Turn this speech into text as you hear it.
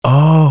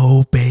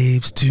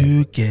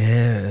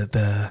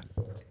together,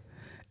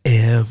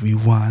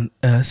 everyone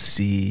a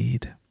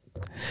seed.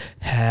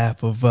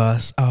 Half of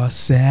us are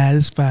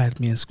satisfied,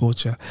 me and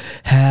Scorcher.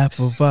 Half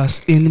of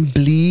us in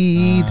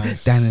bleed.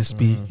 Nice. Dan and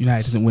Speed,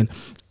 United didn't win.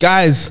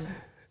 Guys,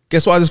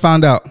 guess what I just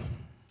found out?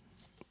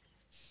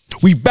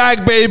 We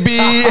back, baby.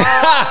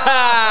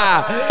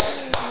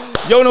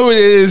 Y'all know who it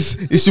is.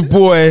 It's your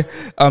boy,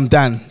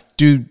 Dan.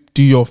 Do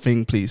your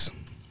thing, please.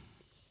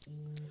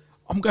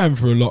 I'm going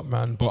through a lot,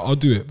 man, but I'll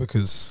do it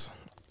because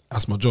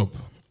that's my job.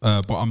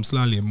 But I'm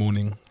slightly in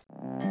mourning.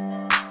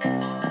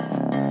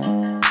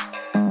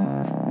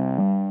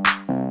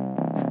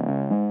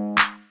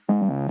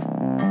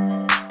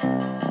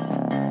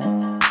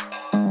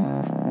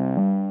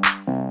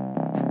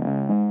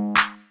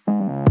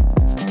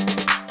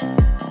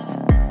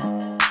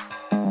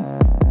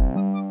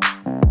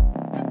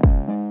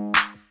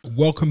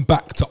 Welcome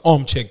back to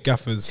Armchair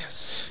Gaffers.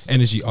 Yes.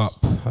 Energy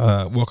up.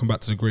 Welcome back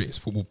to the greatest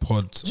football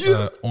pod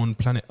on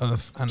planet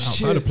Earth and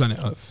outside of planet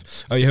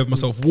Earth. You have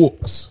myself,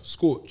 Walks,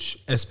 Scorch,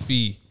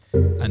 SB,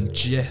 and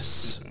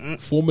Jess,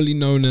 formerly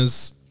known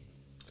as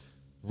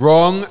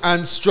Wrong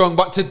and Strong.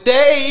 But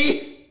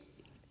today,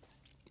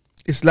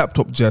 it's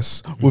laptop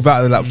Jess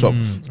without the laptop.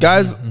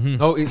 Guys,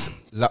 no, it's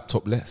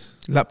laptop less.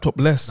 Laptop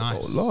less.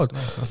 Nice. Oh, Lord.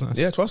 Nice.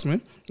 Yeah, trust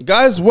me.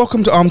 Guys,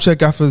 welcome to Armchair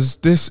Gaffers.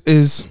 This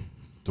is...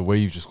 The way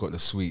you've just got the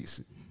sweets,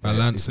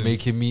 Balancing. it's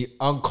making me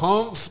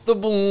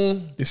uncomfortable.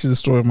 This is the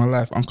story of my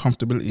life,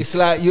 uncomfortability. It's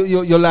like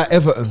you're like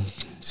Everton.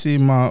 See,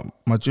 my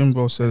gym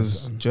bro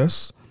says,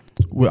 Jess,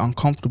 we're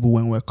uncomfortable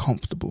when we're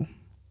comfortable.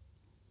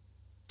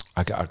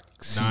 I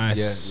see.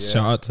 nice. Yeah.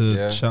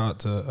 Shout out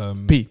to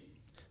P.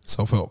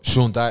 Self-help.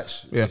 Sean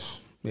Dyche.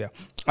 Yeah.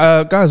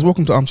 Guys,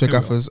 welcome to Armchair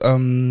Gaffers.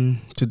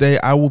 Today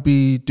I will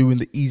be doing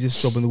the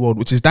easiest job in the world,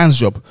 which is Dan's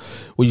job,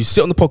 where you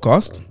sit on the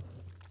podcast,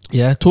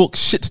 talk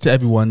shit to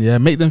everyone,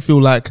 make them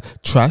feel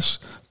like trash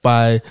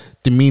by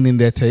demeaning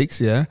their takes,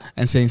 and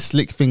saying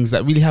slick things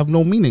that really have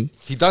no meaning.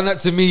 He done that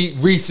to me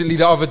recently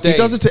the other day. He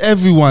does it to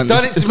everyone.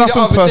 It's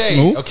nothing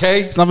personal.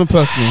 Okay, it's nothing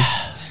personal.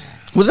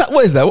 What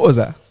was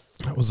that?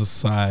 That was a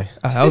sigh.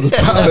 That was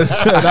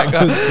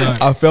a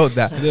I felt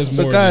that.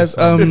 So guys,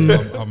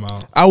 I'm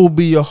out. I will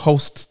be your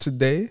host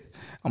today.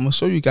 I'm gonna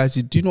show you guys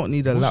you do not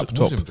need a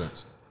laptop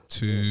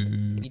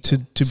To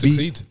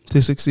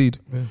succeed.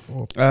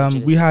 Yeah,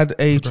 we had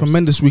a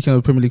tremendous weekend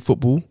of Premier League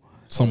football.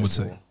 some would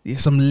say. Yeah,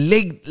 some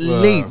late.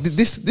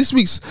 This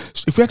week's.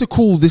 If we had to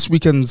call this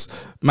weekend's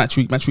match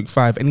week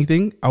 5,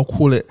 anything, I'll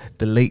call it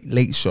the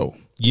late show.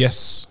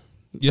 Yes.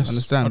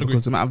 Understand? I'd agree.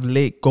 Because the amount of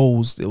late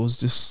goals, it was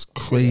just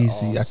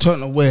crazy. I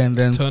turned away and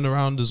then Turn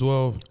around as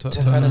well. Turn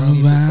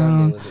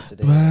around,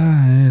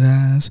 bright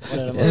eyes.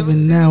 Every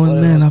now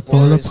and then I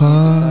fall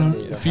apart.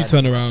 A few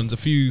turnarounds, a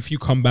few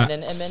comebacks.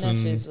 And then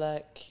MNF is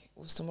like,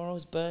 what's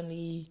tomorrow's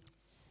Burnley?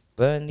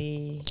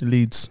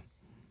 Leeds.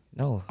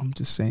 No. I'm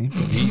just saying.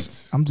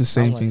 I'm just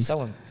saying things.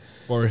 Someone.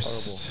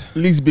 Forest.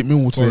 Leeds beat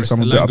Millwall today, Forest, so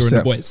I'm a the bit Langer and the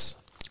upset. boys.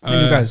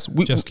 Anyway, guys,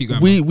 just keep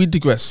going. we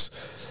digress.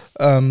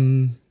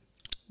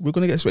 We're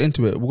gonna get straight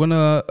into it. We're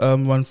gonna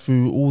run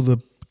through all the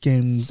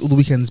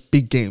weekend's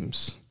big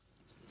games.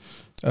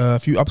 A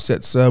few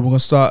upsets. We're gonna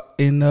start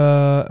in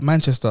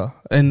Manchester,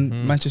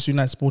 in Manchester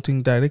United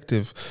Sporting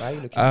Directive.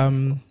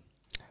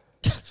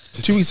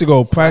 2 weeks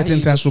ago, prior to the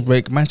international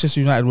break, Manchester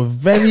United were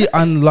very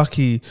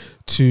unlucky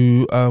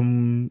to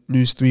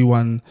lose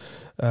 3-1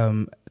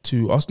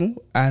 to Arsenal,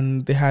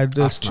 and they had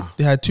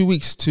 2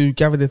 weeks to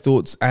gather their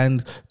thoughts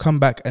and come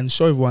back and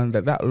show everyone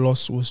that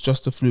loss was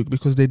just a fluke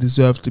because they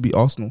deserved to be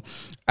Arsenal.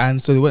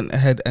 And so they went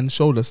ahead and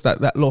showed us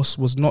that loss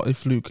was not a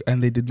fluke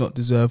and they did not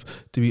deserve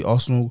to be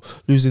Arsenal,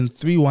 losing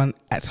 3-1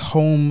 at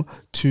home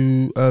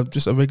to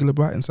just a regular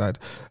Brighton side.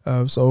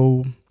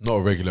 So Not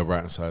a regular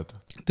Brighton side.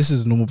 this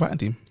is the normal Brighton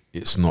team.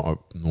 It's not a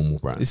normal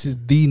Brighton. This is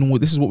the normal.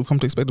 This is what we've come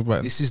to expect of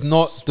Brighton. This is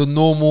not the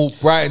normal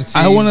Brighton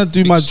team. I want to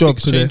do my job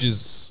Six today.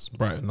 changes,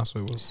 Brighton. That's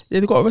what it was. Yeah,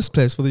 they got rest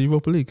players for the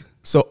Europa League.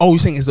 So, you're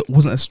saying it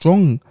wasn't as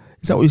strong?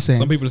 Is that what you're saying?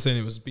 Some people are saying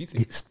it was B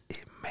team. It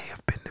may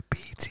have been the B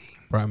team.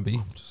 Brighton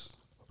B.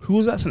 Who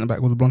was that centre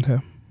back with the blonde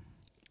hair?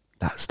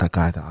 That's the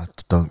guy that I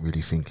don't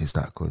really think is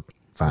that good.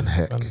 Van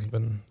Heck.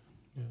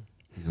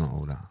 He's not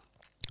all that.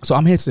 So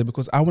I'm here today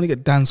because I want to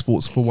get Dan's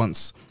thoughts for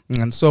once.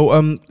 And so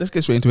let's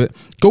get straight into it.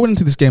 Going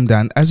into this game,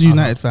 Dan, as a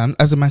United fan,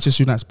 as a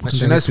Manchester United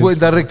Sporting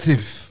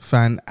Directive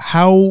fan,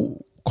 how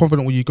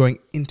confident were you going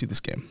into this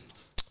game?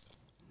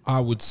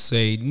 I would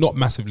say not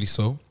massively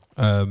so.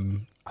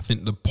 I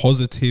think the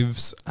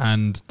positives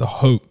and the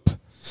hope,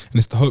 and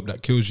it's the hope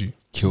that kills you.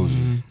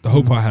 The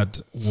hope I had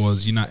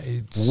was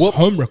United's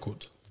home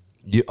record.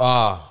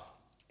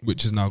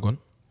 Which is now gone.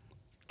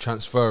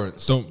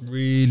 Transference. Don't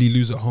really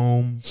lose at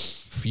home.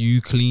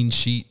 Few clean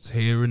sheets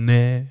here and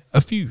there.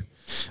 A few.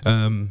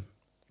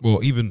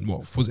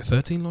 Was it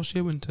 13 last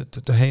year when to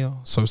De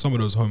Gea? So some of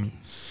those home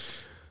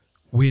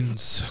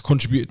wins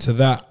contributed to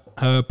that.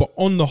 But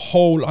on the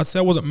whole, I'd say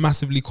I wasn't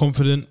massively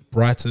confident.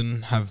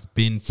 Brighton have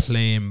been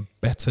playing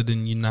better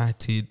than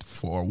United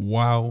for a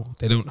while.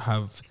 They don't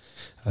have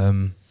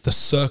the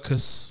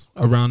circus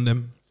around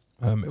them.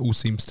 It all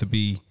seems to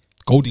be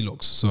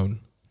Goldilocks zone.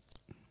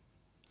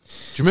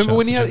 Do you remember Shout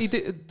when out he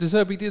to did? De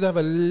Zerbi did have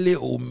a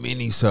little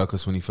mini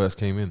circus when he first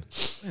came in.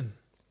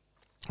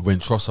 When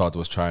Trossard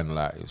was trying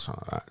to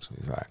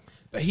he's like.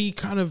 But he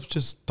kind of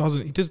just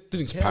doesn't. He just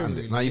didn't care. patterned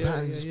it. Really.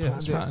 No, he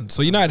just patterned it.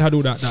 So United had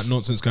all that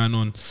nonsense going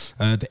on.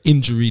 The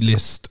injury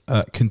list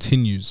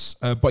continues.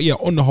 But yeah,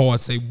 on the whole, I'd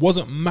say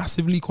wasn't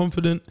massively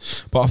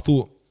confident. But I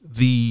thought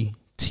the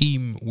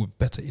team with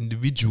better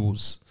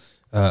individuals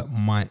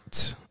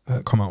might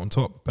come out on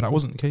top. But that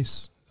wasn't the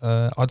case.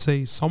 I'd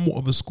say somewhat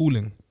of a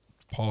schooling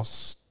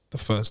past the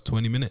first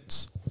 20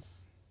 minutes.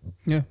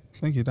 Yeah,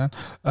 thank you, Dan.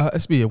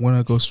 SB, I want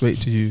to go straight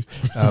to you.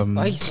 Why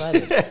are you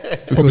smiling?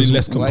 Probably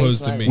less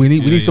composed than me. We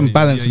need some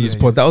balance in this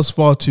pod. That was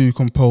far too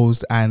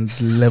composed and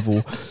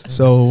level.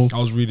 So I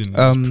was reading.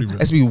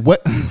 SB,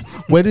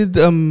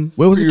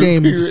 where was the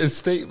game?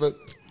 Statement.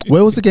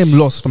 Where was the game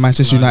lost for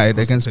Manchester United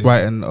against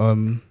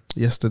Brighton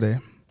yesterday?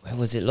 Where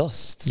was it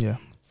lost? Yeah,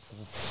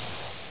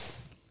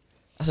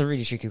 That's a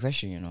really tricky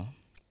question, you know.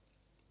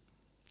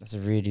 That's a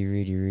really,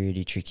 really,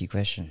 really tricky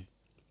question.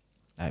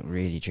 Like,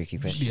 really tricky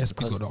question. Usually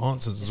SP's got the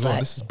answers as it's well.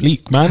 like- This is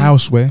bleak, man.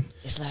 Houseware.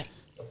 It's like,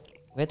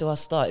 where do I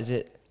start? Is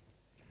it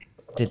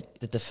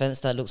the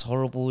defense that looks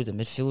horrible? The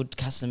midfield,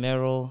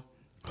 Casemiro,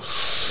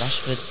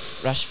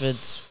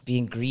 Rashford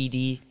being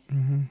greedy.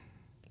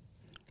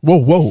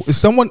 Whoa! Is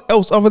someone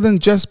else other than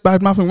just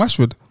bad mouthing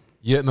Rashford?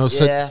 Yeah, no.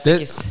 So Yeah, I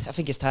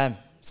think it's time.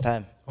 It's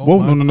time.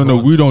 Whoa!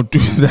 No! We don't do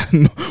that.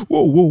 No.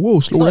 Whoa!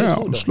 Slow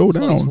down. Slow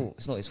down.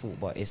 It's not his fault,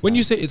 but it's When time.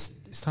 you say it's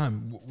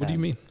time, what do you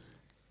time. mean?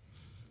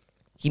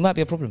 He might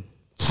be a problem.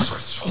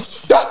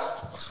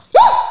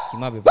 He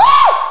might be a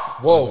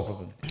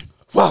problem.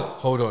 Whoa.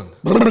 Hold on.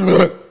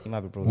 He might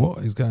be a problem. What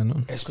is going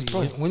on?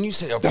 When you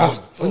say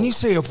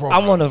a problem,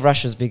 I'm one of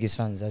Russia's biggest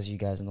fans, as you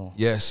guys know.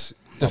 yes,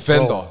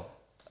 defender.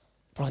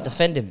 Bro,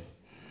 defend him.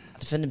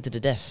 Defend him to the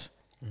death.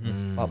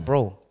 But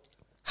bro,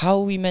 how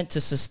are we meant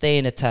to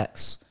sustain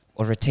attacks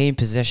or retain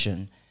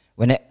possession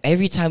when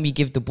every time we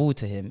give the ball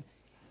to him,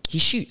 he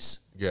shoots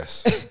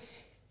Yes.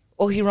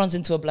 or he runs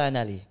into a blind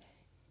alley?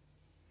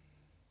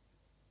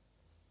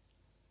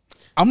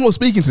 I'm not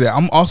speaking to that.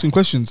 I'm asking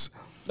questions.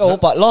 No,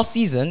 but last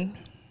season,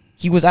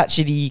 he was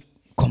actually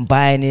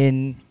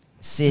combining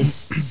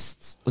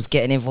assists, was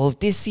getting involved.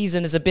 This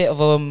season is a bit of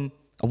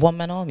a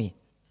one-man army.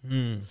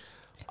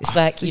 It's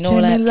like, you know,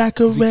 like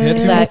a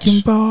it's like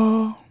wrecking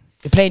ball.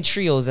 we're playing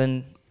trios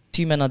and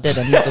two men are dead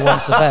and he's the one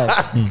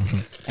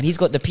survived. And he's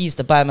got the piece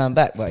to buy a man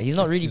back, but he's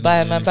not really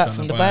buying a man back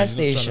from the buy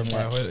station.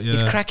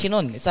 He's cracking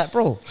on. It's like,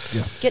 bro,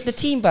 get the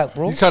team back,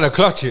 bro. He's trying to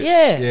clutch it.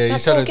 Yeah, he's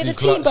it's trying like, bro, to get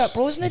the do team clutch. back,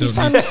 bro. It's nearly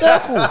final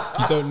circle.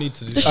 You don't need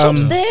to do The that.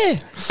 shop's there.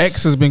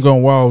 X has been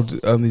going wild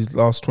these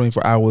last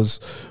 24 hours,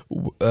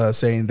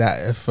 saying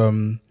that if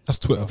That's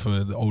Twitter for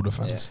the older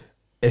fans.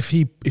 if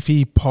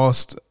he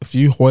passed, if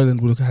you Hoyland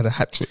would have had a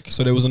hat trick.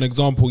 So there was an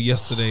example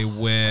yesterday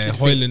where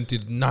Hoyland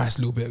did nice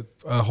little bit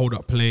of hold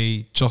up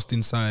play just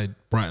inside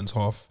Brighton's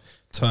half,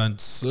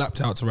 turned, slapped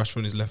it out to Rashford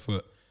on his left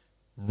foot,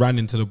 ran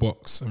into the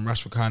box, and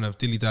Rashford kind of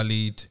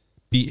dilly-dallied,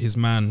 beat his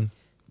man,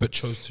 but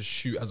chose to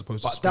shoot as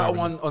opposed to But squaring. that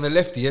one on the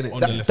lefty, innit? On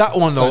the left, That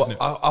one though, side net.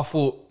 I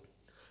thought,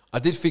 I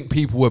did think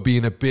people were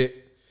being a bit,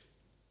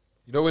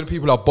 you know, when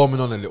people are bombing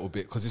on a little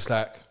bit, because it's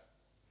like,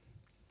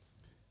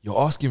 you're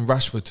asking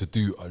Rashford to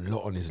do a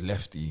lot on his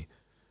lefty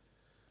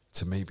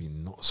to maybe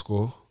not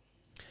score.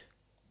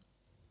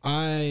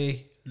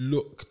 I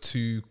look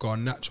to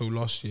Garnacho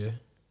last year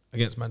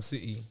against Man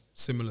City,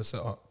 similar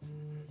setup,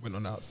 went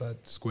on the outside,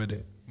 squared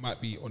it, might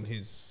be on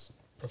his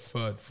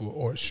preferred foot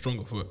or his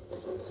stronger foot,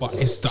 but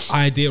it's the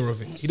idea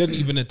of it. He didn't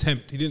even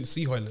attempt, he didn't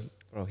see Hoyland,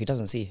 Bro, he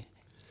doesn't see.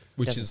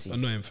 which Doesn't is see.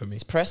 annoying for me.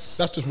 His press.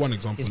 That's just one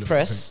example. His of it, I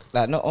press,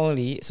 like not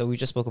only, so we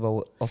just spoke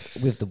about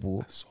with the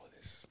ball.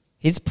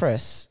 His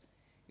press,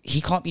 he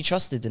can't be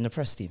trusted in the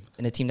press team,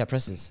 in a team that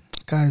presses.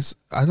 Guys,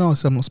 I know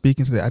I'm not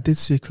speaking today. I did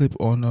see a clip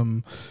on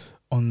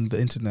the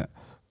internet,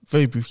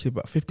 very brief clip,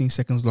 about 15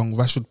 seconds long.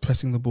 Rashford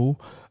pressing the ball.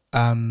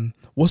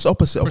 What's the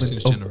opposite Pressing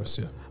is of generous,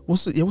 yeah.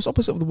 What's the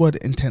opposite of the word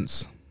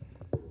intense?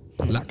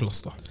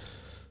 Lackluster.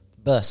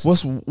 Burst.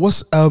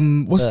 What's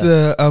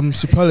the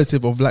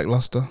superlative of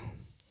lackluster?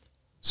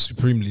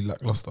 Supremely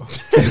lackluster.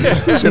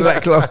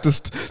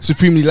 Lackluster,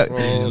 supremely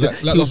Lackluster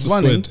he was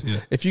running. squared, yeah.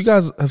 If you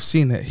guys have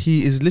seen it, he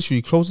is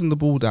literally closing the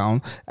ball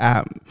down.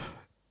 A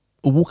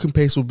walking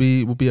pace will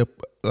be a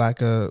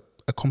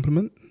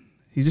compliment.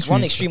 He's just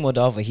one extreme or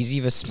the other. He's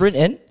either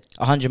sprinting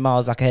 100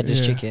 miles like a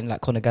headless chicken, like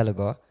Conor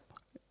Gallagher,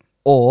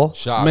 or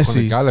Shout out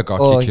Messi. Conor Gallagher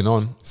Or- kicking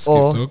on.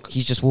 or dog.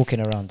 he's just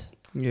walking around.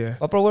 Yeah.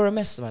 But bro, we're a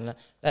mess, man.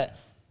 Like,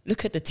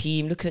 look at the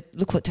team.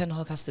 Look what Ten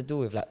Hag has to do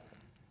with. Like,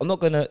 I'm not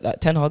gonna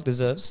Ten Hag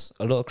deserves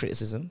a lot of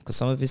criticism because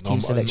some of his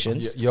team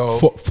selections. Yo,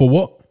 For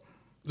what?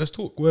 Let's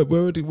talk. What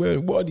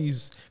are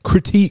these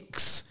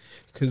critiques?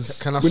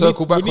 Because Can I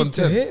circle back on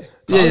 10?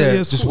 Yeah.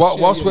 Just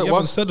whilst we're- you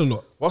haven't said a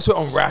lot. whilst we're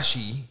on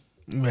Rashi,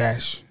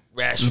 Rash.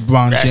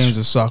 LeBron James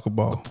of soccer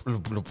ball.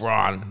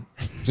 LeBron.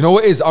 Do you know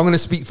what it is? I'm going to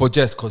speak for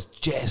Jess because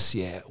Jess,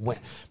 when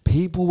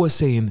people were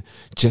saying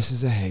Jess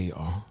is a hater,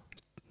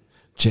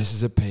 Jess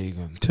is a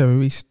pagan,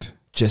 Terrorist.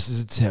 Jess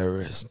is a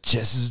terrorist.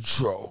 Jess is a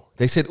troll.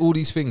 They said all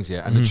these things,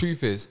 yeah. And the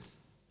truth is,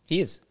 He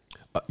is.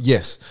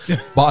 yes,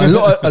 but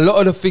a lot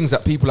of the things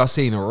that people are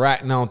saying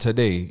right now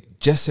today,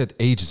 Jess said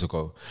ages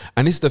ago.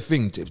 And it's the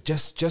thing,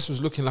 Jess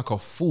was looking like a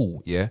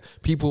fool. Yeah,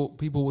 people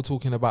were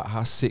talking about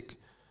how sick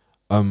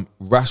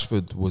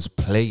Rashford was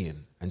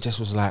playing, and Jess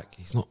was like,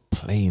 he's not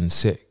playing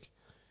sick.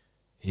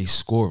 He's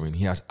scoring.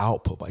 He has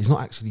output, but he's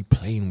not actually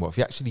playing well. If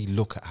you actually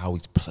look at how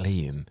he's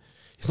playing,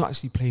 he's not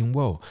actually playing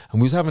well.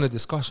 And we was having a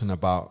discussion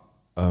about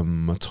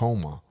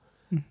Matoma.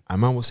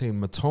 And man was saying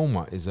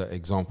Matoma is an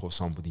example of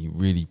somebody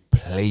really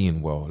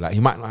playing well. Like, he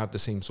might not have the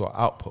same sort of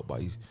output,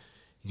 but he's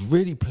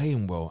really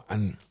playing well.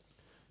 And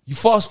you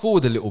fast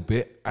forward a little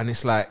bit, and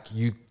it's like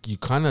you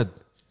kind of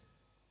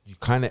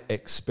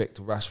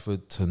expect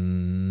Rashford to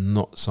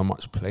not so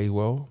much play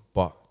well,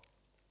 but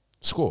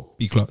score.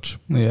 Be clutch.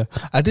 Yeah,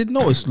 I did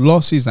notice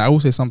last season. I will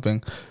say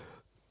something.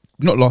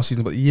 Not last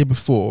season, but the year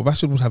before,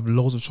 Rashford would have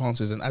loads of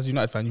chances, and as a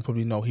United fan, you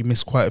probably know he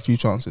missed quite a few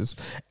chances.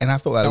 And I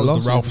felt like that was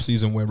last the Ralph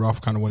season where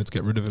Ralph kind of wanted to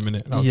get rid of him in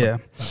it. Yeah,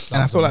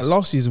 and I felt like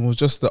last season was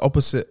just the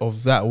opposite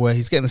of that, where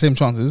he's getting the same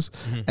chances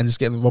and just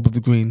getting the rub of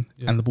the green,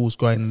 and the ball's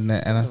going in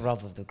there. And the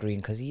rub of the green,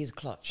 because he is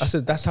clutch. I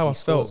said that's how I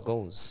felt.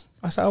 Goals.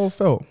 That's how I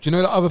felt. Do you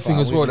know the other thing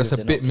as well? That's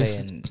a bit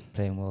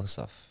playing well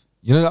stuff.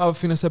 You know the other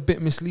thing that's a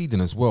bit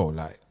misleading as well.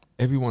 Like,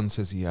 everyone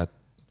says he had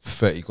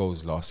 30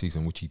 goals last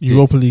season, which he did.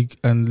 Europa League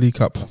and League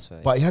Cup.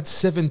 But he had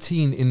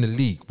 17 in the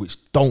league,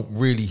 which don't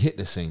really hit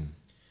the same.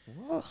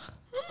 What?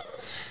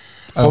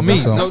 For me,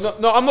 so.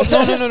 no, I'm not.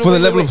 No. For the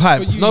level of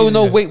hype.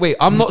 Wait.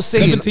 I'm not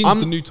saying 17's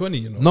the new 20.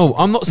 You know. No,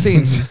 I'm not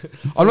saying.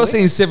 I'm not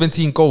saying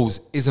 17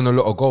 goals isn't a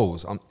lot of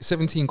goals.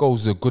 17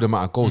 goals is a good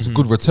amount of goals, a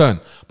good return.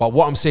 But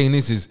what I'm saying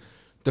is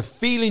the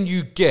feeling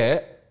you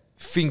get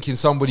thinking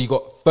somebody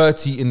got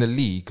 30 in the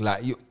league,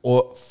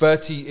 or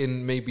 30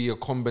 in maybe a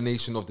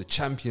combination of the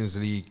Champions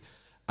League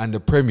and the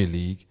Premier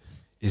League,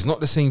 is not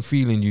the same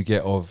feeling you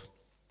get of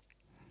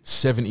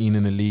 17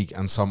 in the league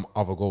and some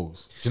other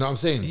goals. Do you know what I'm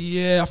saying?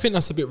 Yeah, I think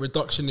that's a bit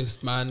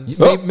reductionist, man.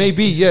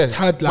 Maybe, yeah.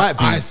 Had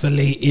like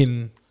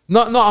isolating.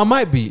 No, I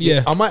might be.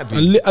 Yeah, I might be.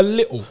 A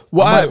little.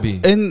 I might be.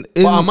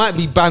 But I might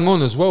be bang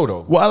on as well,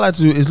 though. What I like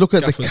to do is look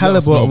at the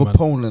caliber of man.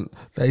 opponent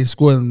that he's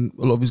scoring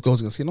a lot of his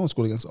goals against. He no one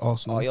scored against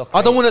Arsenal.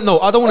 I don't want to know.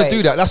 I don't want to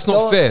do that. That's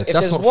not fair.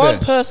 That's not fair. One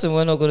person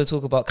we're not going to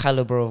talk about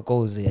caliber of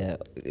goals here,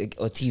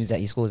 or teams that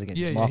he scores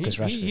against. Is Marcus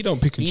Rashford. He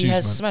don't pick and choose. He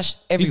has smashed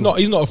everyone.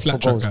 He's not a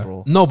flat track guy.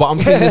 bro. No, but I'm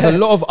saying there's a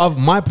lot of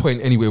my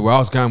point anyway. Where I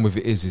was going with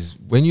it is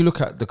when you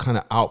look at the kind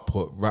of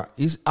output, right?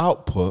 His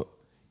output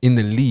in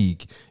the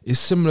league is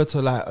similar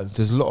to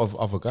there's a lot of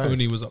other guys.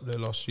 Tony was up there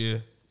last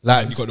year.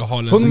 Like, you got the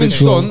Haaland.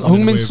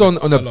 Heung-min Son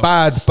on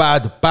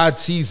a bad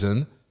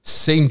season,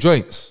 same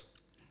joints.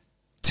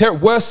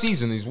 Worst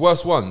season, his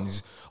worst one.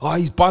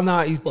 He's bun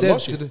out, he's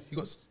dead.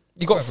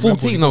 He got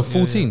 14. No,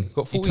 14. Yeah.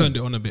 Got 14. He turned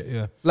it on a bit,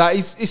 yeah. Like,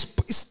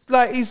 it's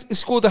like he's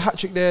scored a hat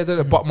trick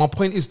there. But my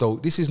point is, though,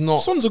 this is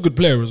not. Son's a good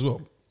player as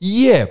well.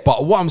 Yeah,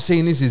 but what I'm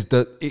saying is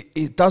that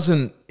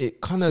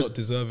it kind of not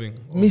deserving,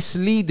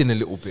 misleading a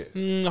little bit.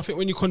 I think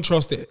when you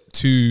contrast it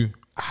to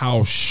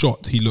how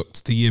shot he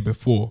looked the year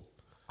before,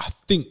 I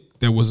think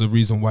there was a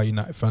reason why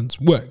United fans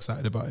were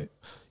excited about it.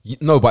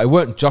 No, but it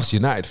weren't just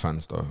United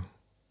fans though.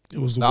 It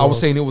was. I was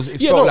saying it was.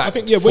 I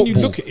think when you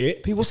look at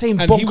it, people saying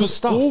and he was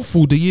stuff.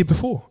 awful the year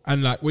before,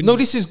 and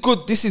this is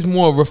good. This is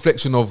more a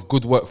reflection of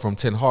good work from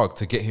Ten Hag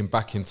to get him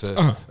back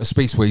into a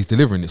space where he's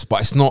delivering this. But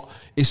it's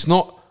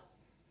not.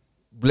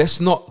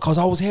 Let's not, because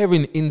I was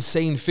hearing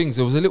insane things.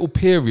 There was a little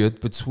period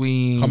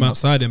between come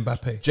outside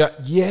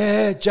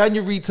Mbappe.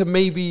 January to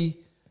maybe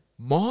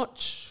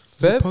March.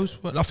 I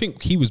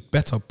think he was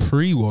better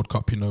pre-World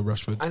Cup,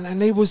 Rashford.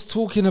 And they was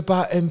talking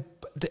about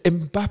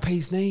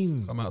Mbappe's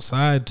name. Come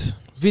outside.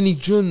 Vinny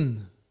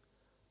Jun.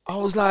 I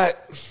was like,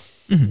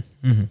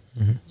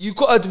 you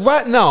got to,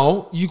 right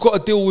now, you got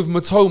to deal with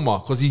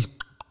Matoma because he's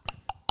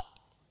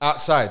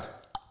outside.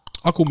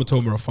 I call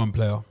Matoma a fun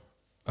player.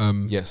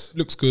 Yes.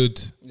 Looks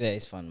good. Yeah,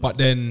 he's fun. But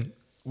then,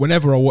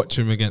 whenever I watch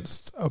him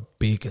against a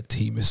bigger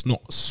team, it's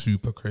not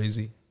super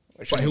crazy.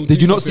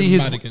 Did you not see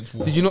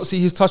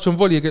his touch on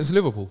volley against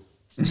Liverpool?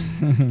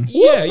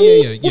 Yeah.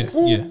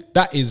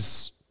 That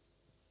is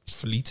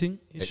fleeting,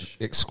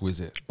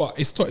 exquisite. But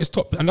it's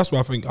top, and that's why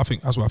I think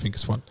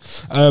it's fun.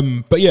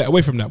 But yeah,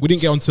 away from that, we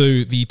didn't get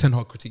onto the Ten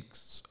Hag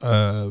critiques.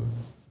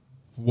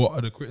 What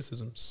are the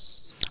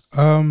criticisms?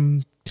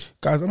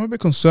 Guys, I'm a bit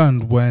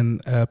concerned when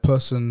a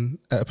person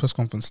at a press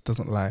conference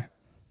doesn't lie.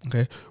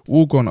 Okay, we're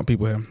all grown up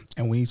people here,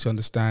 and we need to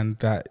understand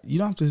that you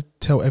don't have to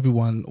tell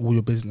everyone all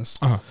your business.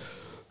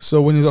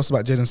 So when he was asked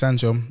about Jadon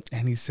Sancho,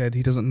 and he said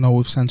he doesn't know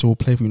if Sancho will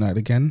play for United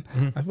again,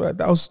 I feel like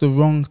that was the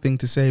wrong thing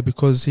to say,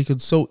 because he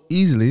could so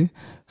easily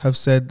have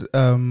said,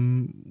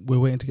 "We're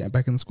waiting to get him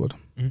back in the squad."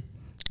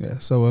 Yeah.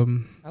 So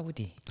how would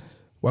he?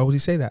 Why would he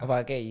say that?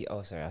 I get you.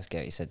 Oh, sorry, I get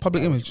what you said.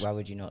 Public image. Why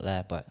would you not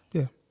lie? But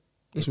yeah.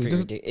 It's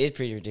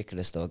pretty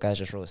ridiculous though. Guys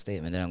just wrote a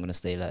statement, then I'm gonna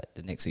stay like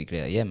the next week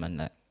later. Yeah, man.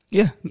 Like,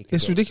 yeah,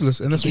 it's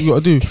ridiculous, and that's what you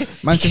got to do.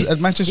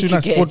 Manchester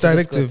United Sport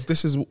Directive.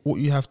 This is what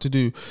you have to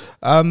do.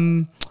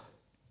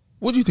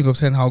 What do you think of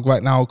Ten Hag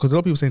right now? Because a lot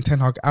of people saying Ten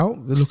Hag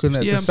out. They're looking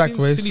at the I'm sack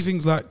seeing race. silly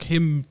things like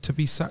him to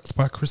be sacked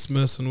by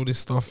Christmas and all this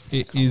stuff.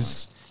 It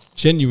is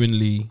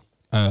genuinely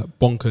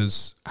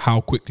bonkers how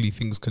quickly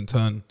things can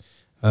turn.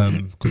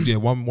 Because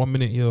one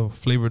minute you're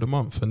flavour of the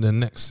month, and then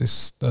next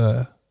is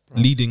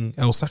leading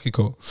El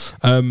Sakiko.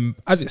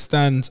 As it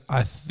stands,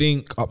 I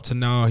think up to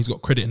now he's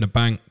got credit in the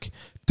bank.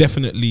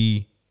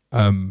 Definitely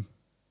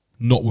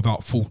not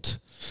without fault.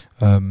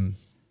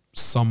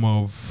 Some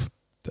of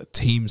the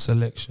team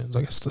selections,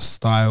 I guess the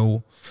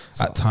style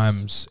at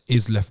times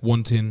is left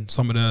wanting.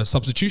 Some of the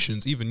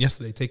substitutions, even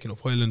yesterday taking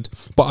off Højlund,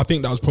 but I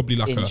think that was probably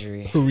like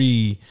Injury. a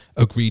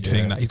pre-agreed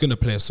thing that he's going to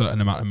play a certain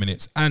amount of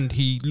minutes, and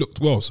he looked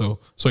well. So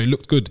he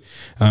looked good,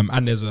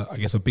 and there's I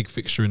guess a big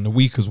fixture in the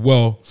week as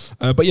well.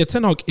 But yeah,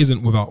 Ten Hag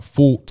isn't without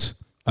fault,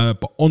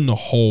 but on the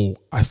whole,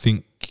 I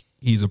think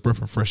he's a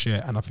breath of fresh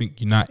air, and I think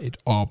United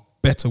are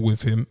better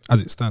with him as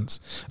it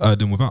stands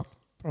than without.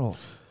 Bro,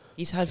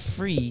 he's had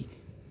 3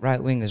 right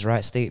wingers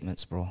write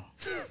statements, bro.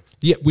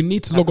 Yeah, we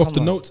need to log off the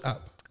come on. Notes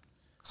app.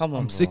 Come on,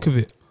 I'm bro. sick of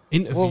it.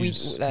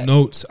 Interviews, like-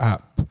 Notes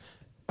app.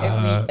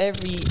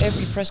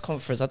 Every press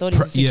conference, I don't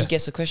even think yeah. he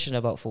gets a question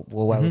about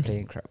football while we're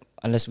playing crap.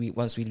 Once we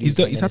lose, He's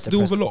and then had it's to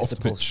deal with a lot it's off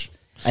the the post. pitch.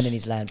 And then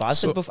he's lying. But I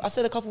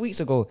said a couple of weeks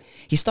ago,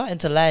 he's starting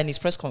to lie in his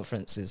press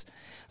conferences.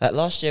 Like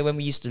last year when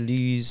we used to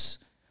lose,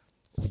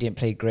 we didn't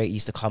play great. He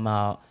used to come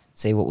out,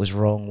 say what was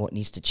wrong, what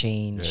needs to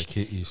change.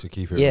 Yeah, you should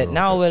keep it. Yeah, real.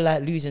 now we're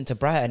like losing to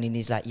Brighton, and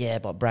he's like, yeah,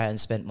 but Brighton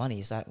spent money.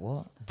 It's like,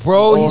 what?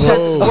 Bro, he said,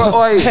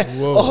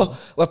 Oh,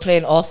 we're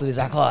playing Arsenal. He's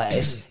like, oh,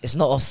 it's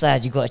not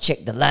offside. You got to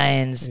check the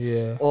lines.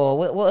 Yeah. Or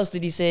what else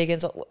did he say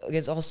against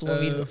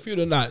Arsenal? A few of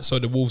the nights, so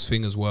the Wolves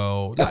thing as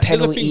well. The Like,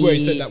 there's a thing penalty. where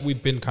he said that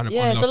we've been kind of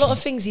Yeah, it's a lot unlucky. of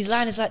things. He's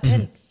lying. It's like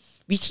 10.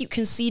 We keep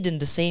conceding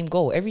the same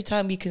goal. Every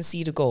time we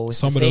concede a goal, it's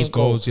Some the of same those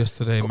goals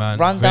yesterday, man.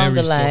 Run down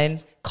the very soft.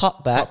 line,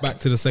 cut back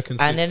to the second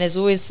and then there's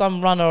always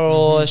some runner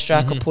or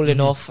striker pulling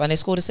off, and they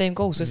score the same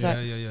goal. So it's like,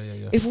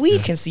 if we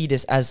can see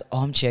this as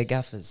armchair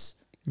gaffers,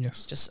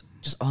 Yes. just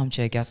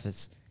armchair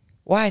gaffers,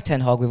 why Ten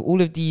Hag with all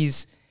of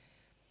these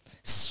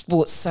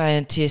sports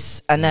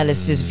scientists,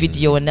 analysis,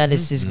 video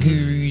analysis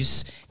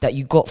gurus that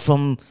you got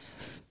from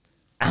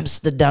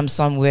Amsterdam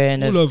somewhere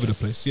in all a over the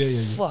place.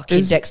 Yeah.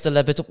 fucking Dexter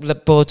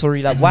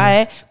laboratory? Like,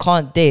 why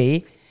can't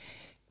they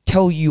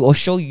tell you or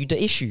show you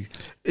the issue?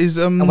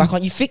 And why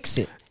can't you fix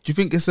it? Do you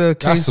think it's a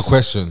case? That's the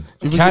question.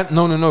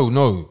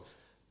 No.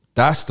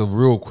 That's the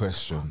real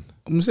question.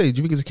 I'm gonna say,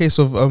 do you think it's a case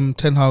of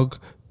Ten Hag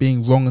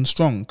being wrong and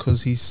strong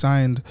because he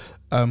signed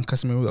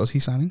Casemiro? That was he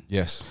signing.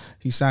 Yes.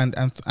 He signed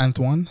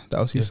Antoine. That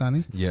was his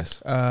signing.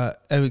 Yes.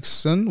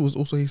 Eriksson was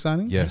also his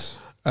signing. Yes.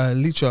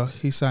 Licha,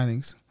 his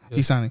signings.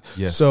 He's signing.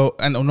 Yes. So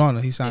and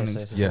Onana, he's Yeah, signing.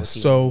 it's a Yes.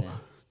 team, So,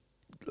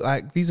 yeah.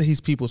 like, these are his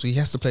people, so he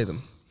has to play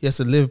them. He has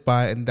to live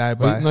by and die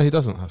by. No, he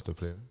doesn't have to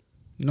play.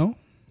 No?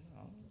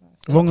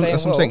 Wrong. playing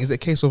That's what I'm saying. well. Is it a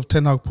case of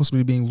Ten Hag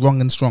possibly being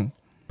wrong and strong?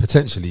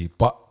 Potentially.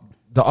 But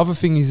the other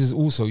thing is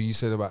also you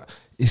said about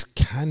is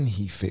can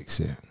he fix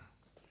it?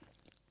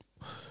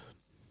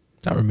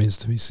 That remains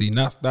to be seen.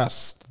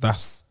 That's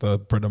the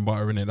bread and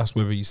butter in it. That's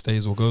whether he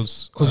stays or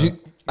goes. Because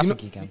I think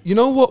he can. you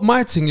know what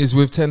my thing is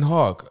with Ten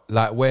Hag?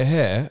 Like, we're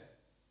here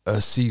a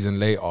season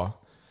later,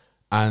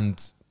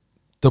 and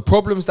the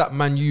problems that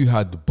Man U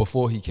had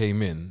before he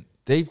came in,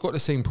 they've got the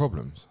same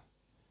problems.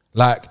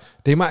 Like,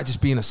 they might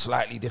just be in a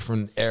slightly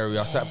different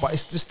area, but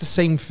it's just the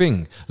same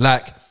thing.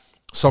 Like,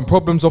 some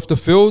problems off the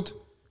field,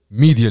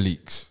 media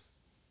leaks.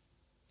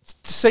 It's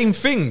the same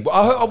thing.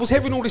 I was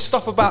hearing all this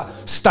stuff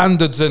about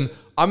standards, and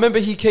I remember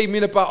he came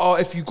in about,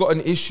 if you got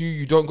an issue,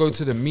 you don't go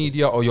to the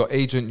media or your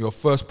agent, your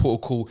first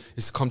protocol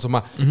is to come to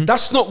my...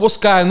 That's not what's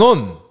going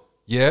on,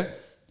 yeah?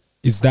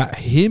 Is that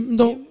him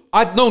though?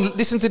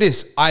 Listen to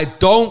this. I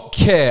don't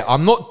care.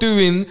 I'm not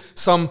doing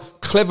some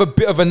clever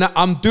bit of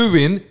I'm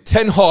doing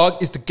Ten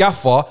Hag is the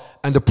gaffer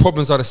and the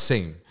problems are the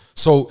same.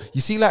 So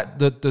you see, like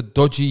the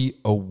dodgy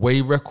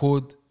away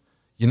record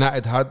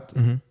United had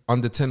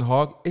under Ten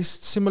Hag, it's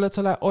similar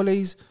to like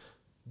Ole's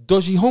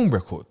dodgy home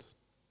record.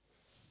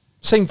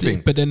 Same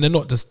thing. But then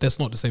that's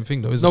not the same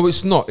thing though, is it? No,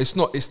 it's not. It's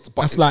not.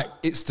 That's like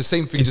it's the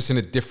same thing, just in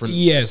a different so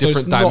different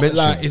it's not dimension.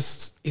 like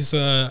it's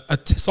a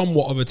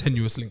somewhat of a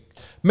tenuous link.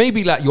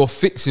 Maybe like you're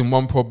fixing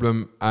one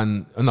problem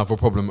and another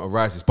problem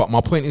arises. But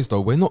my point is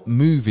though, we're not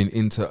moving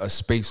into a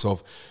space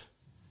of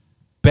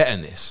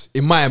betterness,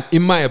 in my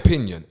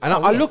opinion. And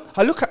I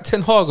look at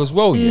Ten Hag as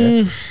well.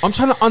 Yeah, I'm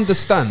trying to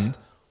understand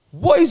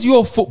what is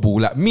your football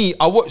like. Me,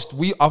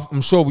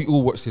 I'm sure we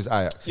all watched his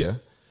Ajax. Yeah,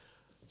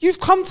 you've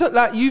come to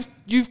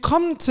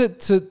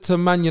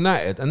Man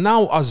United, and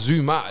now I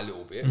zoom out a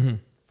little bit.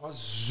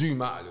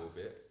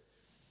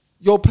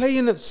 You're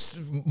playing at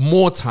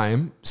more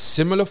time,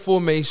 similar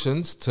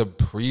formations to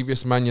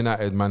previous Man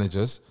United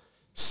managers,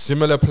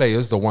 similar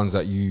players, the ones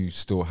that you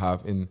still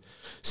have in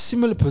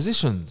similar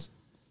positions,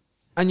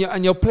 and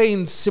you're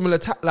playing similar.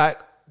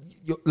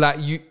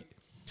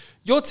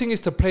 Your thing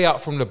is to play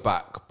out from the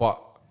back, but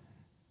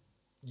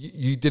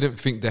you didn't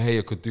think De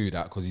Gea could do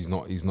that because he's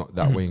not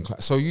that way in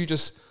class. So you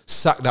just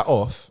sack that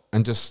off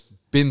and just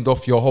binned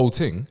off your whole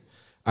thing,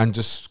 and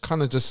just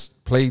kind of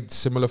just played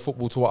similar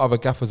football to what other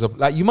gaffers are.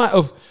 Like, you might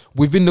have,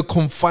 within the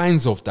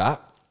confines of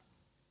that,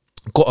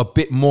 got a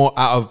bit more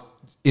out of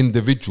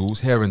individuals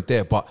here and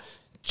there, but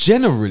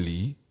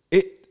generally,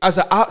 it, as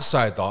an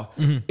outsider,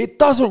 it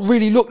doesn't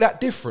really look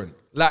that different.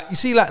 Like, you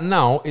see, like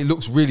now, it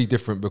looks really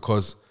different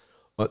because,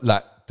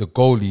 like, the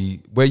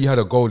goalie, where you had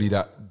a goalie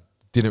that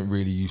didn't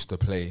really used to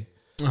play,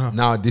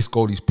 now this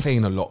goalie's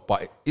playing a lot,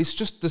 but it's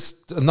just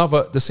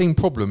the same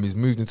problem is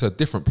moved into a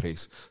different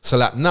place. So,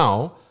 like,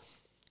 now,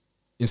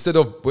 instead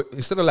of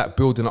like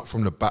building up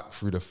from the back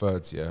through the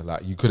thirds, yeah,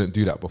 like you couldn't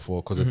do that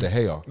before because of De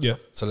Gea. Yeah.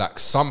 So like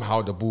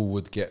somehow the ball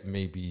would get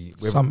maybe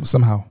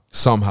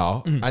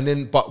somehow, and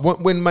then but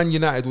when Man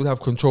United would have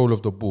control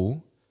of the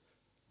ball,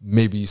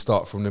 maybe you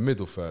start from the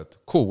middle third.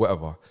 Cool,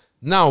 whatever.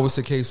 Now it's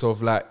a case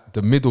of like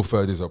the middle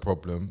third is a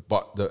problem,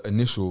 but the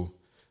initial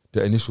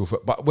third,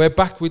 but we're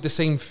back with the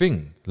same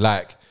thing.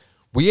 Like,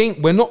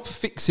 we're not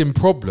fixing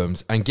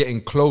problems and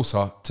getting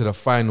closer to the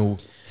final.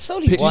 It's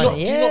only one Do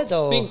you year, not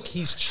though. think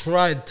he's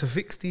tried to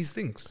fix these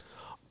things?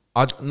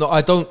 I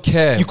don't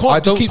care. You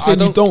can't just keep saying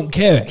you don't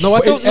care. No,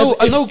 I don't know.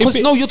 If- I know because if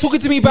it- no, you're talking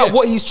to me about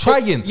what he's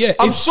trying. Yeah,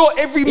 I'm if- sure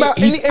every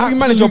he's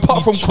manager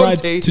apart from absolutely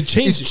tried Conte to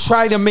change it. is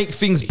trying to make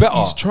things better.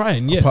 He's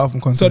trying, yeah. Apart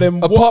from Conte. So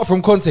then, Apart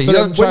from Conte, he so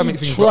don't then try when to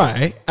make you things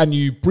try and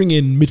you bring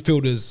in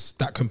midfielders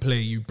that can play,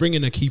 you bring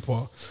in a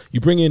keeper, you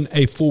bring in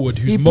a forward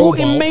who's He mobile. brought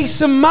in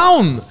Mason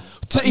Mount.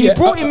 He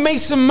brought in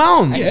Mason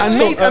Mount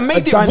and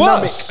made it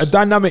worse. A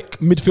dynamic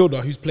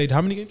midfielder who's played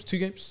how many games? 2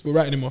 games. We're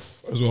writing him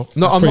off as well.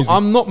 No, That's crazy.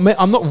 I'm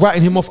not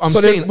writing him off. I'm So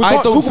then saying we I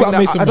can't don't talk think about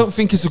Mason I don't Mount.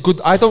 think it's a good.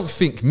 I don't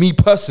think, me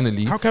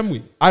personally. How can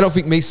we? I don't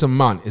think Mason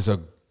Mount is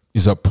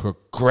a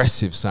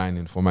progressive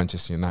signing for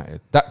Manchester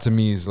United. That to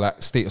me is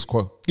like status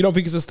quo. You don't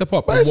think it's a step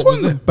up? but on it's what was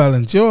won the there?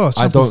 Ballon d'Or. I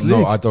Champions don't know.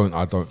 League.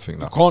 I don't think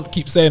that. Can't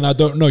keep saying I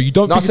don't know. You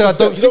don't No, think I said it's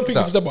I a don't step, you don't think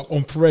think it's a that. step up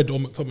on Fred or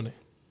McTominay?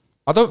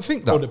 I don't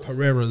think that. Or the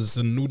Pereiras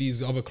and all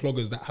these other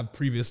cloggers that have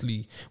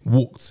previously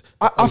walked.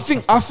 I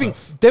think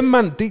them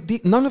man,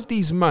 none of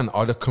these men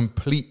are the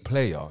complete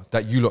player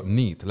that you lot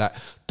need. Like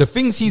the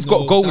things he's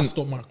got going. That's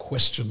not my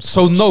question.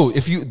 So no,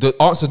 if you the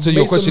answer to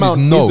your Mason question Mount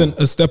is no. Isn't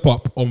a step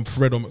up on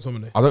Fred or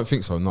McTominay? I don't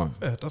think so. No,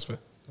 Fair, that's fair.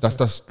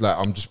 that's like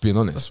I'm just being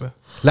honest. That's fair.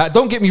 Like,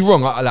 don't get me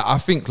wrong. I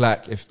think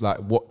like if like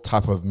what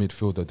type of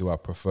midfielder do I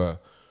prefer?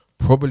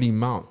 Probably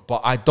Mount,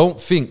 but I don't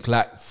think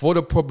like for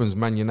the problems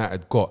Man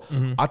United got,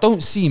 I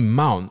don't see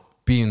Mount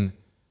being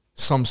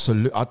some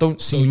solution. I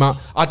don't see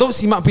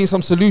Mount being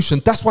some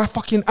solution. That's why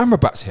fucking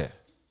Amrabat's here.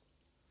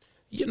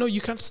 You know, you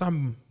can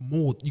sign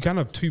more. You can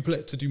have 2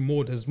 players to do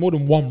more. There's more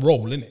than one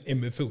role in it in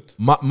midfield.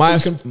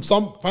 So you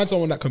can find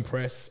someone that can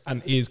press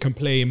and can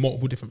play in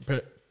multiple different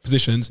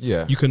positions.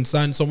 Yeah. You can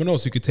sign someone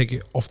else who could take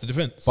it off the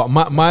defense. But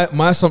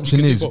my assumption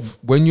You can do is both.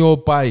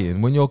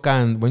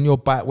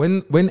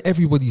 when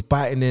everybody's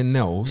biting their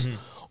nails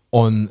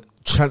on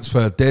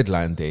transfer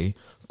deadline day,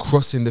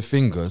 crossing the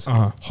fingers,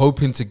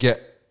 hoping to get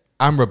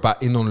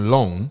Amrabat in on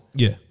loan,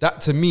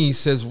 that to me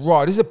says,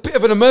 right, this is a bit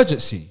of an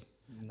emergency.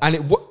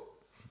 And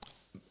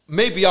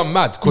maybe I'm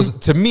mad because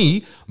to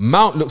me,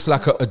 Mount looks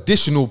like an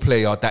additional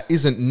player that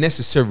isn't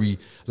necessary.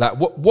 Like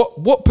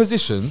what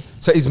position?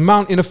 So is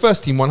Mount in the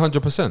first team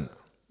 100%?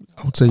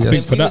 I would say I yes.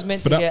 think He for was that-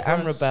 meant for to that get price,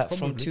 Amrabat from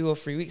probably. 2 or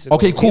 3 weeks ago.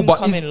 Okay, cool, Him but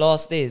coming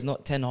last day is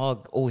not Ten Hag.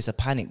 Oh, it's a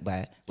panic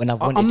buy. When I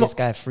wanted this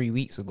guy 3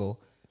 weeks ago,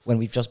 when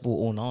we've just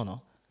bought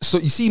Onana. So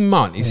you see,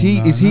 Mount is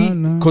he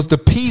because the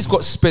P's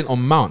got spent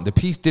on Mount. The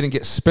P's didn't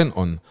get spent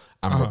on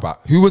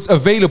Amrabat, who was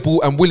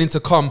available and willing to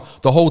come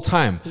the whole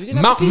time. We didn't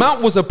have Mount the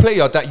P's. was a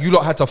player that you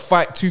lot had to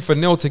fight tooth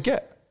and nail to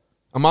get.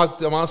 Am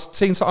I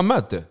saying something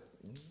mad there?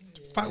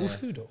 Fight with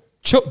who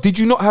though? Did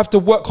you not have to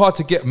work hard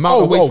to get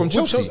Mount away from with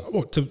Chelsea?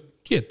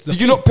 Did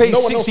Did you not pay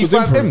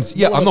 65 M's?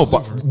 Yeah, I know,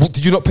 but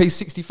did you not pay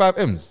 65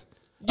 M's?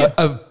 Yeah.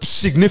 A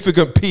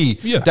significant P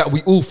that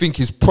we all think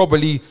is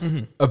probably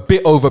a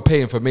bit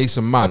overpaying for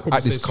Mason Mount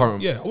at this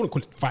current. Yeah, I wouldn't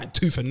call it fighting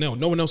tooth and nail.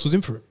 No one else was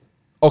in for it.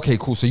 Okay,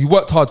 cool. So you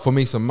worked hard for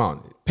Mason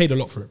Mount. Paid a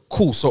lot for it.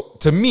 Cool. So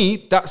to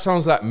me, that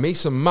sounds like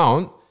Mason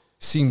Mount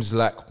seems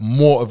like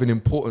more of an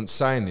important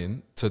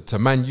signing to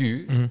Man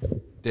U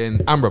than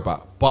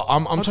Amrabat. But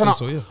I'm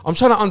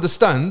trying to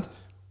understand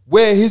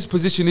where his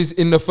position is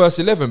in the first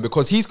 11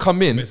 because he's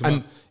come in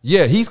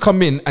he's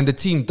come in and the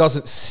team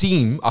doesn't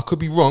seem, I could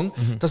be wrong,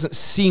 doesn't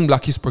seem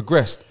like he's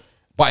progressed.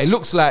 But it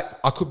looks like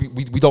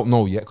we don't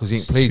know yet because he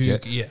ain't played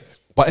yet. Yeah.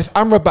 But if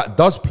Amrabat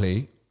does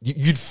play,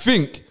 you'd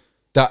think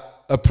that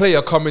a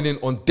player coming in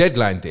on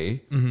deadline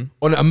day,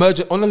 on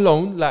a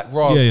loan, like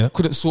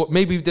couldn't sort,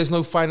 maybe there's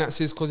no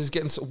finances because he's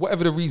getting,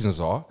 whatever the reasons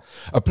are,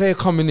 a player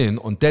coming in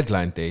on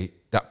deadline day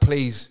that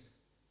plays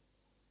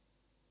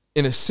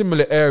in a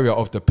similar area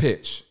of the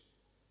pitch,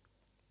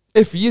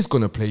 if he is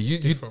going to play, you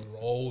Different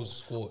roles,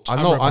 Scorch. I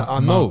know, Amrabat I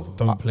and know. Mount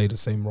don't play the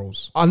same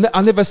roles. I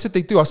never said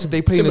they do. I said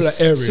they play in a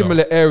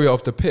similar area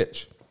of the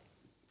pitch.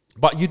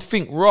 But you'd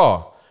think,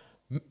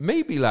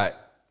 maybe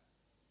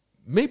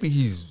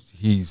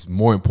he's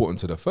more important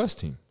to the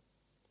first team.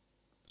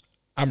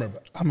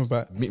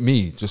 Amrabat.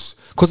 Me, just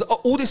because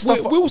all this stuff.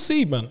 We'll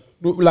see, man.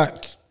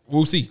 Like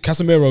we'll see.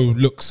 Casemiro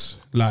looks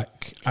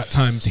like at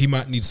times he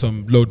might need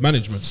some load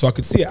management. So I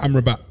could see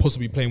Amrabat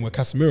possibly playing where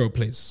Casemiro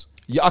plays.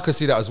 Yeah, I could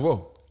see that as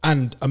well.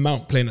 And a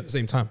Mount playing at the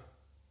same time.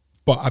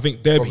 But I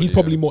think he's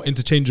probably more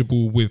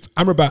interchangeable with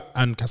Amrabat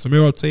and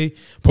Casemiro, I'd say.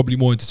 Probably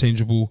more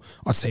interchangeable,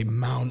 I'd say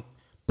Mount,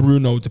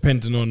 Bruno,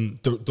 depending on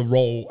the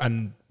role,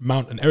 and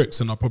Mount and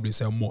Eriksen, I'd probably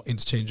say are more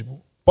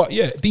interchangeable. But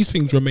yeah, these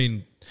things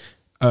remain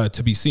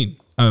to be seen.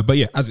 But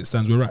yeah, as it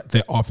stands, we're right.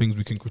 There are things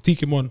we can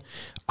critique him on.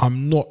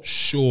 I'm not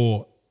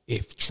sure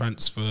if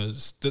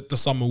transfers, the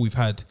summer we've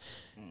had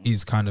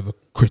is kind of a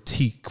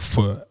critique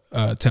for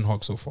Ten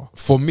Hag so far.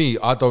 For me,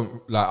 I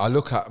don't like. I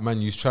look at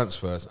Man U's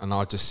transfers and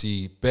I just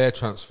see bare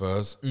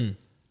transfers, a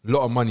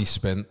lot of money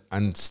spent,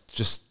 and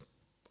just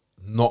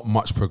not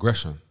much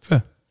progression.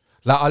 Fair.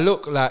 Like I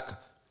look like,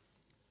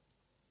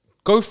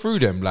 go through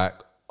them. Like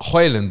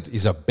Højlund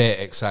is a bare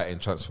exciting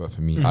transfer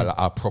for me.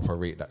 I proper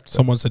rate that.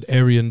 Someone said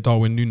Arian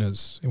Darwin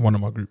Núñez in one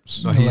of my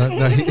groups. No,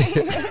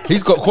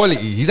 he's got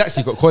quality. He's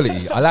actually got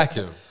quality. I like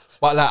him.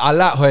 But like I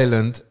like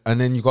Højlund,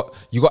 and then you got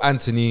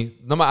Anthony.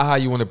 No matter how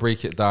you want to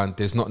break it down,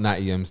 there's not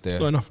 90 M's there.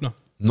 It's not enough, no.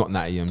 Not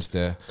 90 M's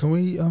there. Can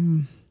we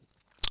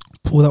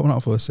pull that one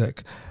out for a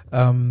sec?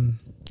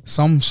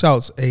 Some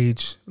shouts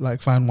age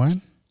like fine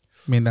wine.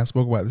 Me and Dan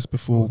spoke about this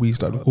before we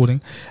started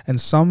recording. And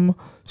some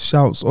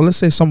shouts, or let's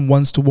say some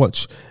ones to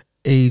watch,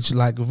 age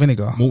like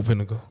vinegar. Malt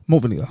vinegar.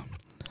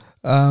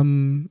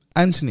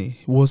 Anthony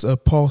was a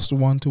past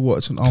one to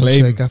watch an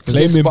armchair gaffer.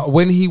 Claim him. But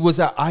when he was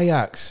at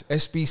Ajax,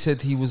 SB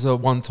said he was a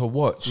one to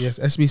watch. Yes,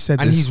 SB said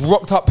and this. he's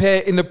rocked up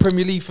here in the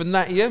Premier League for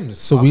 90 M's.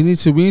 So we need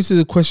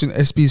to question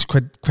SB's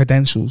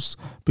credentials,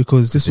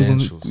 because this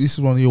is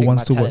one of your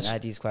ones to watch.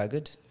 ID is quite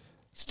good.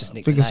 It's just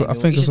nicked I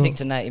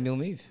nicked a 90 mil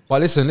move.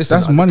 But listen.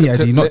 That's money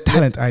ID, not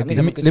talent ID.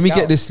 Let me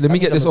get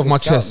this off my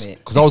chest,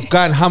 because I was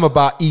going ham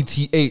about ETH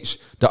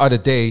the other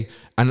day,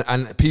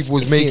 and people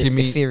was making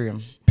me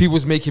Ethereum. People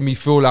was making me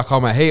feel like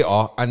I'm a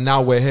hater, and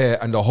now we're here,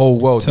 and the whole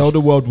world. Tell the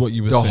world what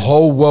you were saying. The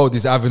whole world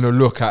is having a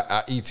look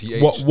at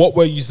ETH. What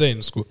were you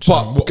saying, Scott?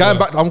 But going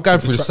back, I'm going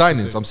through the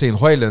signings. I'm saying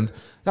Højlund,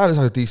 that is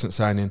a decent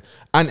signing.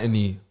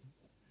 Anthony,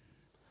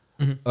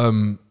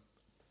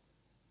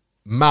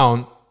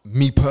 Mount.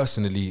 Me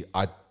personally,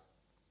 I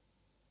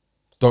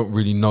don't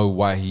really know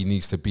why he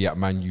needs to be at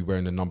Man U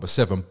wearing the number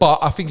 7, but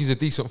I think he's a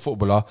decent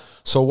footballer.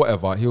 So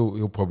whatever,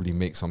 he'll probably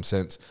make some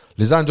sense.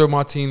 Lisandro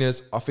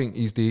Martinez, I think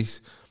he's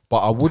decent, but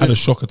I wouldn't. Had a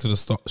shocking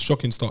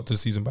start to the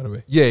season, by the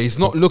way. Yeah, he's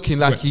not looking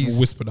like We'll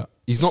whisper that.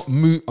 He's not.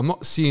 I'm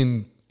not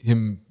seeing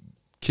him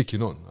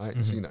kicking on. I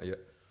ain't seen that yet.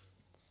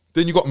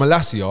 Then you got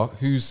Malacia,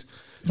 who's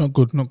not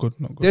good.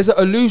 There's an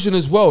illusion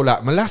as well.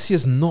 Like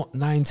Malacia's not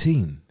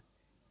 19.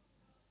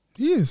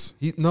 He is.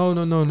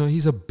 No.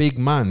 He's a big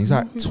man. He's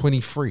like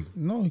 23.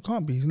 No, he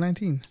can't be. He's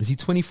 19. Is he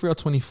 23 or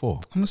 24?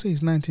 I'm going to say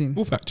he's 19.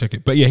 We'll fact check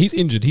it. But yeah, he's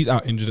injured. He's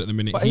out injured at the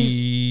minute. But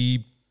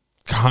he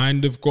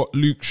kind of got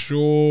Luke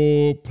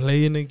Shaw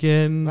playing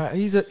again. Like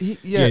he's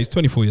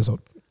 24 years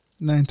old.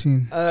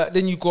 19.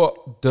 Then you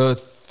got the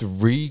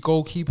 3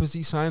 goalkeepers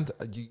he signed.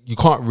 You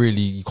can't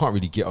really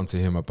get onto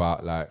him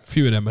about like.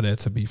 Few of them are there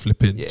to be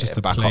flipping, just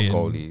to backup play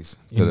goalies.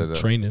 in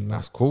training.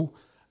 That's cool.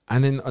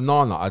 And then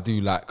Onana,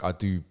 I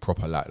do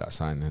proper like that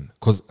signing,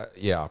 because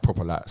I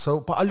proper like. So,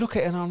 but I look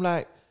at it and I'm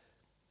like,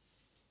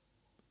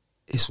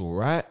 it's all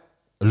right.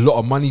 A lot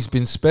of money's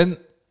been spent,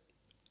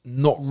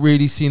 not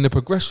really seeing the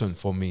progression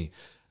for me.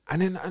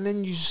 And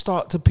then you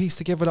start to piece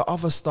together the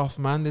other stuff,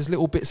 man. There's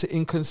little bits of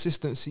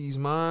inconsistencies,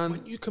 man.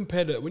 When you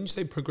compare that, when you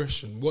say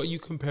progression, what are you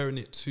comparing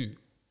it to?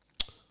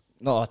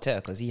 Not Arteta,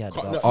 because he had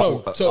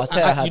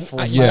Arteta had 4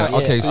 or 5 yeah,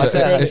 years. okay, so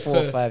Arteta had 4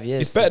 or 5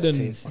 years. It's better than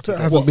Arteta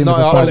hasn't been there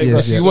for 5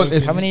 years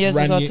yet. How many years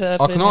has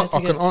Arteta I been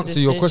can answer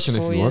your question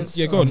if you want.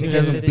 Yeah, go on. He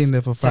hasn't been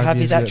there for 5 years. To have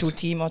his actual yet.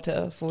 team,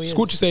 Arteta, 4 years.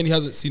 Scorch is saying he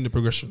hasn't seen the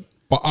progression,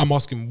 but I'm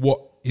asking,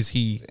 what is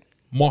he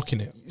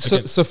marking it?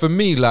 So for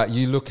me, like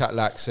you look at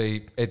like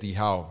say Eddie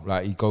Howe,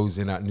 like he goes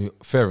in at New.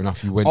 Fair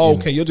enough, you went. Oh, in.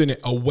 okay, you're doing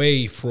it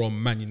away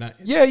from Man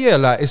United. Yeah.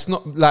 Like it's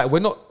not like we're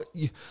not.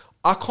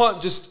 I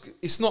can't just.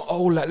 It's not.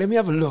 Oh, like let me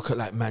have a look at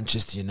like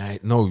Manchester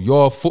United. No,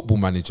 you're a football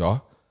manager,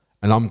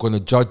 and I'm gonna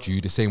judge you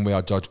the same way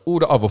I judge all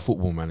the other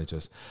football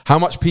managers. How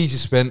much peas you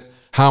spent,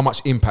 how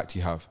much impact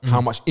you have,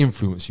 how much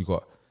influence you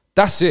got.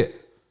 That's it.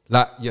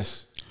 Like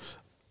yes.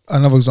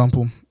 Another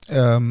example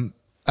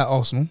at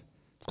Arsenal,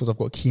 because I've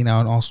got a key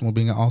now on Arsenal,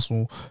 being an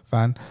Arsenal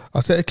fan.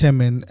 Arteta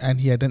came in and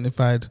he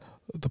identified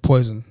the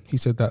poison. He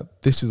said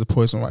that this is a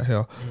poison right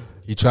here.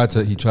 He tried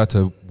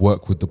to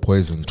work with the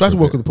poison. Tried to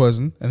work with the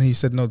poison, and he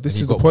said, "No,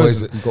 this is the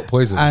poison." He got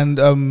poison, and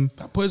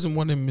that poison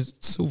won him his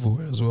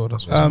silverware as well.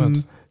 That's what's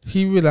mad.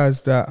 He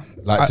realized that,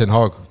 like Ten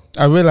Hag.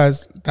 I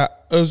realized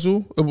that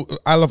Ozil.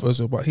 I love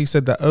Ozil, but he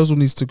said that Ozil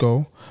needs to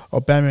go,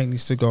 Aubameyang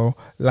needs to go,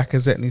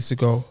 Lacazette needs to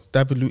go.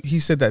 He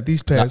said that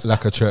these players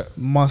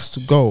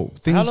must go.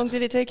 How long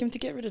did it take him to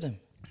get rid of them?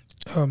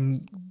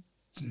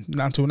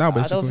 Until now,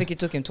 basically. I don't think it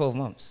took him 12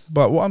 months.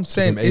 But what I'm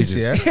saying is,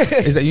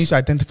 is that you need to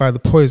identify the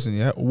poison,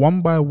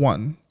 one by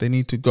one, they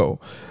need to go.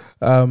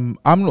 I'm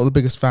not the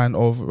biggest fan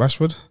of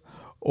Rashford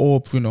or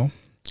Bruno.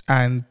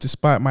 and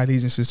despite my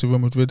allegiances to Real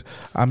Madrid,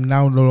 I'm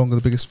now no longer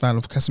the biggest fan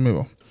of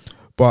Casemiro.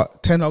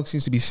 But Ten Hag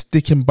seems to be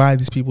sticking by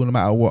these people no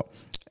matter what,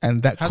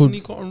 and that Hasn't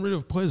he gotten rid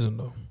of poison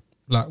though?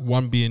 Like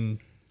one being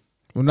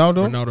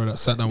Ronaldo that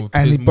sat down with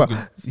Piers Morgan.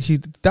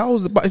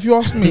 But if you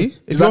ask me,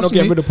 Is that not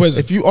getting rid of poison?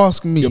 If you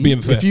ask me, You're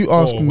being fair. if you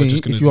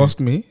ask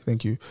me,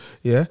 thank you.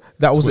 Yeah,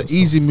 that was an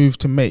easy move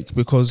to make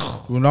because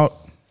Ronaldo.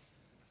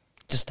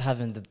 Just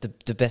having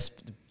the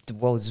best, the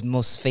world's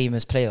most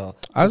famous player.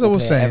 As I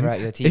was saying, at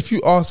your team. if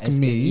you ask It's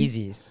me,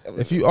 easy.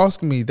 if you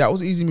ask me, that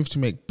was an easy move to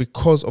make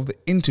because of the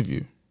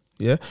interview.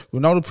 Yeah,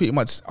 Ronaldo pretty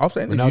much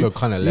after the interview, Ronaldo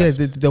kind of left.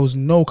 Yeah, there was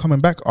no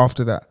coming back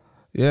after that.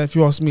 Yeah, if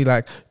you ask me,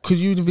 like, could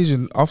you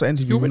envision after the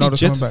interview You already Ronaldo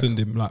coming back? jettisoned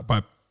him like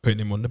by putting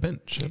him on the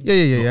bench.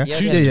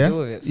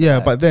 Yeah.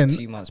 But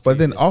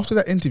then after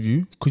that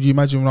interview, could you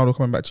imagine Ronaldo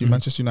coming back to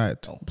Manchester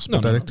United? No,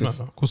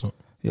 of course not.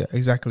 Yeah,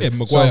 exactly. Yeah,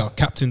 Maguire,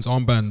 captain's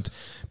armband,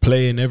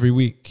 playing every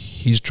week.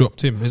 He's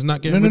dropped him. Isn't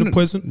that getting rid of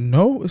poison?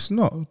 No, it's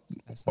not.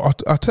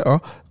 Arteta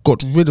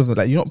got rid of it.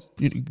 Like, you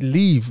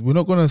leave. We're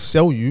not going to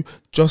sell you.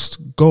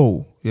 Just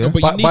go. Yeah. No,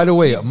 but By the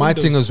way, my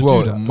thing as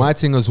well.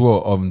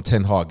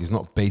 Ten Hag is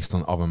not based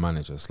on other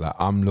managers. Like,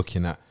 I'm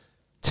looking at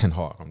Ten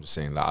Hag. I'm just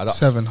saying, like,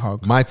 Seven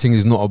Hag. My thing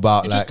is not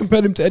about You like. just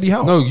compared him to Eddie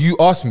Howe. No, you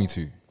asked me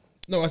to.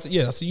 No, I said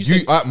you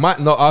said. I'm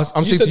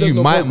saying said to you, there's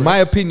no my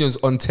progress. opinions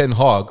on Ten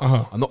Hag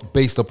Uh-huh. are not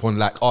based upon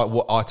like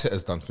what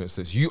Arteta's done. For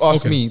instance, you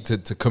asked me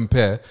to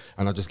compare,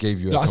 and I just gave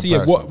you. I see.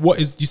 Yeah, what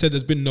is? You said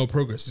there's been no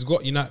progress. He's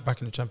got United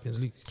back in the Champions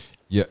League.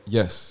 Yeah.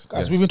 Yes.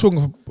 Guys, yes. we've been talking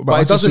about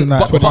But it doesn't.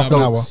 United for half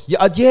an hour.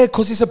 Yeah,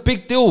 because it's a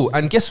big deal.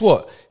 And guess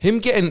what? Him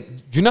getting.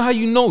 Do you know how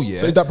you know?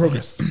 Yeah. So is that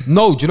progress?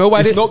 No. Do you know why?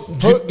 It's not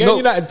getting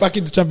United back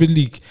into Champions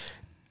League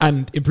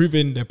and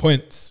improving their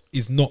points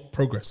is not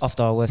progress.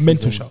 After our worst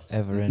mental season shot.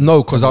 ever in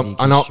No, because Premier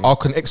League history. I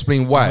can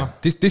explain why.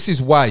 Uh-huh. This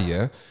is why.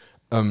 Yeah.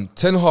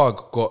 Ten Hag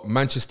got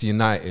Manchester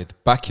United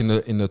back in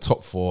the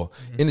top 4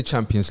 in the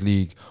Champions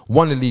League,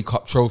 won the League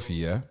Cup trophy.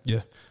 Yeah.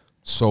 Yeah.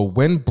 So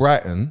when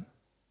Brighton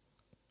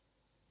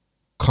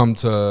come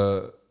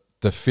to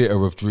the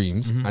theatre of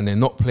dreams and they're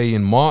not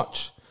playing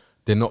March,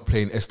 they're not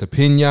playing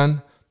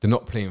Estepinian, they're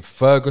not playing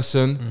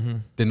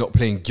Ferguson, they're not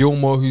playing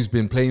Gilmore, who's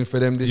been playing for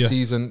them this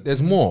season.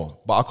 There's more,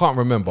 but I can't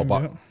remember.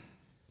 But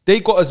they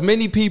got as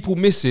many people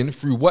missing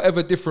through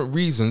whatever different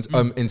reasons.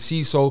 In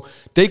CISO,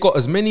 they got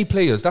as many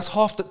players. That's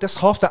half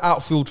the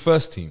outfield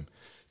first team.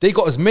 They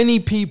got as many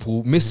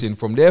people missing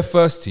from their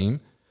first team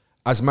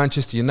as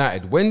Manchester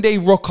United. When they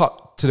rock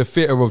up to the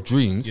theatre of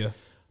dreams,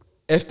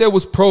 if there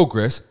was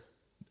progress,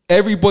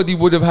 everybody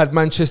would have had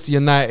Manchester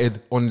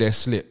United on their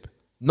slip.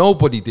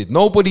 Nobody did.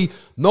 Nobody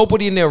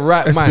in their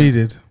right mind.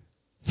 Did.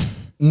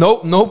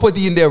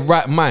 Nobody in their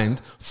right mind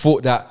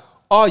thought that,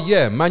 oh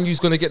yeah, Man U's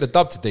going to get the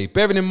dub today.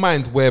 Bearing in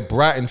mind where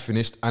Brighton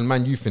finished and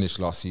Man U finished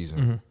last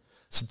season.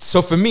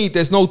 So for me,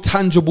 there's no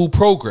tangible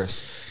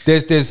progress.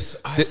 There's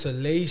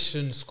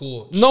isolation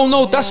score.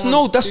 No, that's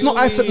not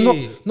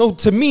isolation. No,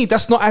 to me,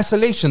 that's not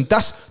isolation.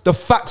 That's the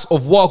facts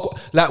of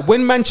what. Like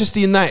when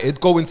Manchester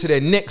United go into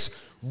their next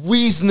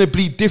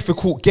reasonably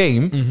difficult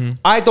game,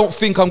 I don't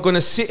think I'm going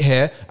to sit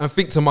here and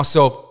think to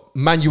myself,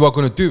 Man, you are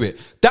going to do it.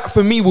 That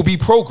for me will be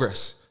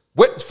progress.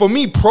 For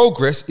me,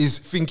 progress is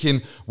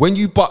thinking when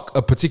you buck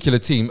a particular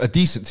team, a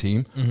decent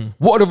team,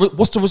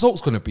 what's the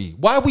results going to be?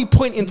 Why are we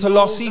pointing to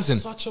last season?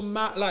 Such a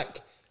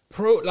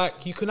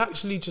like you can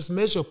actually just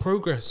measure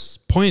progress,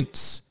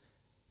 points,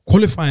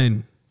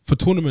 qualifying for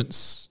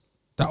tournaments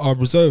that are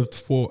reserved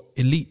for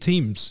elite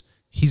teams.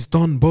 He's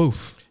done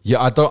both.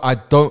 Yeah, I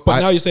don't.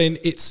 But now you're saying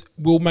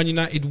will Man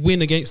United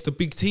win against the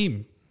big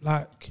team?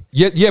 Like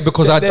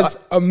because there's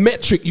a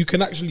metric you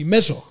can actually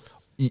measure.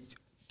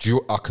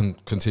 I can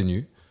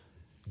continue.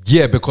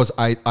 Yeah, because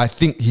I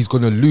think he's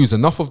going to lose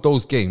enough of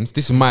those games.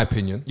 This is my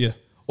opinion. Yeah.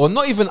 Or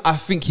not even I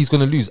think he's going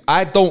to lose.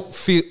 I don't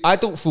feel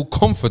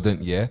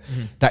confident,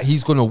 that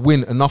he's going to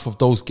win enough of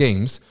those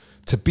games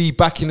to be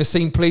back in the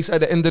same place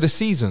at the end of the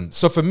season.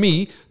 So for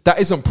me,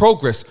 that isn't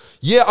progress.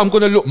 Yeah, I'm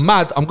going to look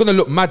mad. I'm going to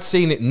look mad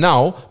saying it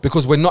now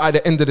because we're not at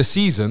the end of the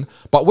season.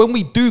 But when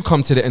we do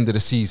come to the end of the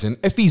season,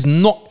 if he's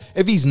not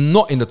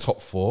in the top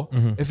 4,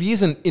 if he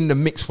isn't in the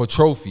mix for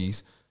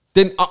trophies,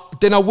 then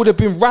I would have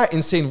been right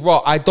in saying,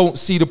 I don't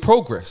see the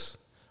progress.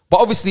 But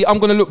obviously, I'm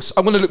gonna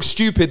look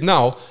stupid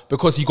now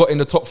because he got in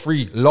the top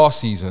 3 last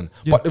season.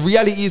 Yeah. But the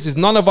reality is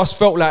none of us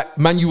felt like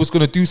Man U was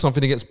gonna do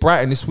something against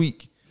Brighton this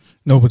week.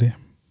 Nobody.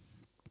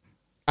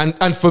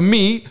 And for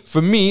me,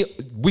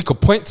 we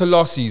could point to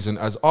last season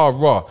as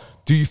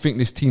do you think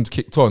this team's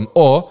kicked on?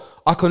 Or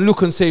I can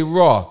look and say,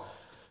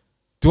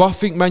 do I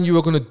think Man U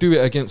are gonna do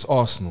it against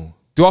Arsenal?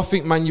 Do I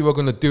think Man U are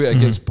gonna do it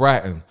against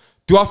Brighton?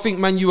 Do I think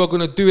Man U are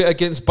going to do it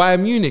against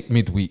Bayern Munich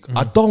midweek?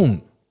 I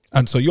don't.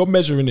 And so you're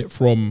measuring it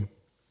from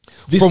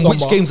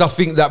which games I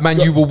think that Man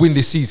U will win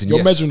this season.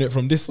 You're measuring it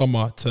from this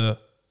summer to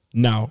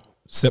now,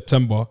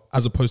 September,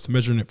 as opposed to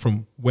measuring it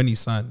from when he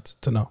signed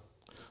to now.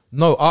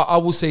 No, I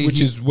will say...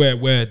 Which is where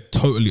we're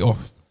totally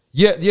off.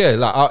 Yeah,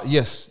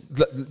 yes.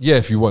 Yeah,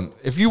 if you want.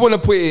 If you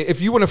want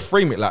to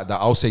frame it like that,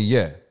 I'll say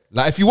yeah.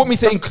 Like, if you want me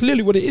to That's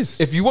clearly what it is.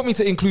 if you want me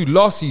to include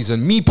last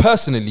season, me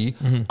personally,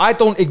 I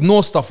don't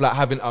ignore stuff like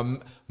having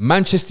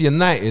Manchester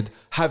United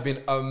having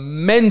a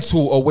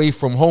mental away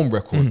from home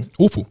record.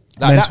 Awful.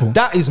 Like Mental.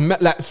 that is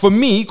like, for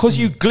me, because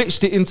you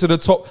glitched it into the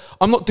top.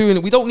 I'm not doing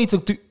it. We don't need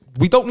to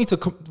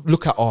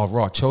look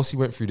at Chelsea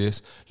went through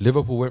this,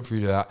 Liverpool went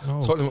through that.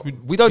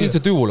 Tottenham, we don't need to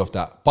do all of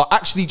that. But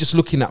actually, just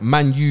looking at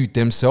Man U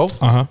themselves,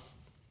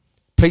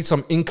 played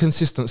some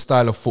inconsistent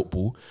style of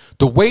football.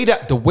 The way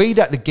that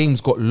the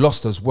games got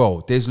lost as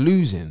well. There's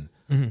losing.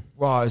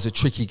 It's a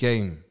tricky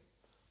game.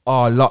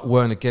 Luck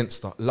went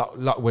against us.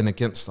 Luck went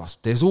against us.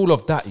 There's all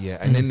of that, yeah.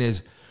 And then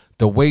there's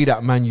the way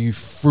that Man U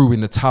threw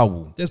in the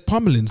towel. There's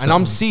pummelings. And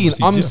I'm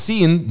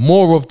seeing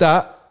more of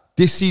that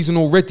this season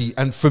already.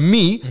 And for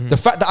me, the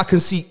fact that I can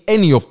see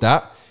any of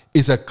that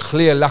is a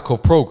clear lack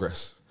of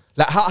progress.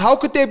 Like, how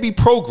could there be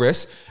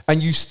progress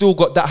and you still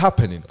got that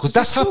happening? Because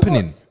that's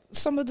happening.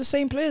 Some of the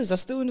same players are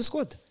still in the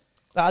squad.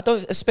 Like, I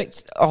don't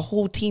expect a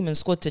whole team and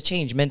squad to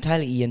change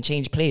mentality and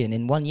change playing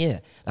in 1 year.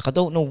 Like, I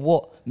don't know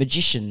what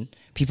magician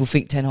people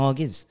think Ten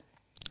Hag is.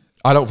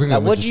 I don't think.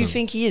 Like, what do you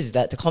think he is?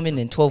 That to come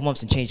in 12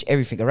 months and change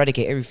everything,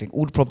 eradicate everything,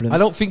 all the problems. I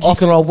don't think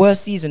after our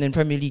worst season in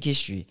Premier League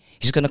history,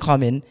 he's going to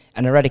come in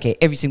and eradicate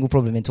every single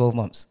problem in 12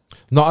 months.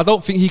 No, I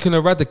don't think he can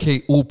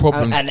eradicate all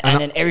problems. And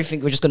then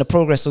everything, we're just going to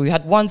progress. So we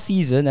had one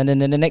season, and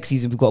then in the next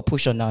season, we've got to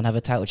push on now and have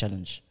a title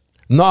challenge.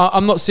 No,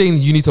 I'm not saying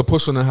you need to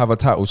push on and have a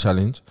title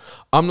challenge.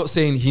 I'm not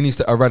saying he needs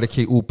to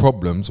eradicate all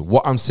problems.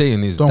 What I'm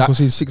saying is Don't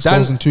concede 6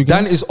 goals in 2 games.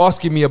 Dan is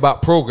asking me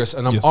about progress,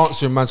 and I'm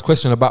answering man's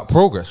question about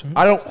progress.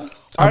 I don't.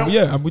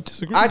 And we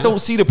disagree. I don't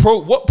see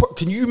the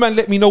can you man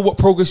let me know what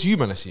progress you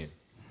man are seeing?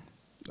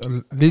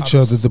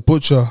 Licha, the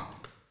butcher.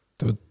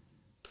 They're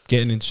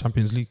getting into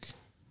Champions League.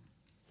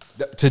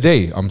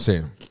 Today, I'm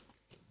saying.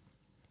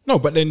 No,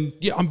 but then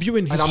I'm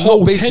viewing his And I'm whole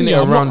not basing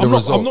tenure. it around the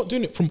result. I'm not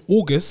doing it from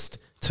August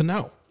to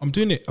now. I'm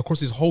doing it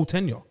across his whole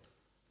tenure.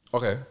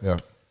 Okay, yeah.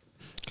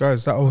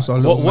 Guys, that was a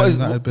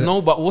little bit.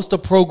 No, but what's the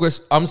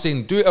progress? I'm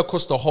saying do it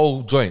across the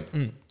whole joint,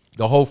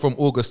 the whole from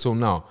August till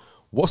now.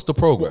 What's the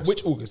progress?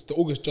 Which August? The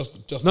August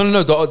just.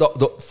 No.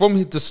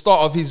 From the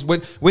start of his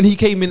when he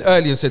came in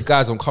early and said,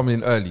 "Guys, I'm coming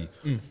in early."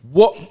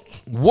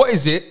 What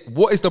is it?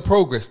 What is the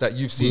progress that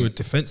you've seen? We were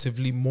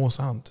defensively more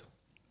sound.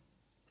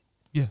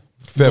 Yeah,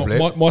 Fair play.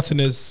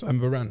 Martinez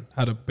and Varane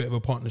had a bit of a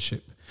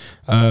partnership.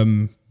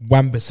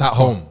 Wan-Bissaka At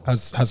home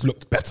has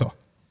looked better.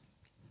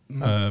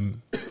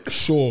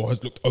 Shaw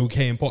has looked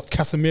okay in part.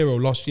 Casemiro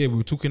last year we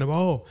were talking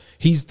about.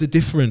 He's the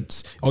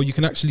difference. You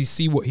can actually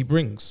see what he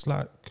brings.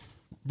 Like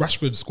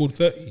Rashford scored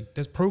 30.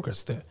 There's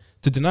progress there.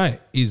 To deny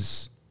it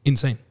is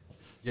insane.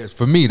 Yes,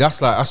 for me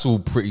that's all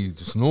pretty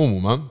just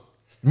normal, man.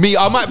 Me,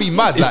 I might be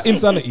mad. It's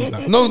insanity.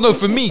 Like. No.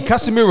 For me,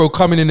 Casemiro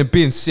coming in and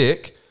being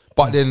sick,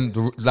 but then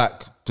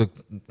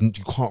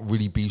you can't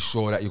really be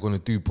sure that you're going to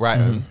do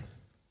Brighton.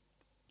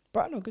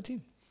 Brighton are a good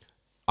team.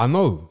 I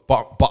know,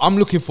 but I'm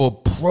looking for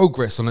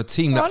progress on a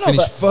team that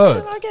finished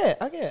third. I get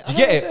it. You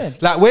get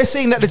it? Like, we're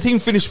saying that the team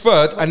finished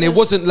third, and there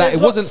weren't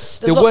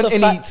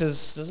any.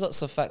 There's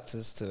lots of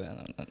factors to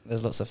it.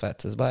 There's lots of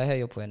factors, but I hear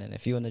your point. And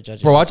if you want to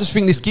judge, bro, I just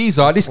think this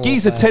geezer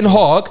Ten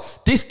Hag,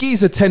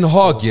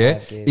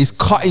 is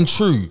cutting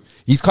through.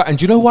 He's cutting.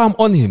 Do you know why I'm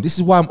on him? This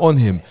is why I'm on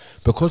him,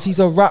 because he's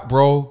a rat,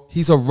 bro.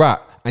 He's a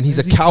rat. And he's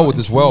a coward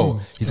as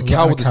well. He's a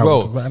coward as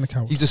well.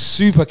 He's a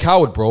super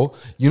coward, bro.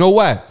 You know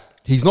why?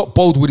 He's not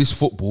bold with his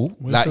football.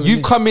 Like,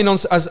 you've come in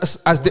as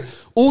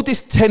all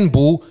this 10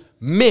 ball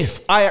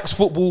myth, Ajax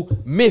football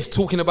myth,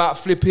 talking about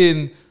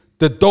flipping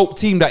the dope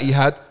team that he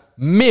had.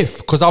 Myth,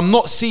 because I'm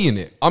not seeing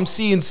it. I'm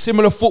seeing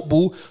similar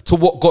football to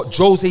what got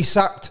Jose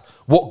sacked,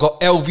 what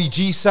got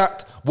LVG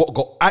sacked, what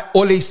got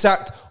Ole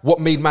sacked, what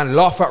made man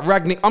laugh at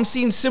Ragnick. I'm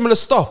seeing similar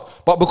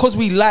stuff. But because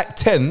we lack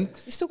 10...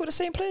 Because he's still got the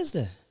same players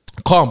there.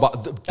 Calm,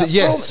 but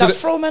yes,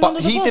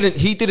 but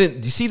he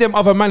didn't. You see them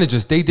other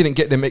managers, they didn't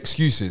get them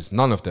excuses.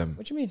 None of them.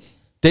 What do you mean?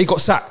 They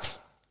got sacked.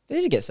 They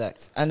did get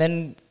sacked, and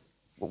then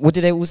what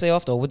did they all say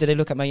after? What did they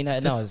look at Man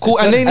United now? Cool,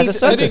 and they didn't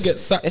get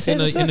sacked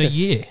in a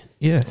year.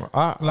 Yeah,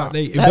 like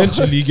they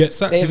eventually get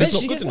sacked. If it's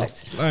not good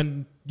enough,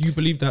 and you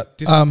believe that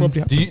this will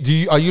probably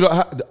happen. Are you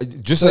not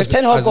just so if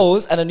Ten Hag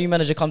goes and a new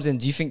manager comes in?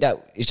 Do you think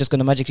that it's just going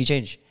to magically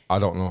change? I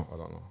don't know.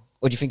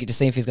 Or do you think the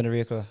same thing's going to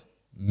reoccur?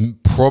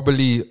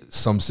 Probably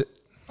some.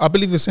 I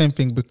believe the same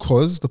thing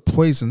because the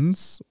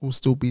poisons will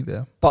still be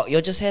there. But you're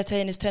just here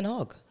saying it's Ten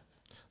Hag.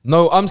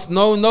 No,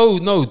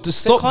 no.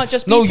 Just stop. Can't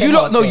just be you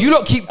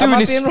lot keep doing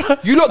this.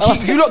 You lot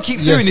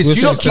keep doing this.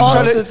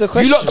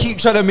 You lot keep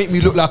trying to make me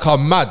look like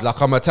I'm mad, like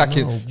I'm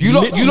attacking. No, you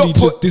lot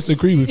just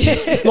disagree with you.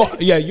 It's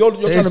not. Yeah, you're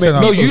trying to make.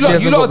 No, you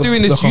lot are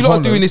doing this. You lot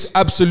are doing this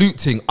absolute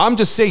thing. I'm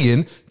just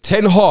saying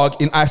Ten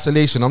Hag in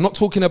isolation. I'm not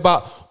talking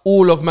about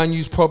all of Man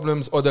U's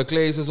problems or the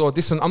Glazers or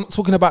this, and I'm not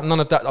talking about none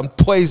of that. I'm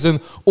poison,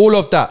 all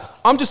of that.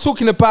 I'm just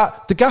talking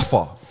about the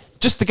gaffer,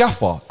 just the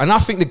gaffer, and I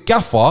think the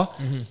gaffer.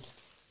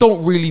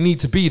 Don't really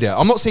need to be there.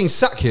 I'm not saying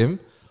sack him,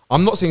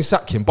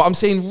 but I'm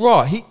saying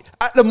he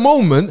at the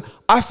moment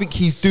I think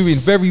he's doing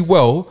very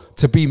well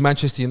to be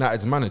Manchester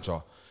United's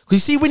manager, You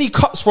see, when he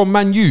cuts from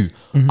Man U,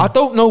 I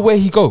don't know where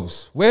he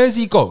goes. Where does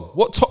he go?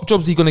 What top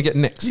jobs is he gonna get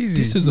next? Easy.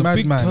 This is a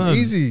big turn.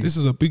 Easy. This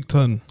is a big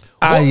turn.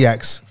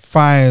 Ajax,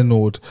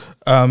 Feyenoord,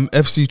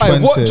 FC Aye,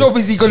 Twente. what job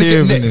is he gonna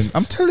get Heerenveen. next?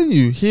 I'm telling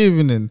you,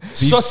 Heerenveen.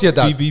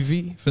 Sociedad.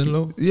 VVV,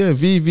 Venlo. Yeah,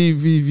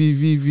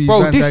 V.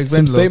 Bro, Van this- Dijk,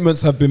 Some Venlo.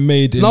 statements have been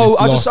made. In No, this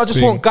I just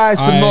last want thing. guys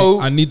to know-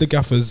 I need the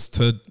gaffers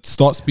to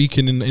start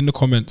speaking in the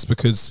comments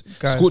because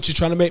Guys. Scorch is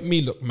trying to make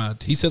me look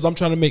mad. He says I'm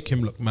trying to make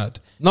him look mad.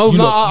 No, You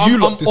no, lot- you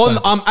lot decide.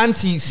 I'm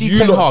anti. See You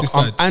Ten lot Hag.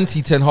 decide. I'm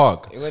anti Ten Hag.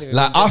 won't even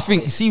Like be I just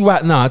think. See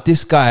right now,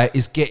 this guy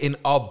is getting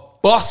a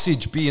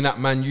bussage being at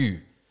Man U.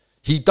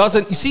 He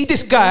doesn't. You see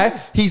this guy.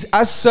 He's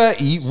as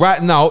certy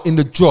right now in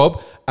the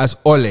job as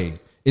Ole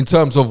in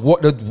terms of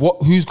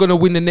who's gonna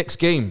win the next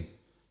game.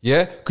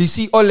 Yeah, because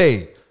you see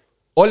Ole.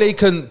 Ole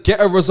can get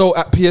a result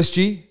at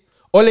PSG.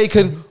 Ole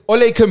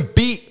can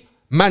beat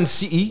Man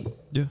City.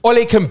 Yeah.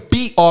 Ole can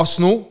beat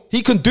Arsenal.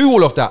 He can do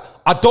all of that.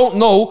 I don't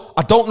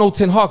know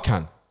Ten Hag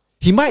can.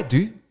 He might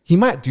do,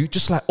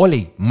 just like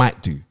Ole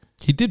might do.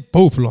 He did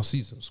both last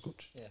season,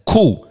 Scorch.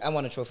 Cool. I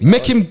won a trophy.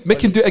 Make him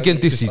do it again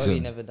this Oli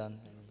season. never done.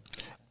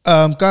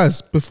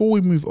 Guys, before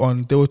we move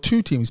on, there were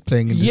two teams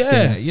playing in this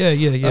game.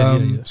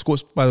 Yeah.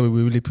 Scorch, by the way,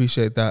 we really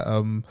appreciate that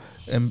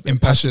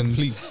impassioned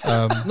Please.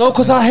 No,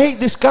 because I hate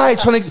this guy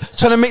trying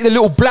to make the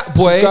little black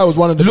boy. This guy was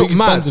one of the look biggest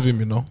mad. fans of him,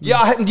 you know.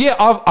 Yeah,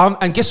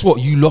 and guess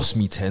what? You lost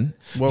me, 10.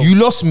 Well, you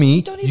lost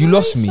me. Don't You even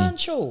lost rate me.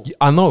 Sancho.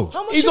 I know.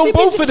 How much He's have on we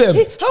both been- of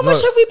them. How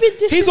much have we been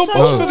dissing He's on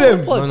Sancho both of on them.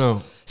 the pod?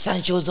 No.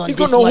 Sancho's on He's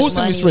got this no much horse in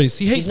money. this race.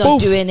 He hates He's not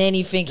both. doing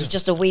anything. He's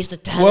just a waste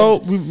of talent. Well,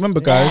 remember,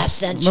 guys.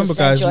 Sancho.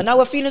 And now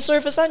we're feeling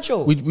sorry for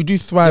Sancho. we do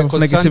thrive with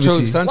Because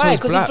negativity. Sancho's Why?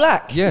 'Cause he's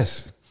black?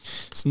 Yes,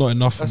 It's not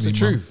enough for that's me,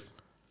 the man. truth.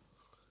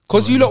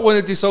 Because you lot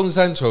wanted this on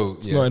Sancho.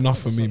 It's not enough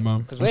for me,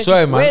 man. Where's,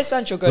 sorry, man. Where's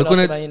Sancho going We're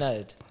gonna- after Man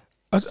United?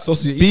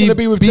 Saucy, he's gonna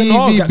be with Ten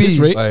Hag at this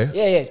rate. Aye.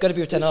 Yeah, it's got to be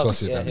with Ten Hag.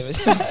 Sausage,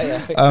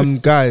 Yeah.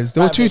 Guys,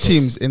 there were Five two minutes.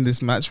 teams in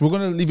this match. We're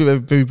gonna leave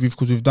it very brief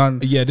because we've done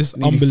Yeah, this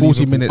nearly unbelievable.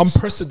 40 minutes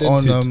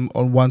Unprecedented.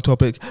 on one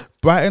topic.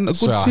 Brighton, a good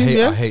Sorry, team,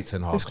 yeah. I hate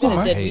Ten Hag. It's cool,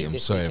 I man. hate him.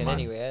 Sorry,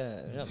 man.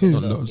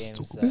 Not loads to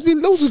talk There's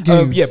been loads of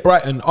games. Yeah,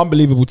 Brighton,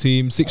 unbelievable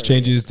team. 6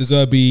 changes. De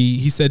Zerbi,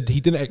 he said he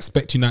didn't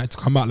expect United to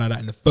come out like that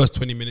in the first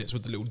 20 minutes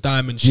with the little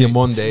diamond shape.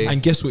 Diamande.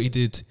 And guess what he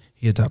did?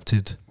 He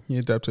adapted. He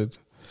adapted.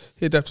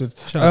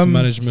 Shout out to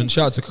management.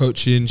 Shout out to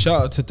coaching.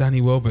 Shout out to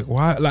Danny Welbeck.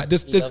 Why? Like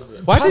this.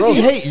 Why does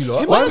he hate you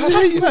lot? Why does he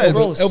hate United?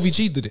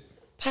 LVG did it.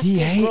 He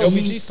hates.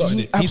 LVG started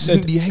it. He said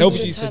absolutely hates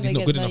LVG said he's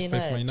not good enough to play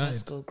for Man United.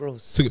 Pascal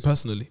Gross. Took it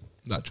personally,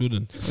 like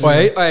Jordan.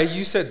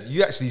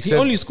 You actually He said.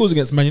 only scores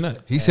against Man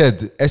United. He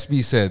said.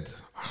 SB said.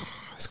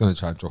 He's gonna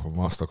try and drop a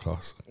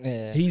masterclass.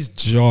 Yeah. He's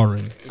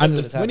jarring, does and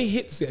all the time. when he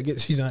hits it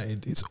against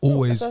United, it's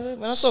always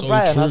When I saw so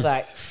Brighton, true. I was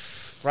like,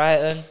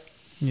 Brighton,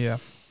 Yeah.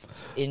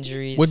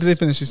 injuries. Where did they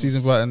finish the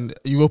season, Brighton?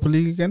 Europa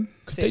League again?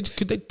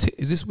 Could they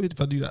is this weird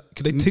if I do that?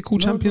 Could they tickle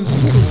champions?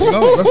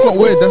 No, that's not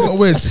weird. That's not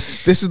weird.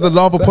 This is the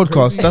Lava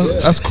podcast.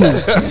 That's cool.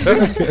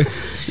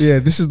 Yeah,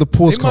 this is the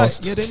pause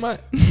cast. They might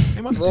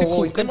Whoa,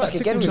 tickle. he's They gone might back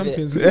again tickle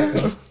with it.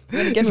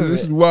 champions.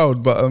 This is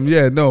wild, but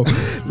yeah, no.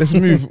 Let's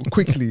move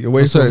quickly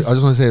away Sorry, from. I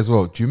just want to say as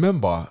well. Do you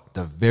remember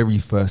the very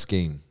first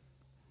game?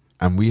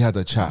 And we had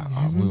a chat.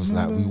 And we was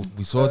like,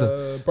 we saw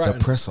the Brighton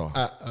presser.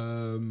 at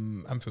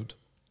Anfield.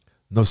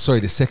 No, sorry,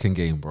 the second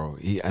game, bro.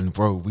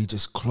 We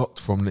just clocked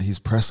from his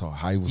presser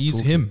how he was. He's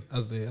talking. him,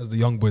 as the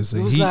young boys say.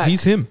 It was like-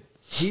 He's him.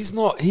 He's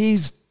not. He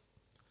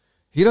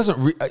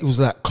doesn't. It was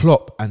like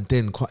Klopp, and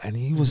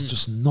he was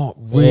just not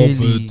really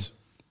Bothered.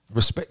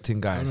 respecting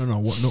guys. No,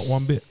 not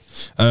one bit.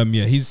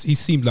 Yeah, he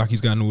seemed like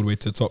he's going all the way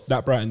to the top.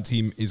 That Brighton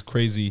team is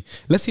crazy.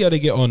 Let's see how they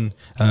get on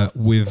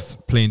with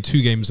playing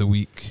 2 games a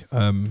week.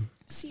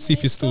 See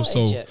if you're still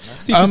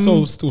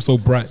still so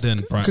bright then.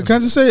 Brighton. Can I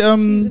just say,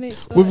 Season ain't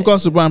started. with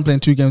regards to Brighton playing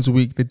 2 games a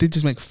week, they did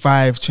just make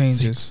 5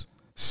 changes.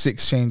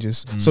 6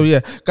 changes. So yeah,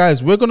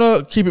 guys, we're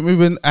gonna keep it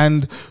moving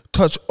and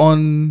touch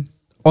on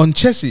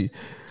Chelsea.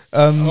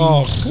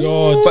 Oh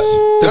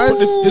God! Guys-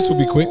 This will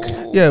be quick.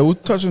 Yeah, we'll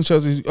touch on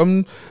Chelsea.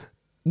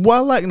 What I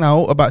like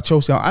now about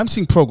Chelsea, I'm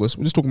seeing progress.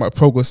 We're just talking about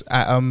progress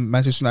at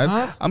Manchester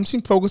United. I'm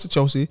seeing progress at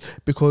Chelsea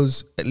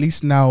because at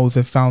least now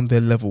they've found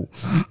their level.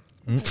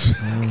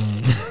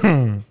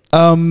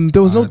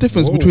 There was no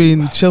difference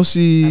between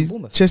Chelsea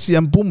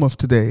and Bournemouth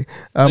today.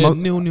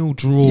 0-0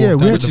 draw. Yeah, Yeah,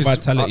 we we had the to-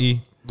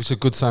 vitality. Which is a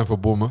good sign for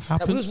Bournemouth. We was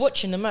Happens.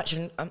 watching the match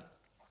and I'm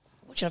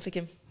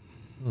thinking,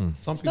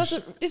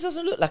 this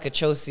doesn't look like a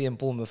Chelsea and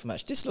Bournemouth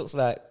match. This looks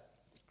like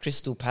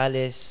Crystal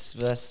Palace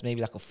versus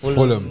maybe like a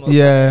Fulham.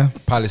 Yeah,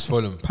 Palace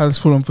Fulham. Palace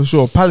Fulham for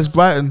sure. Palace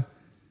Brighton.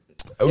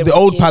 Yeah, The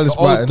old wicked. Palace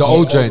Brighton. The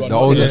old joint. The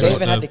old They joint.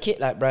 even had the kit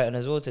like Brighton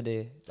as well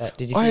today. Like,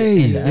 did you see Hey,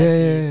 it?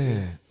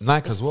 yeah.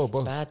 Nike as well,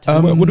 bro. Bad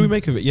time. What do we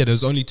make of it? Yeah,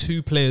 there's only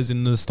 2 players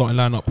in the starting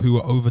lineup who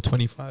are over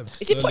 25. Is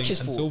it Sterling Poch's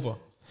and fault? Silva.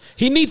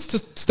 He needs to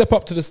step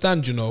up to the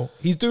stand. You know,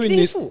 he's doing Is it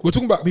his this. fault? We're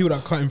talking about people that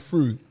are cutting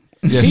through.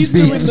 Yeah, He's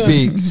speak, doing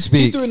speak.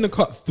 He's doing the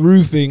cut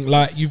through thing.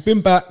 Like, you've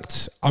been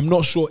backed. I'm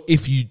not sure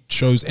if you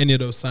chose any of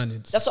those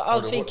signings. That's what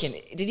I'm thinking.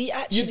 Did he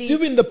actually? You're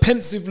doing the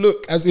pensive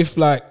look as if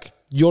like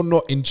you're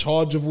not in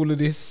charge of all of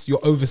this.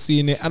 You're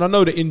overseeing it, and I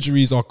know the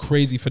injuries are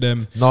crazy for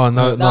them. No.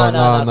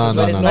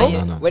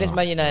 When it's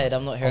Man United,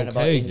 I'm not hearing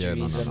about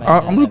injuries.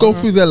 I'm gonna go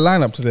through their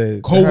lineup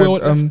today.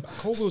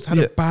 Colwell's had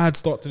a bad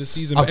start to the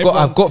season.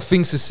 I've got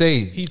things to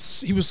say.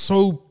 He was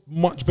so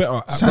much better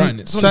at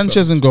Brighton.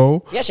 Sanchez in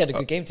goal. He actually had a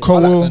good game today.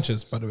 Colwell, I like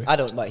Sanchez, by the way. I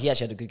don't, but he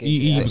actually had a good game.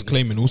 He was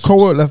claiming also.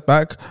 Colwell at left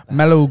back,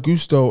 Malo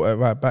Gusto at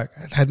right back.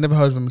 I had never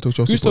heard of him until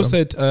Chelsea. Gusto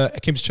said, I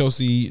came to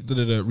Chelsea,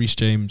 Reece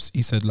James.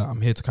 He said, like,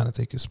 I'm here to kind of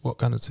take his spot,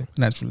 kind of thing.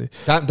 Naturally.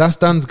 That's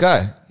Dan's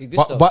guy.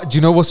 But do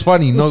you know what's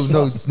funny? No.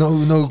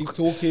 Keep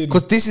talking.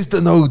 Because this is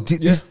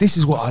this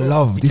is what I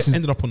love. This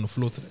ended up on the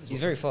floor today. He's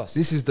very fast.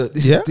 This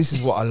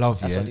is what I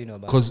love. That's yeah, what I do know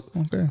about because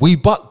we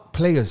butt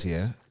players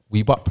here.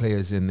 We butt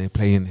players in, they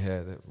play in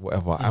here,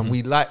 whatever, and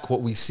we like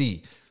what we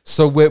see.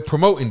 So we're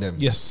promoting them.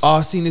 Yes.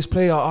 I've seen this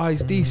player,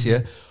 he's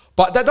decent, yeah.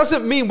 But that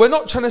doesn't mean, we're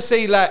not trying to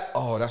say like,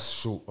 oh, that's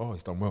short,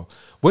 he's done well.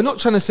 We're not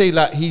trying to say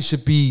like he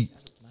should be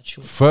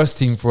first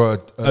team for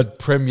a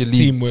Premier League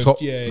team with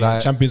top,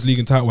 like, Champions League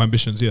and title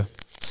ambitions, yeah.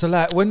 So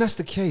like, when that's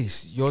the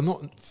case, you're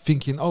not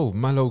thinking, oh,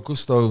 Malo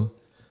Gusto,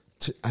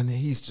 and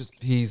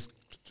he's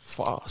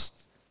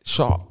fast,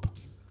 sharp,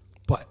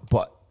 but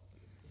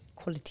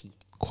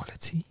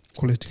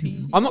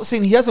Quality. I'm not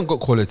saying he hasn't got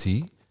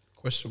quality.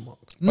 Question mark.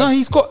 No,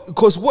 he's got,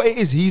 because what it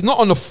is, he's not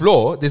on the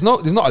floor. There's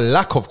not a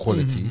lack of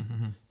quality.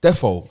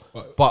 Therefore,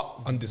 but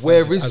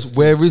where is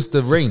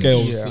the range?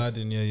 Scales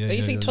sliding, Do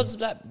you think Todd's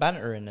like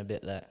bantering a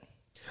bit like?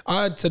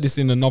 I said this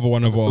in another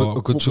one of our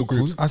football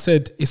groups. I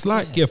said it's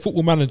like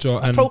Football Manager,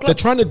 and they're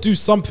trying to do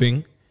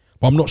something,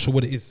 but I'm not sure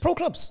what it is. Pro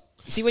clubs.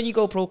 You see, when you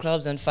go pro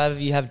clubs and 5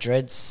 of you have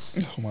dreads.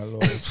 Oh my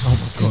lord.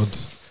 Oh my god.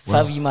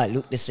 5 of you might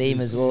look the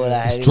same as well.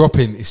 Like, It's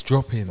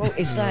dropping. Bro,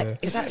 it's like,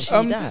 it's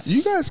actually that.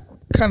 You guys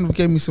kind of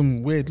gave me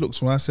some weird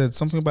looks when I said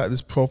something about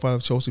this profile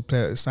of Chelsea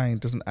player that's saying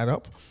doesn't add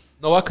up.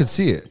 No, I could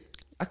see it.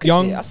 I could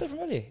see it. I said from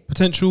earlier.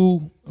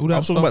 Potential, all that I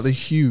was talking about the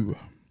hue.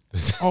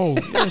 Oh,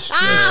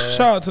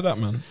 shout out to that,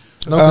 man.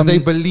 No, because they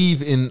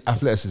believe in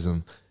athleticism.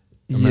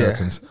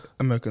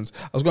 Americans.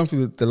 I was going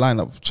through the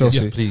lineup of Chelsea.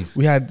 Yes, please.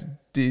 We had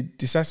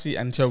Disasi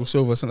and Thiago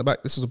Silva centre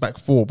back. This was a back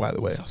four, by the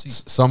way.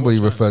 Somebody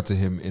referred to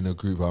him in a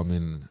group I'm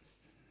in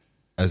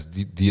as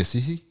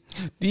Diasisi.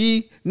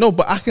 No,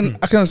 but I can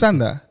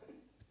understand that.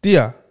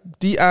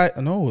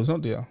 No, it's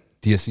not Dia.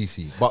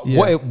 Diasisi. But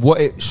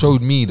what it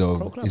showed me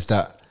though is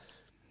that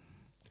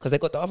because they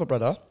got the other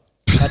brother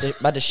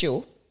by the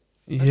shield.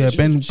 Yeah,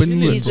 Ben.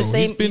 He's the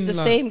same. He's the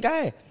same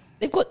guy.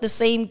 They've got the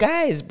same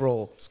guys,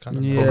 bro.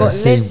 They've got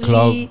same Leslie,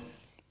 club.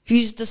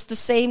 who's just the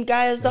same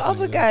guy as the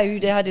other guy who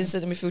they had in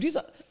centre midfield.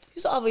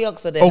 Who's the other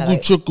youngster they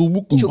had?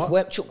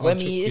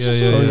 Chukwuemi.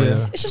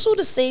 It's just all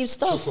the same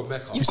stuff.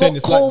 You've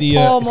got Cole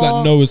Palmer. It's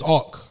like Noah's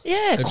Ark.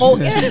 Yeah, Cole.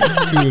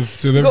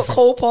 You've got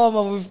Cole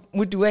Palmer with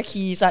Mudueki.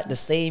 He's like the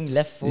same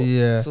left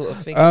foot sort of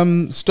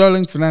thing.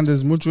 Sterling,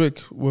 Fernandes,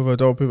 Mudryk with a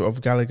double pivot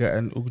of Gallagher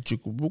and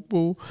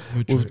Ugujikubukbu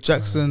with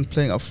Jackson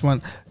playing up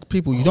front.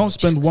 People, you don't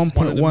spend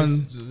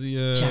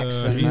 1.1.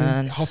 Jackson,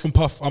 man. Huff and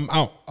puff. I'm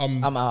out.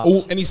 I'm out.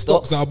 All any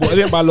stocks that I bought. I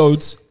didn't buy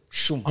loads.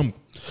 I'm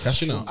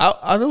cashing out.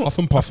 I don't. Huff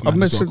and puff. Man, I've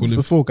mentioned this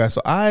before, guys.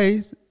 So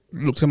I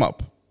looked him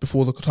up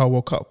before the Qatar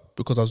World Cup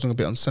because I was doing a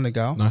bit on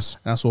Senegal. Nice.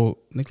 And I saw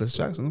Nicholas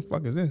Jackson. What the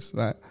fuck is this?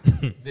 Like,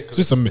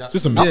 just a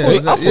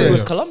mistake. I thought it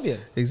was Colombian.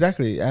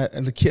 Exactly,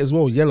 and the kit as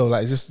well, yellow.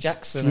 Like, just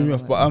Jackson. Flew me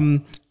off. But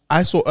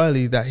I saw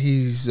early that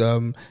he's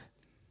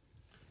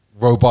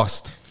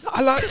robust.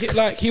 I like it.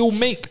 Like, he'll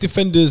make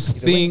defenders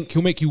think.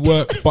 He'll make you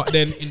work. But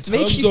then in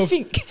terms of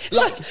think.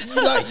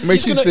 like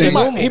make you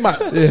think. He might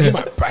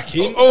back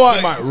in. All right,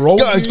 he might roll.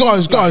 Guys,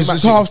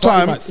 it's half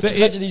time.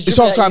 It's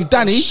half time.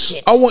 Danny,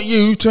 I want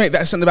you to make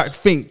that centre back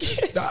think.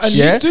 And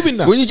he's doing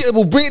that. When you get the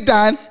ball, bring it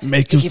down,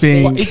 make him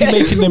think. Is he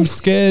making them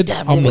scared?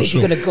 Damn, I'm not where's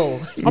sure. he gonna go?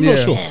 I'm not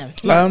sure.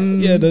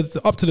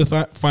 Up to the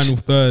final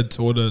third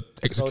or the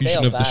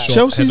execution of the shot.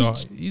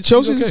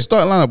 Chelsea's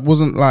starting lineup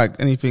wasn't like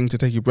anything to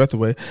take your breath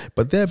away,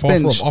 but their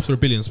bench after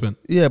 $1 billion spent.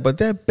 Yeah, but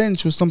their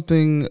bench was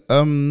something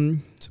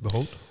to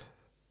behold.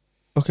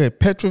 Okay,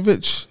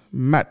 Petrovic,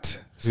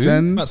 Matt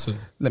Sen. Matson.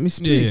 Let me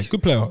speak. Yeah,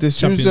 good player.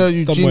 D'Souza,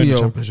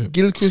 Eugenio,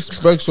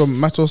 Gilchrist, Bergstrom,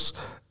 Matos,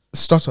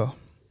 Stutter.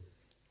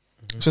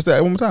 Just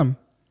that one more time.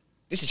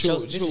 This is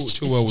Chelsea.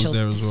 Chilwell was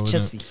there as well.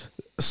 Chelsea.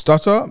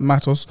 Stutter,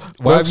 Matos.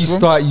 Why have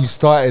you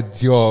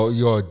started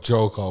your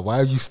Joker? Why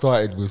have you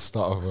started with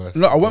Stutter first?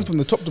 No, I went from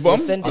the top to bottom.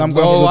 Descending. I'm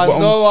going to the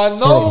bottom. I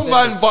know,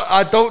 man, but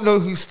I don't know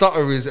who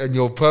Stutter is, and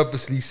you're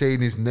purposely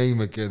saying his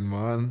name again,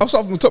 man. I'll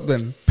start from the top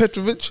then.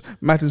 Petrovic,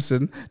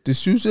 Mattinson,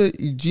 D'Souza,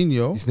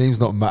 Eugenio. His name's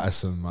not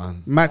Madison,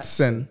 man.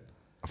 Matsen.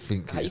 I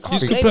think You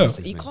He's a good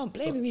player. can't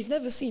blame him. He's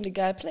never seen the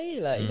guy play.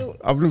 Like, you don't.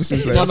 I've never seen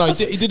him play. No,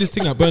 he did his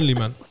thing at Burnley,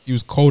 man. He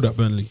was cold at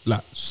Burnley, like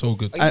so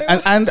good.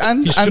 And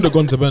He should have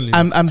gone to Burnley.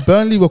 And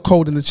Burnley were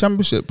cold in the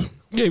Championship.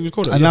 Yeah, he was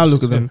cold. And now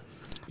look at them.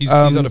 He's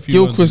had a few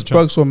Gilchrist,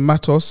 Bergstrom,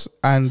 Matos,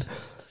 and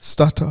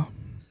Stutter.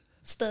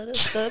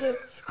 Stutter.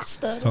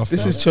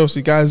 This is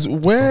Chelsea, guys.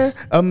 Where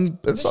at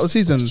the start of the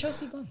season,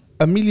 Chelsea gone?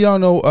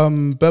 Emiliano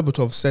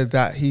Berbatov said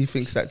that he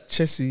thinks that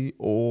Chelsea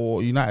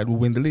or United will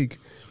win the league.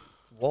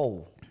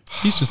 Whoa.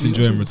 He's just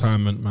enjoying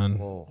retirement, man.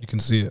 Whoa. You can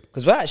see it.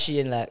 Because we're actually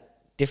in like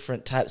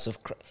different types of.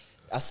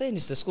 I was saying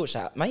this to Scorch,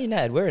 like, Man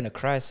United, we're in a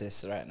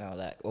crisis right now,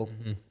 like, or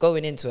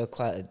going into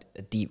quite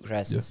a deep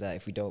crisis. Like,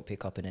 if we don't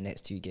pick up in the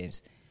next 2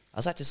 games, I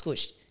was like to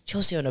Scorch,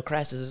 Chelsea are in a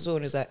crisis as well,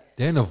 and it's like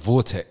they're in a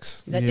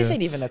vortex. like, this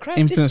ain't even a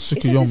crisis. Infinite This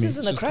Tsukuyomi.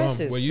 isn't a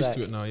crisis. We're used like,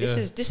 to it now. Yeah, This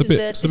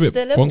is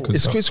their level.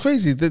 bonkers. It's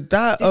crazy that This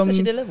is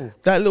actually their level.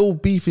 that little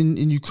beef in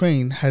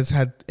Ukraine has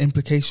had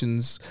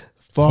implications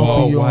far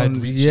Far beyond.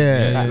 wide-reaching.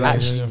 Yeah, Yeah, like,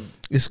 actually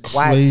it's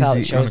wiped out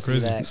crazy. Chelsea.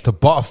 crazy. Like, It's the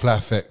butterfly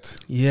effect.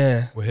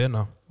 Yeah, We're here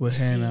now. we're here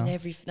seeing now.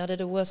 now they're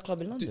the worst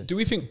club in London. Do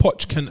we think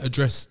Poch can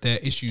address their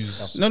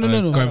issues? No.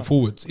 Going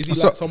forwards, is he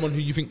So- like someone who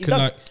you think He's can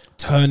done. like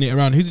turn it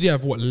around? Who did he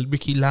have? What,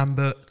 Ricky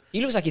Lambert? He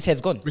looks like his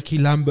head's gone. Ricky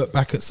Lambert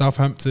back at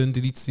Southampton.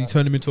 Did he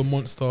turn him into a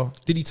monster?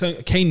 Did he turn?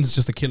 Kane's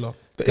just a killer.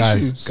 The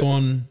Guys, issue,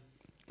 Son.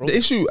 the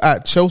issue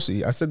at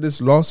Chelsea, I said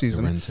this last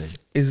season, Llorente.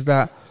 is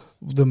that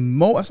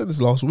I said this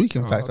last week,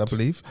 in fact, I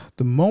believe,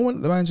 the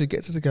moment the manager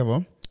gets it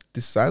together,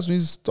 decides when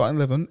he's starting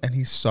 11 and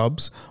he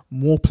subs,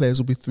 more players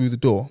will be through the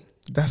door.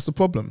 That's the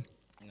problem.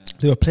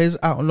 There are players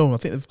out on loan. I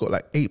think they've got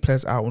like 8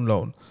 players out on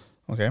loan.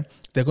 Okay.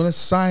 They're going to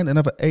sign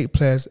another 8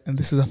 players, and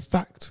this is a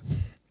fact.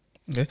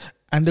 Okay.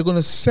 And they're going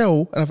to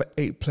sell another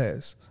 8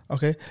 players.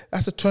 Okay.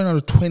 That's a turnaround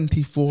of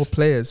 24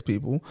 players,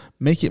 people.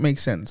 Make it make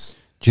sense.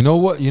 Do you know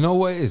what? You know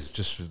what it is?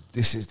 Just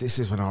this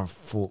is when I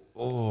thought,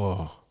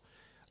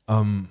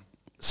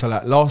 so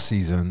like last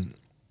season,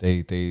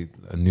 they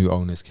new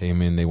owners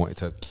came in. They wanted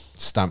to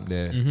stamp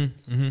their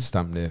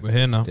We're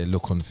here now. their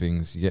look on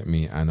things. You get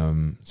me?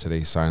 And so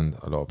they signed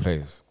a lot of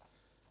players,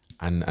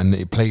 and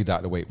it played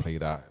out the way it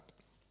played out.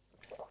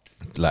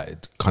 Like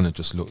it kind of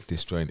just looked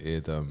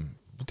disjointed.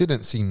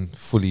 Didn't seem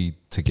fully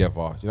together. Do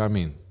you know what I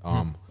mean?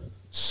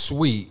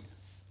 Sweet.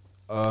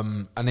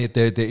 And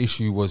their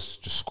issue was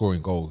just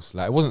scoring goals.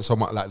 Like it wasn't so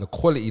much like the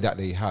quality that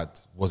they had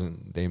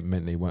wasn't. They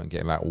meant they weren't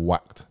getting like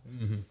whacked.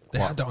 They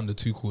had that on the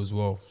Tuchel as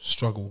well.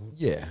 Struggle.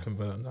 Yeah.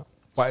 Converting that.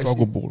 But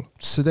Struggle ball.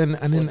 So then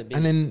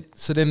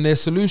their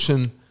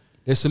solution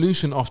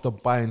after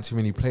buying too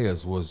many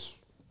players was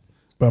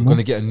we're going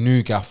to get a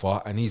new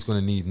gaffer and he's going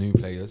to need new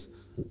players.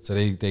 So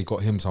they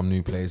got him some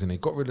new players and they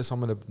got rid of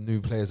some of the new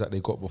players that they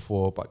got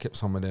before, but kept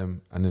some of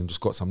them and then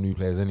just got some new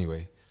players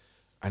anyway.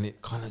 And it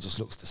kind of just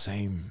looks the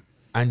same.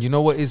 And you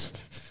know what is,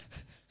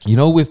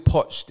 with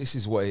Poch, this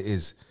is what it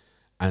is.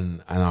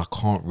 And I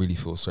can't really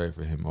feel sorry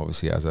for him,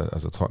 obviously, as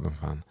a Tottenham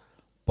fan.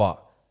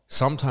 But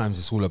sometimes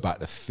it's all about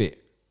the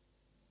fit.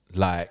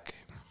 Like,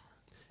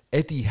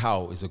 Eddie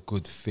Howe is a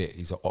good fit.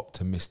 He's an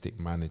optimistic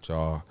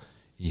manager.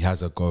 He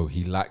has a go.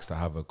 He likes to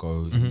have a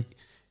go.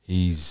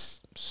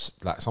 He's,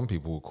 like, some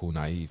people will call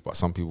naive, but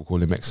some people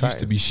call him exciting. Used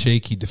to be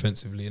shaky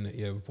defensively, innit?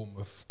 Yeah, with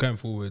Bournemouth. Going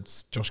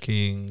forwards, Josh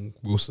King,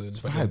 Wilson.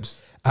 Vibes.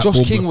 At Josh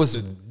King Bournemouth, was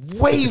the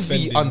wavy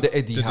defending- under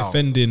Eddie The Howe.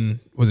 defending,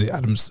 was it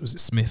Adams, was it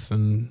Smith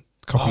and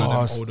a couple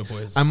of them older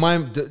boys? And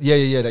mine, that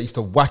used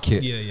to whack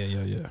it.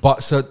 Yeah.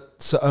 But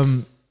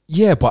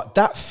but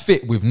that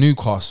fit with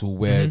Newcastle,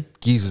 where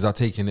geezers are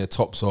taking their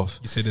tops off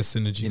You say there's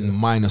synergy. in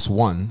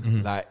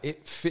 -1, like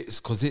it fits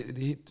because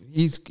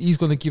he's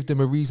going to give them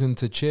a reason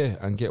to cheer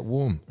and get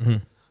warm.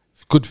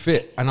 Good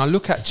fit. And I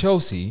look at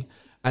Chelsea,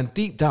 and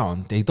deep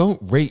down they don't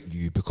rate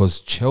you because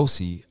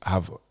Chelsea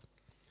have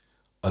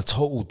a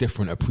total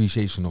different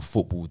appreciation of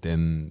football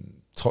than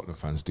Tottenham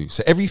fans do.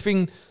 So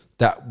everything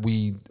that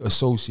we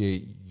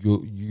associate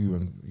you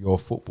and your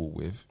football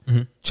with,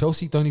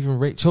 Chelsea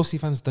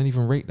fans don't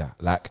even rate that.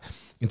 Like,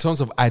 in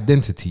terms of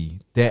identity,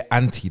 they're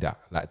anti that.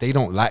 Like, they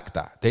don't like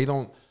that. They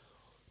don't,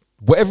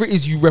 whatever it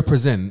is you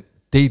represent,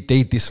 they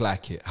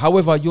dislike it.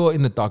 However, you're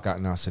in the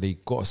dugout now, so they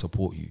got to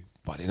support you,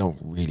 but they don't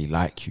really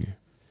like you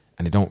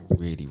and they don't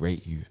really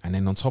rate you. And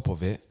then on top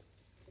of it,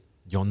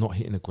 you're not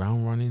hitting the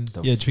ground running.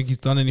 Yeah, do you think he's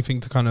done anything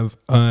to kind of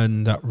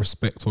earn that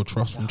respect or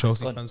trust from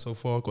Chelsea fans so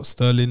far? Got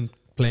Sterling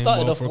playing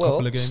Started well off for a well.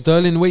 couple of games.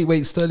 Sterling,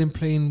 wait, Sterling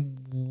playing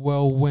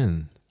well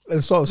when?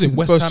 Let's start Was it with the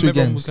West first Ham, 2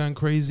 everyone was games. going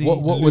crazy.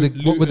 What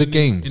were the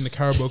games? In the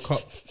Carabao Cup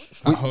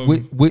at home,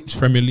 Which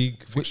Premier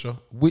League fixture.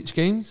 which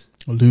games?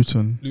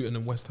 Luton. Luton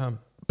and West Ham.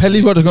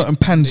 Pelly Roddick and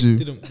They Panzu.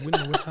 didn't win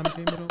the West Ham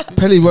game, I don't think.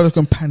 Pelly Roddick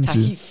and Panzu.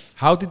 Taif.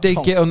 How did they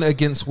get on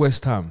against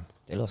West Ham?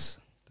 They lost.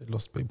 They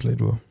lost, but he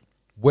played well.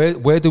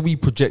 Where do we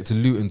project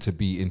Luton to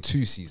be in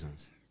 2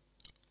 seasons?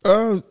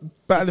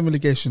 Battling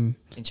relegation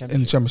in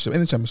the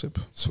championship.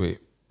 Sweet.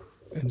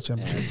 In the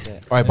championship. Yeah, that's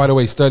fair. All right, by the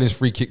way, Sterling's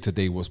free kick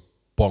today was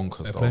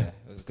bonkers, though. play. It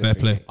was a good Fair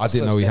free play. kick. I didn't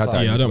So know he step had up.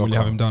 that. Yeah, I in don't his really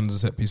have locker. him down as a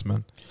set piece,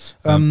 man.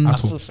 I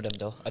At all. feel for them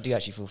though. I do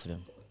actually feel for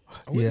them.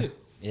 Yeah.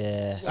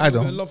 Yeah, I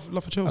don't. Love for I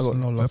Chelsea. got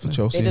no love for they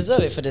Chelsea. deserve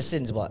it for the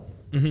sins, but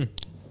I feel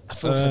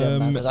for them,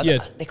 man. 'Cause yeah.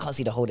 they can't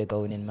see the hole they're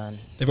going in, man.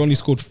 They've only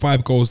scored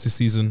 5 goals this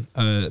season.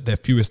 Their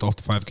fewest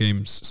after 5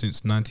 games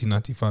since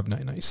 1995,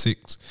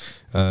 1996.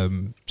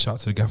 Shout out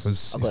to the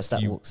Gaffers. I've got if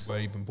stat you books. were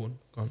even born.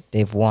 Go on.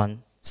 They've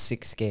won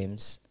 6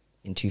 games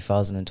in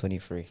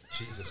 2023.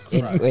 Jesus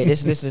In, Christ. wait,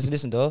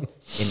 listen, though.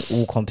 In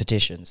all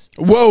competitions.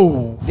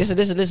 Whoa.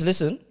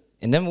 Listen.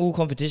 In them all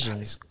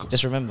competitions,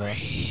 just remember,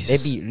 they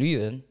beat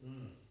Luton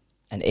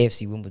and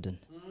AFC Wimbledon.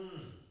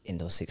 in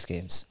those 6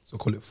 games. So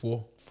call it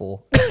 4.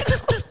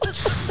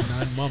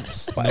 9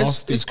 months. But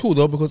it's cool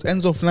though because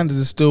Enzo Fernandez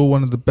is still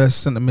one of the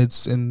best centre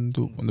mids in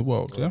the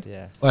world.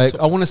 Yeah. Like,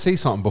 I want to say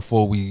something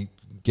before we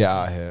get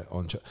out of here.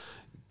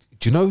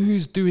 Do you know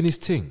who's doing his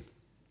thing?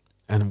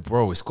 And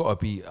bro, it's got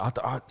to be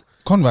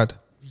Conrad.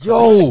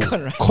 Yo,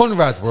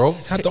 Conrad, bro.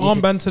 He's had the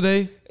armband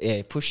today.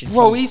 Yeah, pushing.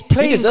 Bro, he's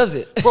playing. He deserves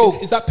it. Bro,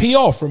 Is that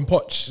PR from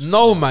Poch?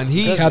 no, man.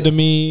 He's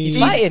Academy.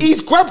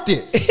 He's grabbed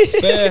it.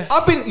 Fair.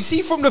 I've been, you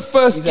see, from the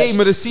first game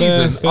of the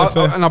season, fair.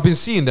 and I've been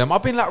seeing them.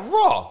 I've been like,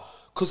 raw.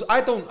 Because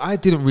I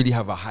didn't really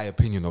have a high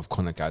opinion of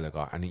Conor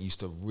Gallagher, and it used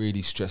to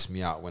really stress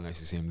me out when I used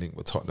to see him linked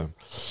with Tottenham.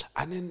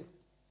 And then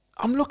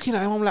I'm looking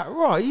at him, I'm like,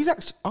 raw, he's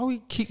actually, he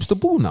keeps the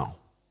ball now.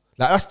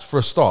 Like, that's for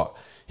a start.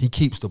 He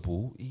keeps the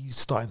ball. He's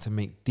starting to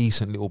make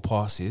decent little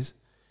passes.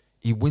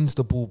 He wins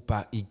the ball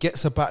back. He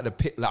gets about the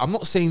pit. Like, I'm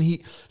not saying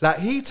he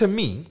to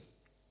me,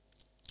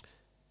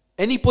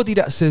 anybody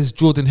that says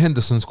Jordan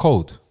Henderson's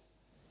cold,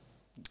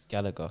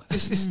 Gallagher.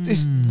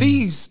 it's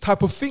these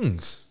type of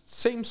things.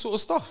 Same sort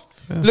of stuff.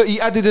 Yeah. Look, he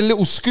added a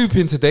little scoop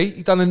in today.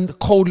 He done a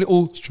cold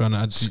little trying to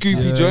add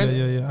scoopy joint.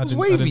 Yeah. It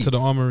was Add into the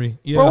armory.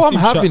 Yeah, bro, I'm him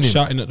having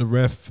shouting at the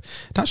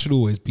ref. That should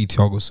always be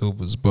Thiago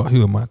Silva's, but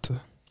who am I to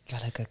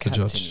Gallagher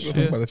judge?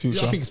 Think about the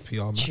future. I think it's PR,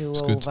 man. Chilwell,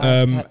 It's good.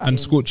 vice captain. And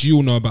Scorch, you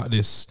all know about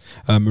this.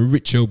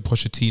 Mauricio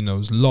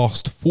Pochettino's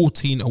last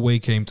 14 away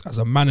games as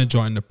a manager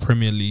in the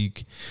Premier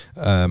League,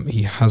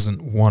 he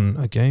hasn't won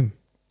a game.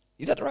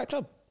 He's at the right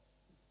club.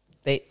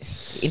 They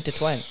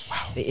intertwine.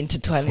 Wow. They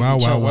intertwine Wow,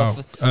 with each wow,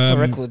 other wow.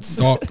 for records.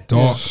 Dark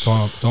Guys,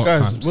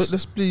 times.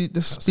 let's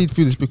speed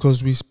through this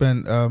because we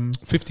spent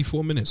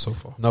 54 minutes so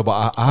far. No,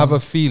 but I have a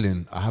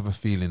feeling. I have a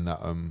feeling that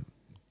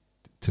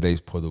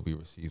today's pod will be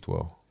received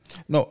well.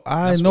 No,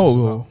 I That's know what it it's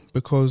will about.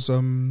 because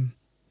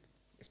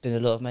It's been a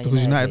lot of Man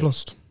because United hate.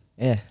 lost.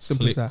 Yeah.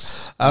 Simple as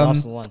Clicks. that. And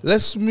Arsenal won.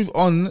 Let's move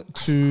on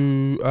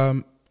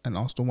to and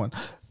Arsenal won.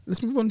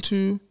 Let's move on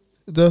to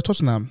the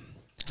Tottenham.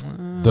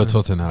 The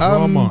Tottenham.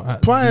 Rama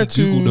at Prior the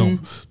Google Dome.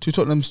 to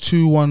Tottenham's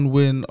 2-1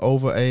 win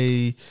over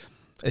a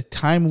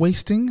time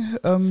wasting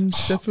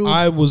Sheffield.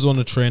 I was on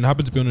a train. I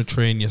happened to be on a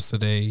train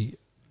yesterday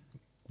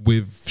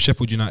with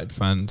Sheffield United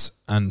fans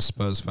and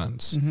Spurs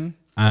fans,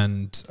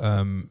 and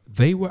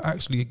they were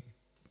actually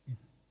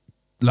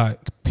like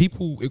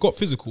people. It got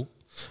physical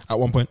at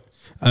one point,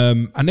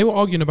 and they were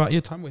arguing about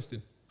time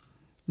wasting.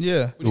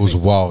 Yeah, It was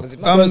wild.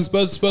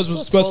 Spurs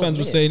fans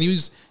were saying he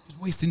was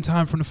wasting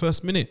time from the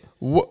first minute.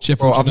 What?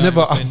 Sheffield Bro, I've United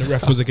never- saying the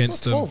ref was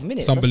against them. 12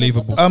 minutes. It's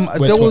unbelievable. Where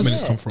there 12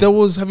 minutes come from?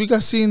 was. Have you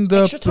guys seen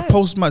the Extra time.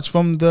 post match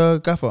from the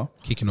gaffer?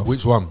 Kicking off.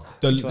 Which one?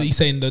 He's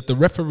saying that the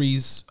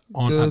referees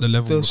aren't at the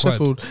level required.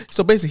 Sheffield.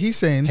 So basically, he's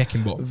saying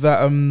Hecking bottom.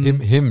 that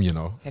Him, you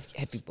know.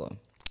 Happy bottom.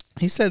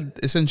 he said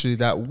essentially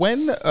that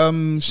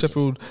when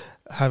Sheffield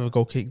have a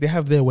goal kick, they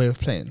have their way of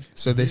playing.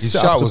 So they His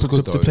set shout up was to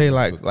good, though. play It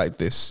was like good.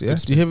 this. Yeah,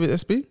 do you hear it,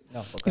 SB?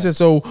 No, He said,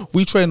 so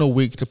we train all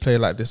week to play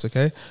like this,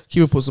 okay?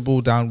 Keeper puts the ball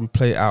down, we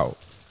play it out.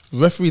 The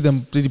referee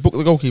then, did he book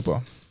the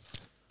goalkeeper?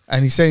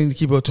 And he's saying the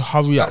keeper to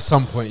hurry up. At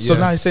some point, So yeah.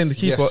 now he's saying the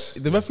keeper, Yes.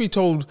 the referee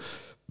told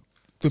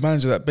the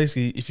manager that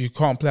basically if you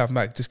can't play out from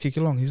the back, just kick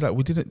it long. He's like,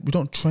 we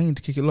don't train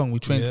to kick it long, we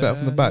train to play out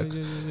from the back.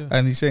 Yeah.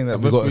 And he's saying that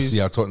And we got to referees, see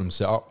how Tottenham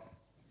set up.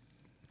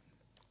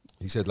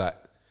 He said, like,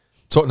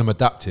 Tottenham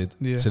adapted,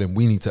 Yeah. so then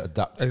we need to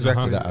adapt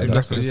Exactly, to that. exactly.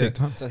 It's gonna Yeah. take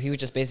time. So he was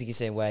just basically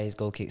saying why his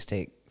goal kicks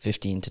take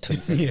 15 to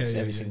 20 seconds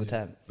every single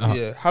time.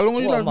 yeah. How long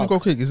are you What a allowed to mark. goal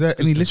kick? Is there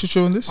any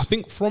literature on this? I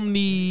think from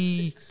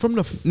the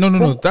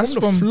No, that's the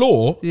from-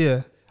 floor.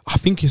 Yeah. I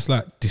think it's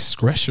like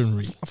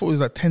discretionary, I thought it was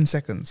like 10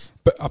 seconds.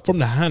 but from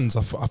the hands,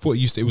 I thought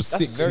it was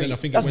That's 6. very. And then I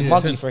think That's it went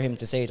muggy to 10. for him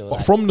to say though. But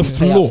like, from the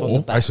play out from floor, the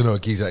I back. used to know a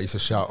geezer that used to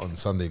shout on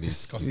Sunday.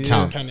 Disgusting.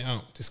 Count. Count it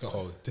out.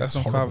 Disgusting. That's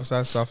on horrible.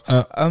 five-side stuff.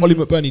 Ollie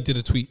McBurney did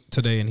a tweet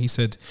today, and he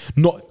said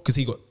not because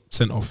he got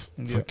sent off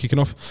for kicking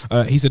off.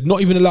 He said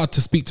not even allowed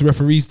to speak to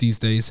referees these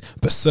days,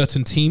 but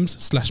certain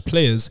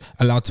teams/players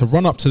allowed to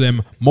run up to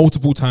them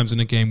multiple times in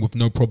a game with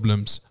no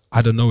problems.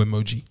 I don't know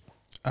emoji.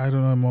 I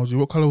don't know emoji.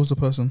 What color was the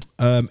person?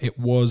 It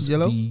was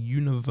Yellow? the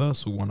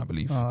universal one, I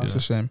believe. Oh, that's Yeah.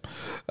 a shame.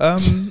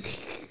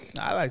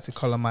 I like to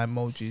color my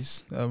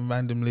emojis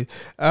randomly.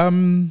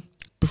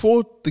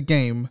 Before the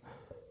game,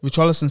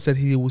 Richarlison said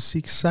he will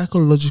seek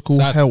psychological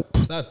Sad. help.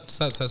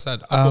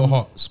 Sad. I got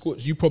hot.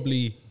 Scorch, you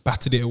probably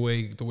battered it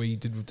away the way you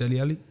did with Dele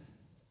Alli.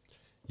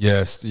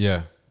 Yes,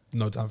 yeah.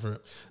 No time for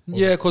it.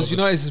 Yeah, because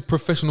United is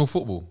professional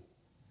football.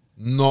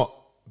 Not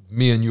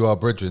me and you are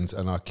brethren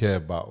and I care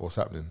about what's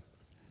happening.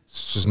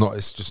 It's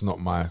just not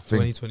my thing.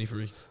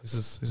 2023.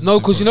 This is No,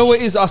 because you know what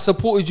it is? I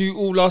supported you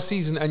all last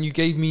season and you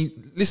gave me,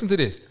 listen to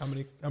this. How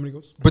many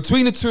goals?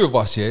 Between the two of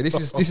us, yeah, this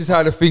is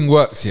how the thing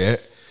works, yeah.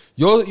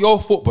 You're a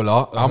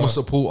footballer, I'm a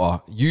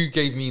supporter. You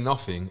gave me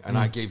nothing and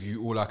I gave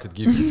you all I could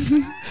give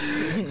you.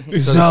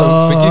 It's So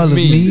all forgive of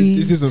me. me.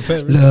 This isn't fair.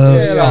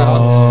 Loves Yeah, like,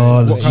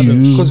 all what of kind of-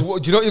 you. Because do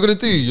you know what you're going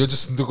to do? You're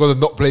just going to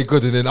not play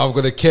good and then I'm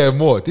going to care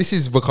more. This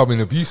is becoming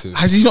abusive.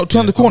 Has he not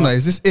turned the corner?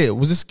 Is this it?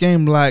 Was this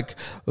game like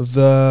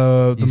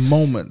the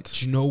moment?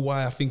 Do you know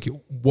why I think it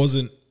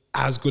wasn't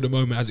as good a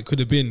moment as it could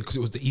have been because it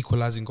was the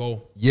equalising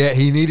goal. Yeah,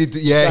 he needed.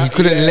 He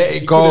couldn't let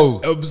it go.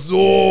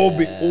 Absorb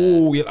it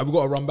all. Yeah, we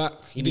got to run back.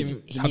 He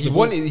didn't. He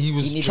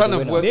was trying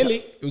to work.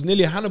 It was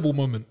nearly a Hannibal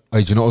moment.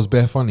 Hey, do you know what was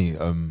bare funny?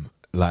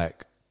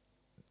 Like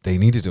they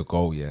needed a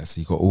goal. Yeah,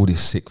 so you got all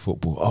this sick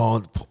football.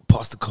 Oh,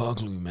 pass the car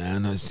glue,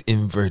 man. Those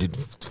inverted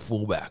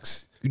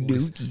fullbacks.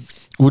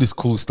 All this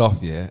cool stuff.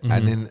 Yeah,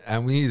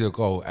 and we needed a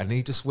goal, and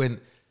they just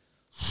went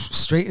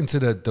straight into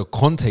the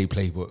Conte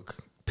playbook.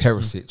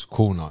 Perisic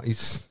corner.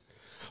 He's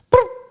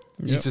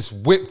just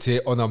whipped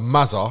it on a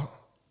Mazza.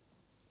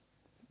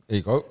 There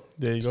you go.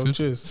 There you go.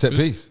 Cheers. Set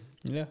piece.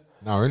 Yeah.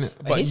 Now we're in it.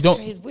 But his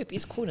whip,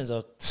 his corners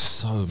are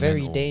so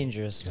very mental.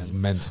 dangerous. It's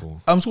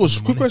mental. So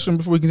quick question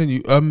before we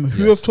continue.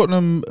 Who have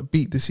Tottenham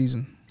beat this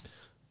season?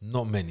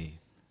 Not many.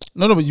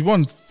 No, but you've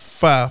won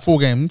 4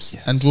 games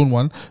and drawn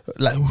 1.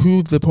 Like, who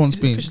have the opponents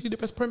been? Officially the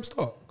best Prem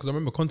start because I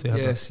remember Conte had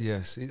that.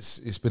 Yes.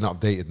 It's been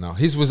updated now.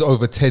 His was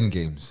over 10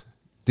 games.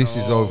 This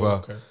is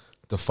over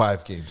the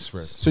 5-game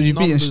spread. So you've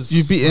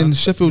beaten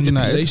Sheffield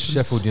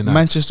United,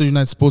 Manchester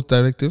United Sports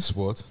Directive.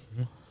 Sport.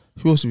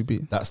 Who else have you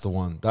beaten? That's the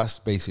one. That's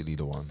basically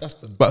the one.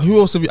 But who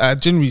else have you?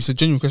 It's a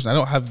genuine question. I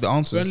don't have the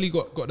answers. Burnley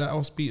got that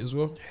house beat as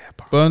well.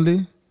 Yeah,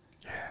 Burnley.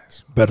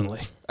 Yes,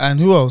 Burnley. And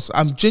who else?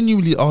 I'm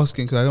genuinely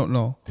asking because I don't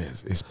know.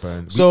 Yes, it's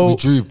Burnley. So we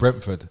drew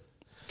Brentford.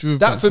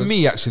 For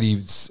me, actually,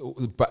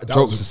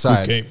 jokes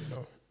aside, game,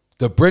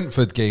 the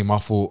Brentford game, I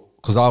thought,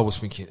 because I was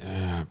thinking,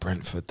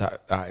 Brentford,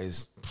 that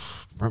is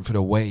Brentford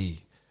away.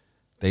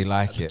 They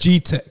like it.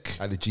 G-Tech.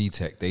 At the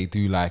G-Tech, they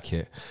do like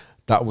it.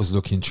 That was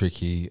looking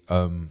tricky.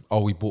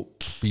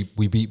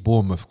 We beat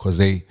Bournemouth because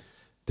they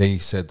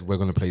said we're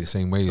going to play the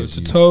same way as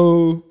you.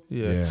 Toe.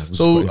 Yeah.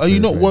 So are you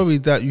not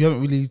worried that you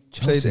haven't really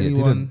played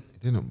anyone?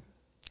 It didn't.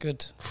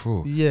 Good.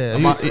 Yeah.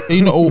 Are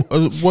you not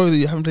worried that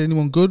you haven't played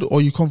anyone good, or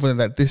are you confident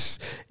that this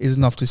is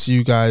enough to see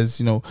you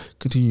guys,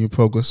 continue your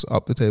progress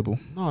up the table?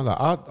 No,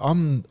 like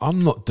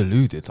I'm not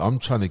deluded. I'm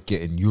trying to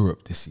get in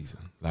Europe this season.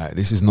 Like,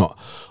 this is not,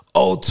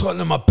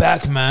 Tottenham are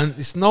back, man.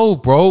 It's no,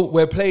 bro.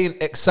 We're playing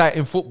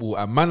exciting football,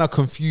 and man are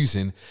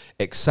confusing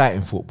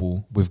exciting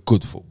football with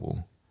good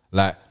football.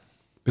 Like,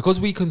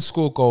 because we can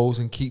score goals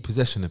and keep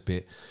possession a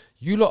bit,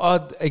 you lot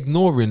are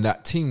ignoring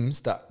that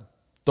teams that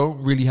don't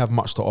really have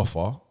much to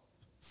offer,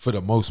 for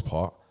the most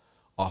part,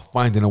 are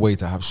finding a way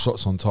to have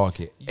shots on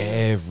target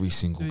every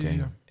single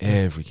game.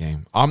 Every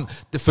game.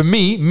 For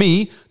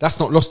me,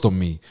 that's not lost on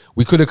me.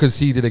 We could have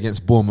conceded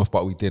against Bournemouth,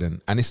 but we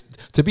didn't. And it's,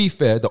 to be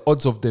fair, the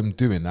odds of them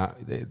doing that,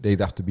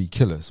 they'd have to be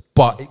killers.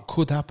 But it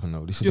could happen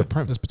though. This is the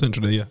Prem. There's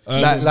potential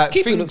there,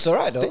 Keeper looks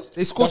alright though.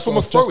 They scored from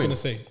a throw-in.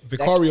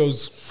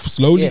 Vicario's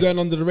slowly going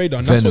under the radar.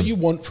 And that's what you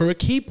want for a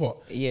keeper.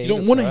 Yeah, you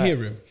don't want to hear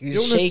him.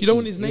 You don't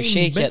want his name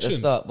shaky mentioned. at the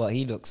start, but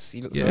he looks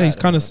Yeah, alright.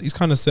 he's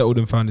kind of settled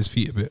and found his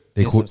feet a bit.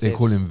 They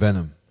call him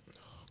Venom.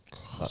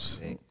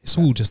 It's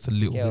all just a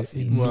little bit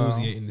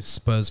nauseating, this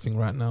Spurs thing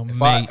right now.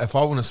 If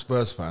I want a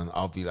Spurs fan,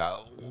 I'll be like,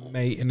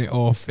 mating it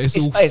off. It's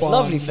all it's fun.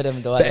 lovely for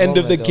them though. The end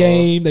of the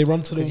game, they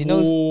run to the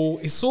wall.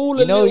 It's all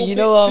a little bit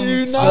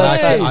too Spurs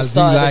nice. fans, I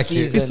start do of like the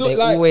it. season, It's they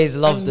always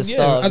love the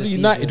start of as the a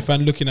United season.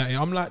 fan looking at it,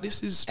 I'm like,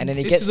 this is, And then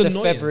it this gets is to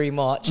annoying. February,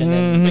 March, and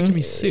then making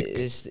me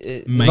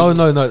sick. No,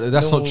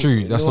 that's not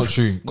true. That's not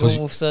true. Because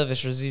normal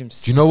service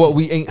resumes. do you know what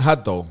we ain't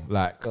had though?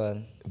 Like, Go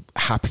on.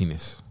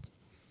 happiness.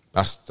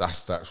 That's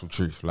the actual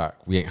truth. Like,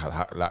 we ain't had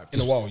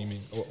In a while, you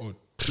mean? Or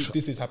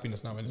this is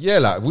happiness now, isn't it? Yeah,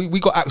 like we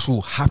got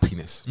actual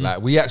happiness.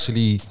 Like, we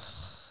actually.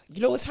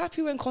 You know, I was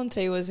happy when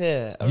Conte was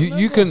here.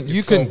 You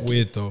can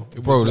weird though,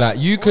 bro. Like,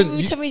 you can.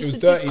 Anytime he it was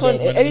used to diss dirty though, man.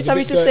 It was anytime a he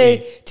used bit to say,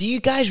 dirty. "Do you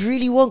guys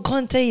really want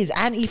Conte? He's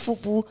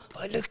anti-football."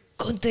 Oh, look,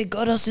 Conte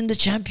got us in the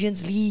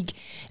Champions League.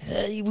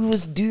 We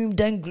was doomed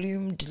and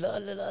gloomed. La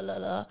la la la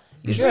la.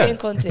 He was rating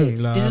Conte.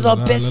 This is our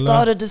best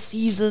start of the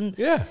season.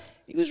 Yeah.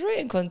 He was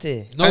rating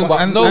Conte. No.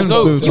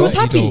 He was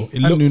happy.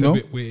 It looked a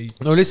bit weird.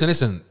 No,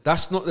 listen.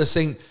 That's not the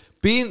same.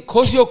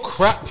 Cause you're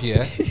crap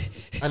here,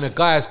 and a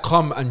guy has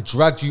come and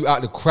dragged you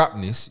out the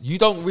crapness. You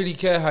don't really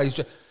care how he's.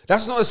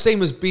 That's not the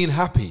same as being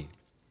happy.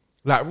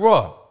 Like,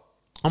 raw.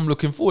 I'm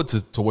looking forward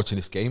to watching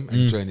this game,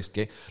 enjoying this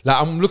game.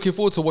 Like, I'm looking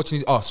forward to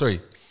watching.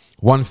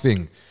 One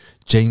thing,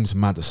 James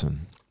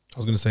Maddison. I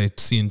was going to say,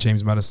 seeing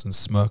James Maddison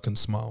smirk and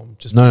smile,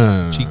 just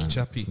No. cheeky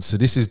chappy. So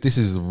this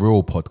is a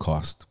real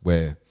podcast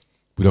where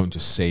we don't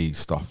just say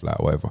stuff like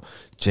whatever.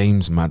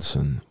 James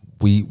Maddison,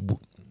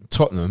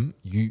 Tottenham,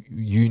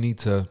 you need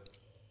to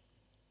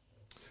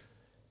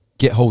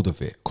get hold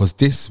of it, because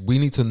this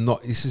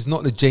is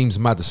not the James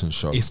Maddison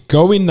show. It's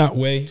going that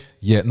way.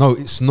 Yeah, no,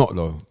 it's not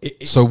though.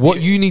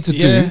 What you need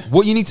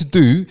to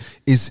do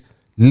is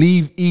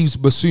leave Yves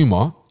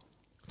Basuma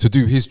to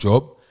do his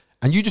job,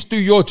 and you just do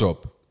your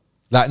job.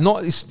 Like,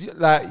 not, it's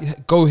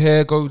like, go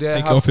here, go there,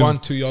 Take it have off fun.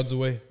 him 2 yards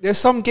away. There's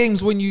some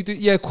games when you do,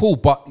 yeah, cool.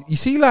 But you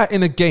see, like,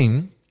 in a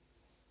game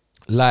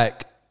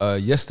like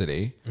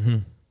yesterday,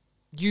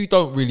 you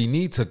don't really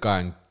need to go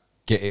and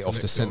get it off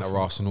the centre of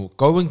Arsenal.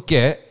 Go and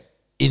get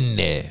in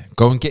there.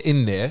 Go and get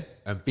in there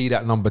and be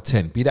that number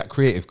 10. Be that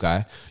creative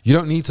guy. You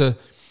don't need to,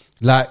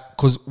 like,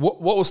 because what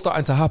was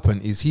starting to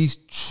happen is he's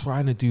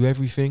trying to do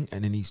everything,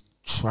 and then he's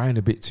trying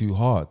a bit too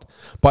hard.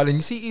 But then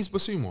you see,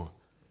 Basuma,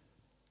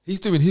 he's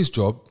doing his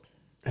job,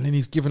 and then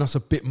he's giving us a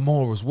bit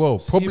more as well.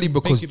 Probably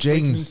because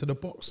James into the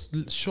box,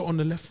 shot on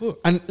the left foot.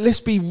 And let's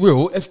be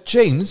real, if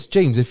James,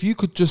 if you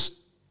could just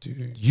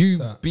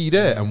be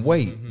there and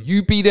wait,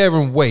 you be there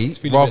and wait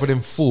rather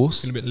than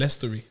force. Feeling a bit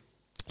Leicestery.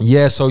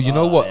 Yeah, so you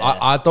know what? Yeah.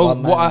 I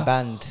don't what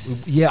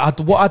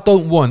I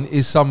don't want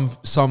is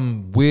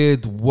some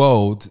weird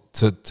world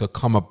to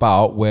come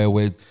about where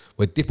we're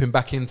dipping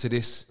back into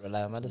this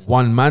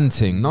one man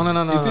thing. No.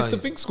 Is this the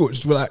thing,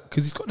 Scorch? Like,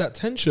 because he's got that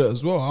 10 shirt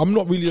as well. I'm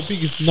not really the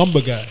biggest number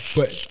guy,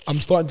 but I'm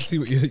starting to see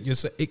what you're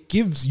saying. It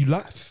gives you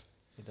life.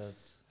 It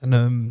does.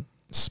 And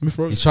Smith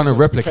Rowe, he's trying to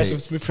replicate.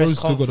 Smith Rowe's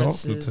still got the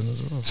Arsenal 10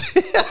 as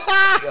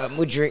well.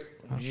 Mudryk.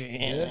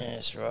 Yeah,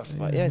 it's rough.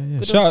 But yeah.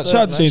 Shout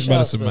out to James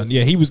Maddison, man.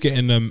 Yeah, he was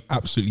getting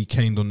absolutely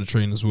caned on the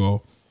train as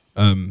well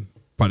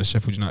by the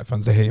Sheffield United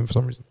fans. They hate him for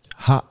some reason.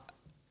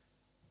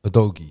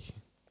 Udogie.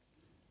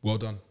 Well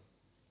done.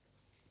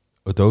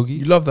 Udogie?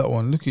 You love that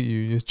one. Look at you.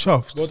 You're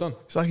chuffed. Well done.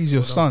 It's like he's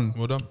your son.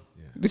 Well done.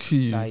 Yeah. Look at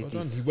you. Well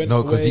done. He went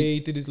away,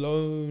 did his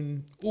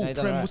loan. Oh,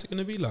 Prem, what's it going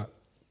to be like?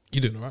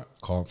 You didn't, right?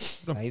 Calm.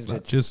 He's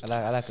good. Cheers.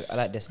 I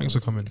like this. Thanks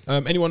for coming.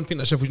 Anyone think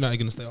that Sheffield United are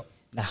going to stay up?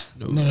 Nah.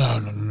 No.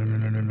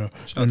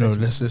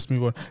 Let's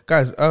move on,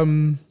 guys.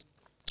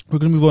 We're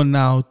gonna move on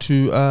now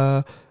to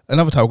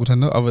another title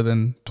contender other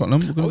than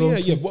Tottenham.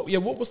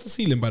 What was the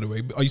ceiling, by the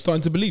way? Are you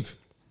starting to believe?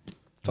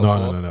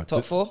 No.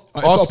 Top four.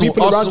 Arsenal,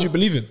 people around you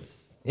believing.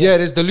 Yeah,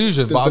 there's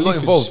delusion, but I'm not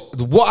involved.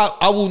 What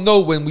I will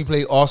know when we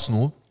play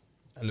Arsenal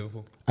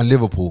and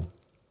Liverpool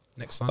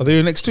next Sunday. Are they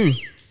your next two?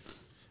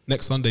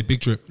 Next Sunday,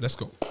 big trip. Let's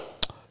go.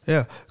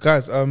 Yeah,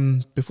 guys.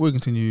 Before we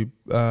continue,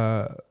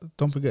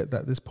 don't forget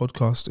that this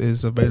podcast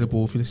is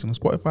available if you listen on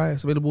Spotify.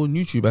 It's available on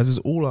YouTube, as is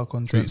all our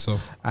content,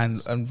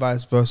 and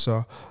vice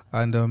versa.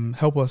 And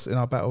help us in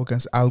our battle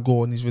against Al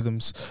Gore and his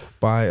rhythms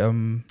by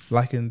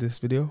liking this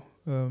video,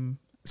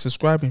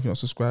 subscribing if you're not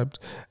subscribed,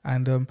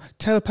 and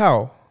tell a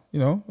pal,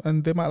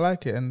 and they might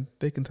like it, and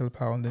they can tell a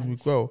pal, and then we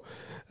grow,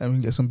 and we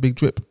can get some big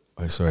drip.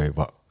 I'm sorry,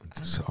 but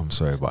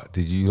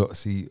did you not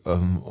see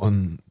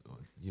on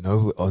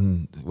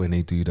when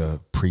they do the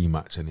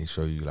pre-match and they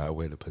show you like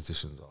where the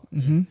positions are?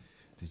 Mm-hmm.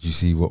 Did you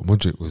see what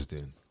Mudryk was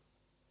doing?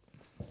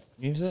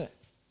 Who's it?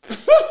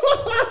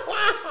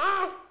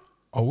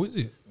 Oh, is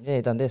it? Yeah,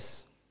 he done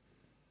this.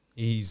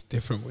 He's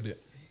different with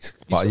it.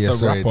 But yeah,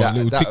 sorry, that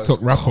little TikTok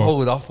rapper.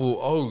 Oh, I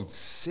thought,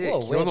 sick.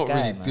 What a You're not guy,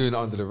 really man. doing it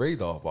under the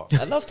radar, but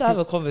I'd love to have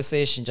a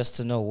conversation just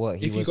to know what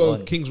he If was you go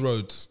on. Kings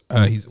Road,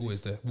 he's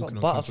always there. Got walking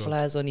on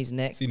butterflies on his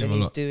neck. Seen Then him a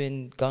he's lot.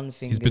 doing gun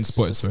fingers. He's been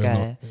spotted, for so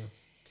Sky. yeah.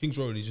 Kings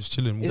Road, he's just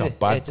chilling. Is He's it? a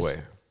bad Yeah,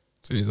 boy.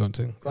 doing his own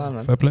thing. Go on,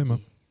 man. Fair play,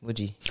 man. Would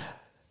you?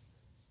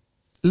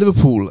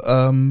 Liverpool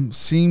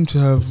seem to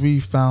have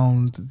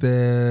refound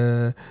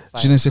their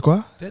je ne sais quoi.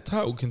 They're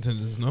title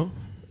contenders, no?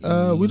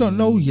 We don't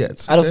know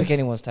yet. I don't think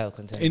anyone's title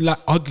contenders. In like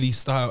ugly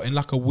style, in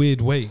like a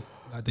weird way.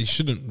 Like they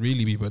shouldn't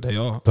really be, but they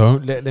are.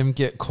 don't let them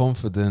get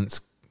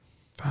confidence.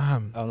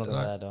 Fam. I'm not gonna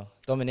lie though.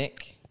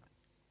 Dominic.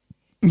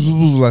 Who's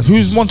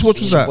one to watch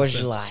was that?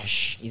 Szoboszlai.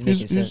 He's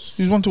making sense.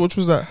 Who's one to watch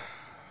was that?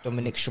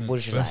 Dominic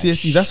Szoboszlai.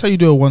 CSB. That's how you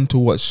do a one to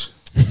watch.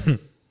 Who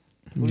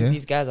are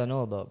these guys I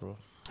know about, bro?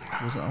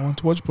 I want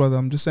to watch, brother.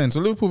 I'm just saying. So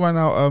Liverpool right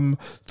now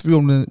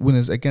 3-1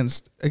 winners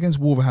against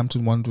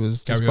Wolverhampton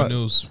Wanderers. Gary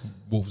O'Neill's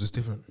Wolves is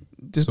different.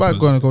 Despite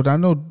going to go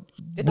down, no.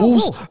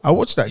 Wolves. I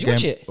watched that Did you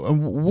watch game. it?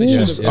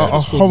 Wolves Yeah. are a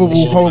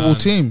horrible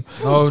team.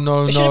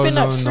 No. It should have been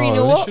like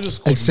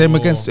 3-0 up. Same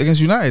against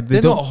United.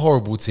 They're not a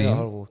horrible team.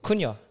 Horrible.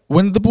 Cunha.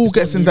 When the ball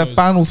gets in that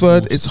final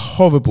third, it's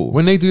horrible.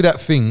 When they do that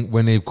thing,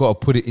 when they've got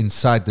to put it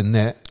inside the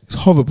net, It's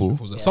horrible.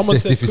 Someone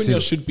C'est said difficile.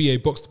 Cunha should be a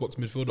box-to-box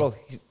midfielder. Bro,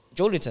 he's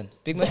Joelinton.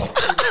 Big man.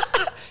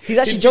 He's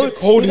actually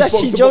Hold his box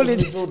to box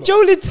Joelinton.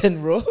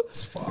 Joelinton, bro.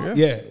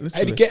 Yeah.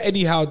 literally. Get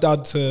Eddie Howe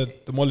down to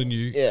the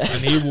Molyneux, Yeah.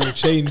 and he will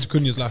change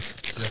Cunha's life.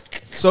 Yeah.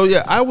 So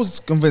yeah, I was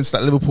convinced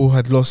that Liverpool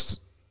had lost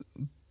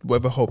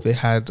whatever hope they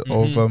had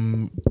of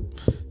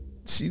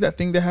see that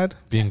thing they had.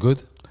 being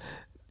good.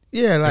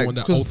 Yeah, like want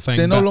that old because thing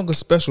they're no back. longer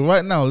special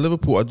right now.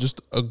 Liverpool are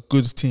just a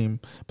good team,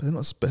 but they're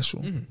not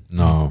special.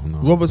 No.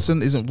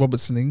 Robertson isn't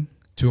Robertsoning,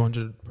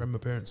 200 Prem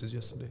appearances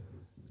yesterday.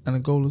 and a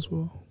goal as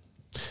well.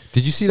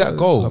 Did you see that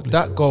goal? Lovely.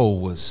 That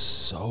goal was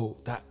so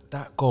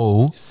that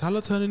goal.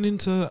 Salah turning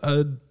into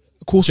a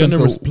Call center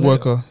generous player.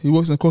 worker. He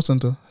works in a call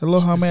center. Hello,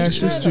 how may I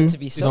He's assist trying you? not to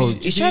be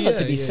selfish. He's trying not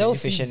to be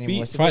selfish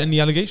anymore. It's a bit- Fighting the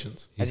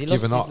allegations. Has he He's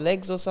lost given his up.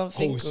 legs or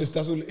something? Oh, it's just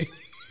that's all.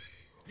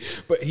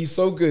 But he's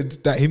so good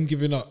that him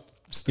giving up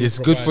still It's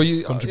good for provides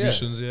you,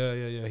 contributions.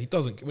 Yeah. He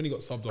doesn't when he got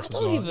subbed off. I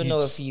don't even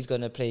know if he's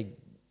gonna play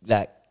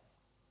like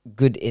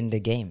good in the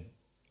game,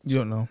 You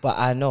don't know. but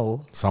I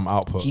know Some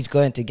output. he's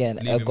going to get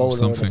Leaving a with goal. Or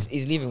something.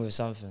 he's leaving with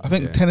something. I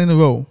think 10 in a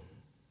row,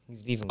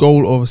 He's leaving.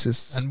 goal or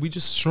assists. and we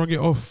just shrug it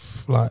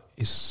off like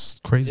it's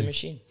with the crazy.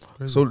 machine.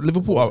 So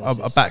Liverpool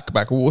are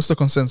back. What's the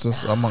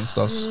consensus amongst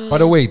us? By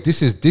the way,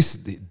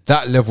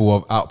 that level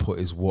of output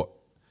is what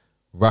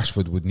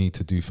Rashford would need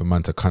to do for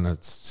man to kind of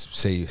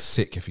say he's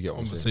sick, if you get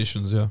what I'm saying.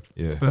 Conversations, yeah.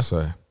 Yeah,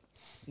 so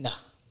Nah.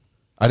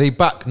 Are they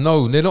back?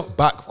 No, they're not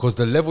back because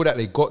the level that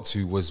they got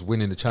to was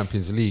winning the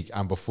Champions League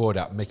and before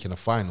that making a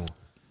final.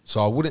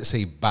 So I wouldn't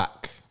say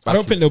back. I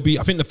don't think they'll be.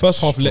 I think the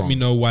first half let strong. me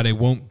know why they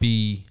won't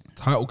be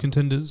title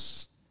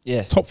contenders.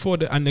 Yeah. Top four,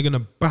 and they're going to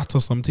batter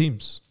some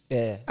teams.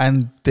 Yeah.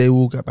 And they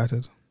will get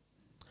battered.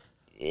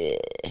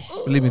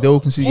 Believe me, they will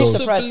concede goals.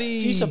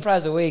 Few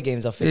surprise away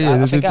games, I think.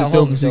 Yeah, I think at they'll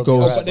home concede they'll be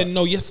goals. alright, But then,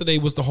 no, yesterday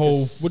was the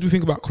whole. What do you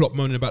think about Klopp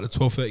moaning about the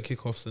 12:30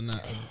 kickoffs and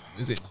that?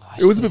 Is it?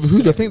 It was a bit of a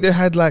hoodoo. I think they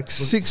had like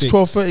 6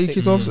 12:30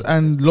 kickoffs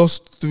and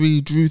lost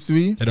 3, drew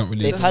 3. They don't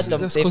really. They've had them.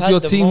 That's They've because had your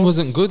the team most-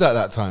 wasn't good at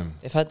that time.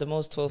 They've had the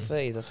most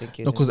 12:30s, I think.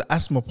 No, because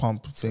asthma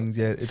pump things,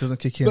 yeah, it doesn't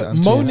kick in. But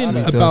until moaning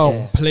 3:30. about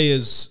Yeah.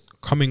 players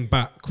coming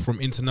back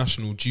from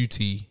international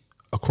duty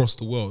across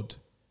the world,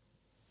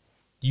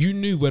 you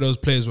knew where those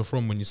players were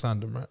from when you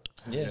signed them, right?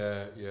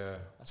 Yeah. yeah.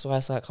 That's why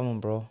it's like, come on,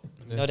 bro.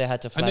 You know they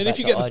had to fly And then back if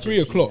you to get the 3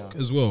 Argentina. o'clock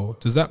as well,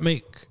 does that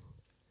make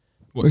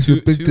what Makes a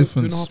big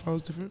difference. 2.5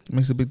 hours different?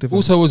 Makes a big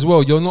difference. Also, as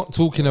well, you're not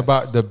talking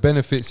about the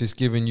benefits it's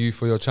giving you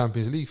for your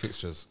Champions League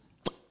fixtures.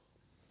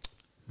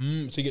 So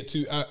you get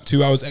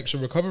 2 hours extra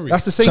recovery.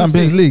 That's the same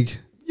Champions thing. League,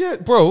 Yeah,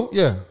 bro.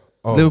 Yeah.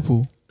 Oh.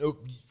 Liverpool.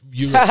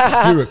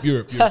 Europe.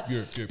 Yeah.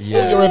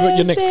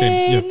 Your next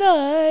game. Yeah,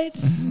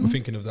 Nights. we're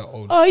thinking of that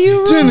old. Are you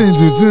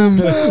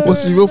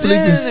What's the Europa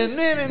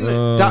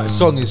League? That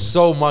song is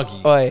so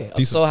muggy. Oi, I'm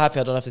Decent. so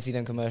happy I don't have to see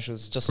them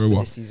commercials just For a for while.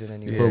 this season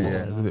anyway.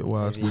 Yeah, a bit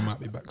wild. We might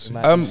be back soon.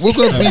 We're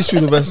gonna breeze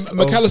through the rest. of-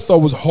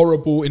 McAllister was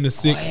horrible in the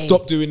 6. Oi.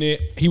 Stop doing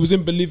it. He was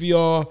in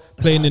Bolivia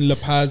playing in La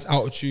Paz,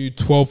 altitude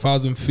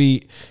 12,000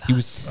 feet. He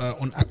was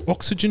on an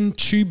oxygen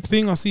tube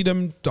thing. I see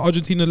them, the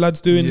Argentina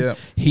lads doing. Yeah.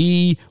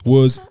 He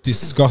was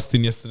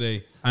disgusting yesterday.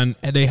 And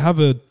they have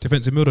a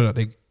defensive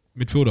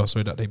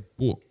midfielder that they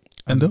bought.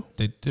 And Endo?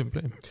 they didn't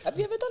play him. Have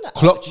you ever done that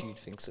Klopp- altitude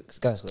thing?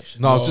 Guys, watch.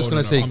 No, I was just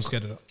going to say, I'm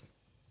scared of that.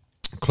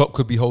 Klopp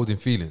could be holding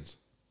feelings.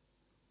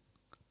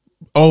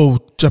 Oh,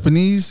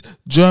 Japanese,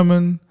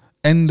 German,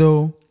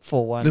 Endo,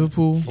 4-1.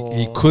 Liverpool.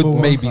 He could Four.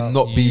 maybe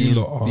not You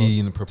lot are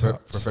be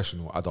tapped.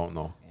 professional. I don't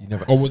know. You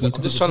never. Or was that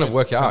I'm just trying to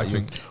work it out. You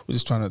We're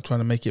just trying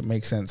to make it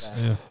make sense.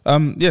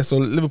 Yeah. So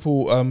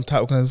Liverpool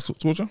title contenders,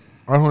 Georgia.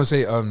 I want to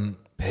say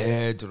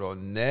Pedro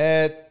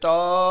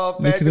Neto.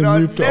 Making Pedro a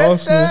move to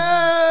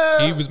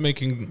Neto. He was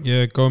making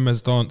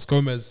Gomez dance.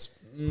 Gomez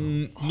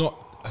not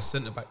a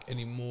centre back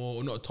anymore,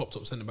 or not a top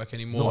centre back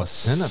anymore. Not a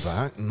centre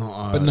back.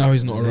 Not. But now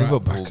he's not a right Liverpool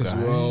back as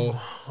guy.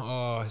 well.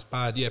 Oh, it's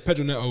bad. Yeah,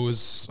 Pedro Neto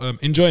was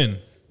enjoying.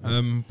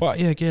 But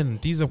yeah, again,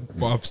 these are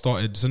what I've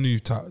started. It's a new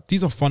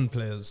these are fun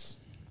players.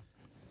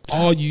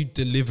 Are you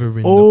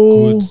delivering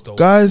Oh, the goods, though?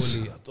 guys.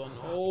 Fully? I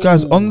don't know.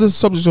 Guys, on the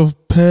subject of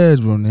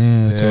Pedro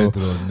Neto,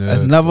 Pedro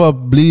Neto. another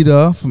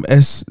bleeder from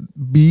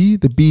SB.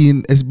 The B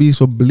in SB is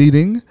for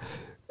bleeding.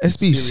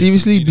 SB,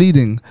 seriously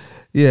bleeding.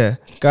 Yeah,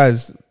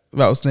 guys,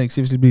 rattlesnake,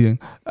 seriously bleeding.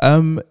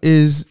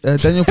 Is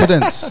Daniel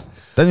Podence.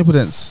 Daniel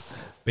Podence.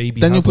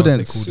 Baby Daniel Hazard, they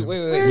Podence. called him. Wait.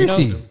 Where is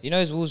he? You know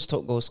his Wolves'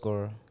 top goal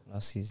scorer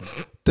last season.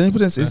 Daniel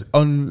Podence is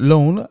on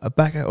loan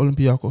back at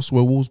Olympiacos,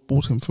 where Wolves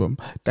bought him from.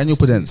 Daniel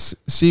Podence,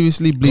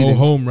 seriously Go bleeding.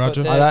 home,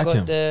 Roger. I like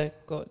him.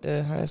 Got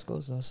the highest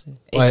goals last season.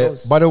 8 By-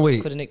 goals. by the way,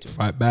 Could have nicked him.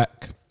 Fight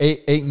back.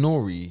 Eight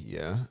Nori.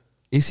 Yeah.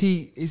 Is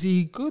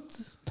he good?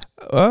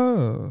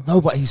 Oh, No,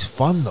 but he's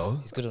fun though.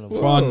 He's good on the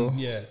ball. Fun.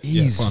 Yeah.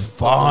 He's fun.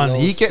 fun.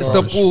 He gets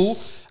the ball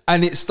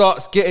and it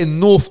starts getting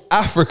North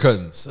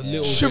African. A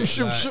little Shum, bit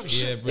shum, like, shum,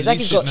 shum. yeah, It's like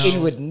he's got release it now.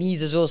 inward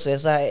knees as well, so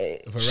it's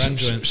like Varane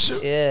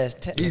joints. yeah. It's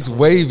technical. He's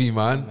wavy,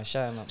 man. Man,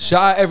 shout him up, man.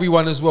 Shout out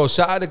everyone as well.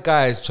 Shout out the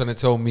guys trying to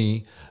tell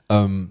me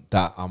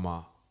that I'm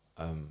a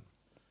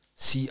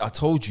see, I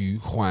told you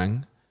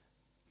Huang.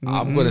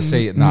 I'm gonna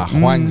say it now.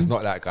 Huang's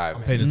not that guy.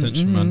 Man. Paying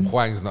attention, man.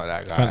 Huang's not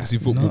that guy. Fantasy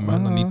football,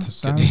 man. I need to get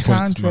sign these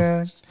points,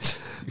 man. contract.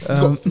 He's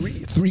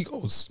got three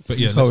goals. But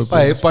yeah, Sorry,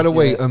 let's- bro. By the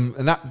way, and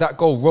that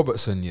goal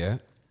Robertson, yeah.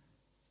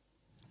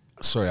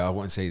 Sorry, I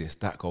won't say this.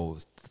 That goal,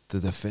 the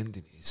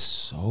defending is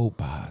so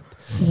bad.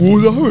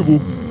 horrible.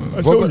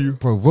 I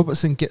Bro,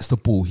 Robertson gets the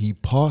ball. He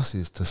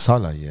passes to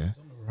Salah, yeah.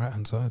 right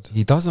hand side.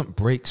 He doesn't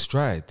break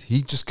stride.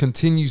 He just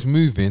continues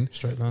moving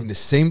Straight line. in the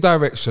same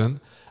direction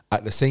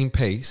at the same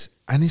pace,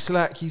 and it's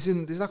like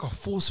there's like a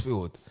force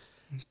field,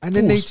 and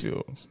then Force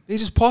field. they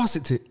just pass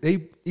it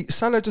to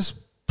Salah just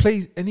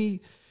plays, and he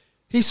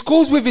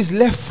scores with his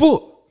left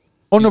foot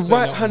on the He's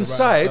playing right out on hand the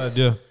side. right-hand side,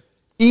 yeah.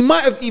 He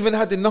might have even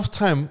had enough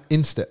time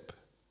in step.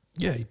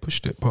 Yeah, he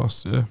pushed it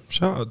past. Yeah,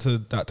 shout out to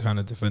that kind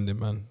of defending,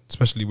 man.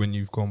 Especially when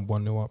you've gone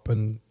 1-0 up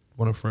and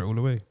want to throw it all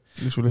away.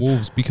 Literally.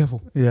 Wolves, be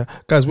careful. Yeah,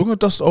 guys, we're gonna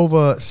dust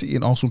over City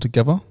and Arsenal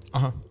together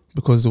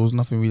Because there was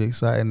nothing really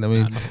exciting. I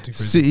mean, nothing too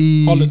crazy.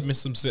 City, Holland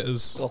missed some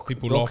sitters. Doku.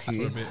 People laughed for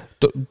a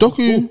bit.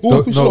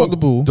 Doku shot the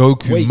ball.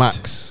 Doku Wait.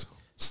 Max.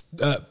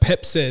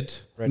 Pep said,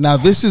 Now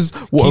this is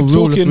what Keep a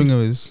real left talking.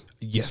 winger is.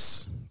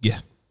 yes. Yeah.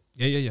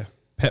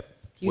 Pep.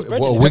 He was What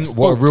brilliant.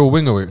 a real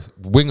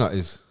winger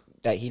is.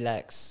 That he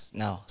lacks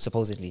now,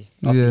 supposedly.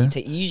 Yeah. He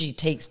usually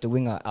takes the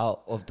winger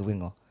out of the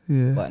winger.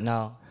 Yeah. But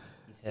now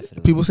he's here for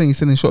the People saying he's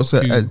sending shots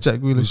at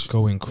Jack was Grealish.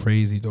 going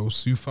crazy though.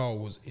 Sufal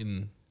was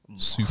in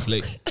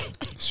Souffle.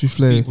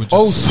 Souffle.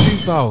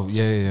 Soufal.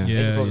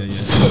 Yeah.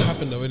 What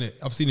happened though, innit?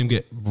 I've seen him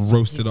get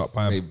roasted up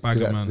by a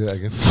bag of man. Do that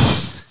again.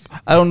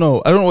 I don't know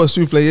what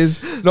souffle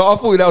is. No, I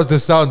thought that was the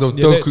sound of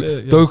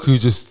Doku. Doku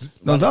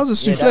just No, that was a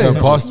souffle. going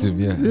past him.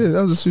 Yeah. Yeah,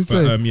 that was a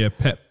souffle. But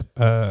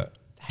Pep.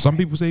 Some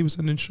people say he was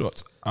sending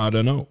shots. I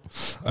don't know.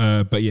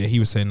 But yeah, he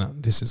was saying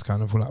that this is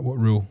kind of like what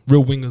real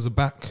wingers are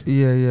back.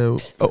 Yeah.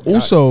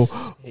 Also,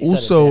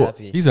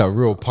 He's a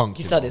real punk.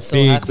 He started so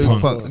Big happy.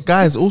 punk.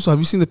 guys. Also, have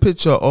you seen the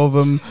picture of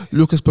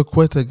Lucas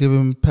Paqueta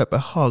giving Pep a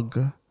hug?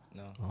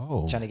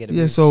 Oh. Trying to get him.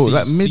 Yeah, so See-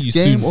 like see mid you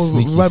game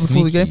soon. or right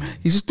before the game,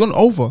 he's just gone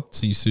over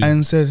See you soon.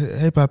 and said,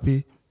 "Hey,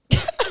 papi."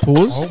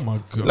 Pause. Oh my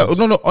god. Like,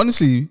 no.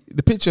 Honestly,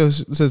 the picture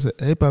says,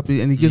 "Hey,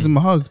 papi," and he gives him a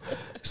hug.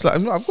 It's like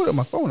I've got it on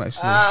my phone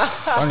actually.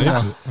 Funny Saved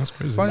enough. it. That's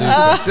crazy. Funny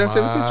enough. See, that's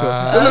the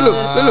picture.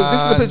 Look.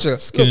 This is the picture.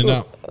 Skinning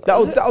Look. out.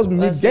 That was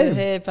mid game.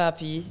 Hey,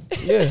 papi.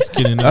 Yeah.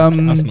 Skinning out.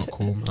 That's not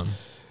cool, man.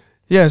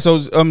 Yeah. So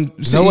You know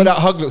City- what that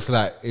hug looks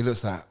like? It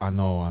looks like I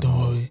know.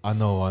 worry. I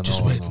know.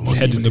 Just wait. I know.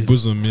 Head in the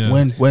bosom, yeah.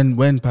 When,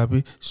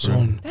 papi?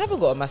 Soon. They haven't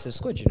got a massive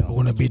squad, you We're know.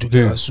 gonna be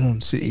together soon.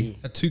 City.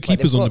 Had two But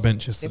keepers they've on the got-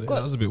 bench yesterday. they've got-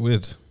 That was a bit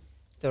weird.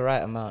 The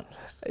right amount.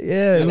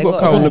 Yeah, They we've got got-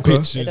 Kyle on the Walker.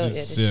 pitch, They don't-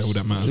 yeah, all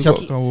that matters. We've got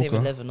Keep Kyle saving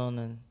Walker. Lebanon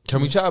and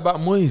Can we chat about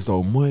Moyes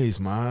though? Moyes,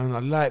 man. I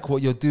like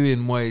what you're doing,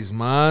 Moyes,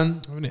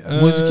 man. Haven't it?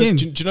 Moise Kean.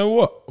 Do you know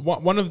what?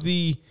 One of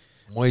the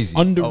Moisey.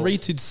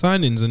 underrated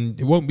signings, and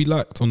it won't be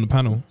liked on the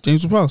panel.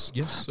 James Prowse.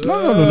 Yes. No.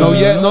 No.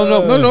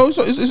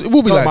 It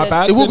will be No, liked. my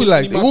bad. It will be Any-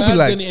 liked. It my will be bad.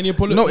 liked. Any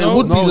apolo- No, it no,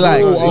 would be no,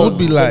 liked. no, It would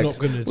be I'm liked. not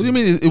gonna What do do you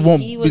mean it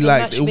won't he be was a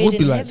liked? match It made would be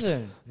in liked.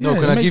 heaven. No, Yeah,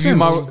 can it I makes give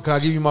you sense. my? Can I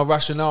give you my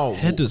rationale?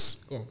 Headers.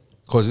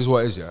 Because this is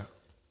what it is, yeah.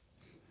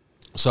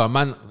 So a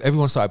man,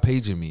 everyone started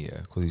paging me,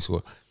 yeah, because he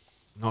scored,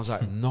 and I was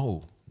like,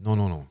 no.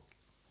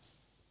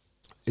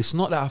 It's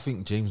not that I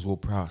think James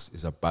Ward-Prowse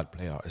is a bad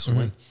player. It's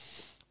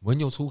when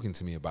you're talking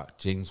to me about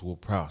James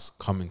Ward-Prowse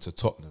coming to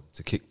Tottenham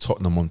to kick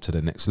Tottenham onto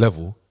the next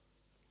level.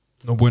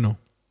 No bueno.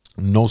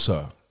 No,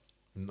 sir.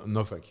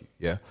 No, thank you.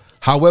 Yeah.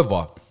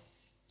 However,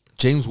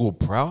 James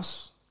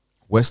Ward-Prowse,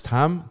 West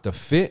Ham, the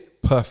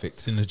fit, perfect.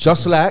 Synergy.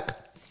 Just like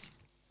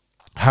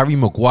Harry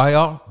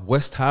Maguire,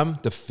 West Ham,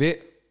 the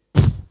fit,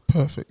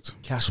 Perfect.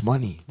 cash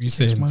money. You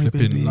saying money,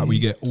 flipping baby. like we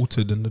get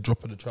altered and the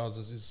drop of the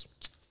trousers is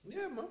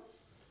Yeah, man.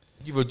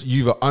 You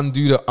either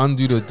undo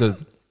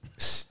the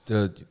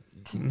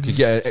could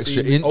get an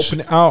extra inch,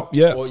 open it out.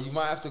 Yeah. or you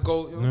might have to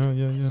go. You know.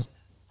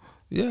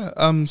 Yeah.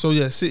 Yeah. So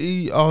yeah,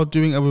 City are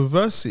doing a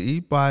reverse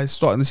City by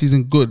starting the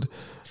season good.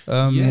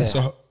 Yeah.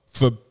 So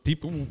for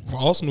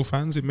Arsenal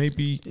fans, it may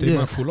be they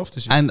might fall off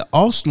this year. And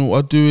Arsenal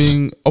are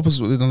doing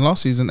opposite what they done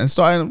last season and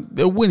starting.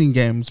 They're winning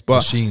games, but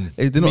Machine.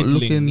 they're not Middling,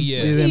 looking. yeah.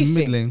 Yeah, Do they're you think-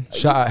 middling.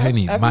 Shout out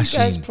Henny, Have you guys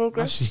machine.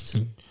 progressed?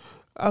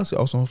 I'll say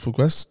Arsenal has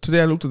progressed.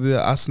 Today I looked at the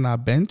Arsenal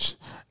bench,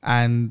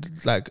 and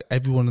like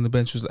everyone on the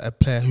bench was a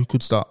player who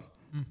could start.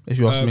 If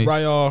you ask me,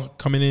 Raya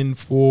coming in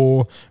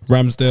for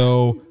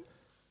Ramsdale,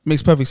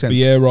 makes perfect sense.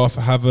 Vieira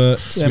for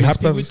Havertz. Yeah, we makes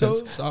happy with perfect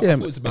sense. those? I Yeah.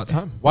 thought it's about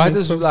time. Why Makes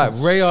does perfect like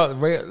sense.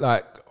 Ray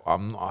like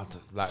I'm not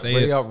like Say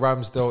Ray it.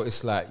 Ramsdale?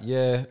 It's like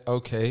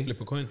okay.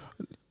 Flip a coin.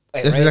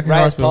 Wait, That's exactly how I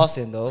Ryan's feel.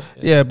 passing though.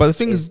 Yeah, but the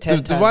thing It's is, 10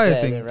 the times Raya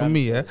better thing than for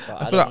me, yeah, Ramsdale's, but I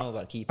I feel don't know about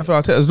like keeping.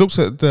 Arteta's looked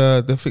at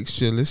the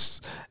fixture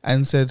list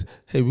and said,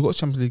 "Hey, we got a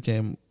Champions League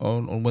game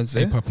on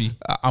Wednesday. Hey, puppy.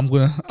 I'm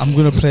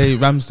gonna play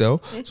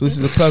Ramsdale, so this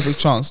is a perfect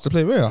chance to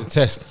play Raya.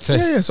 Test.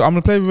 Yeah, so I'm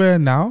gonna play Raya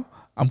now.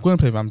 I'm gonna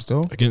play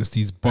Ramsdale. Against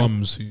these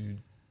bums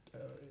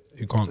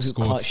who can't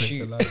score. can't to save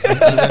shoot.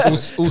 their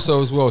lives.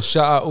 Also as well,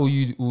 shout out all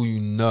you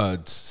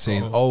nerds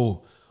saying,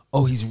 oh,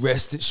 he's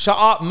rested. Shut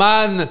up,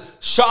 man.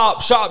 Shut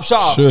up.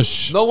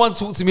 Shush. No one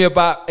talked to me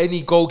about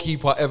any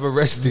goalkeeper ever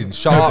resting.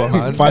 Shut up,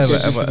 man. 5 Ever,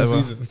 games into the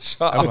ever. season.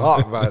 Shut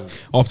up, man.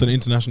 After the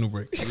international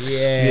break.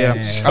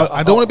 Yeah,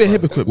 I don't want to be a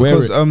hypocrite Wear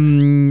because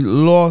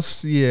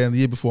last year and the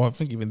year before, I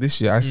think even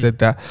this year, I said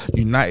that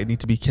United need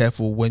to be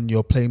careful when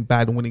you're playing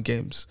bad and winning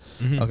games.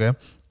 Okay,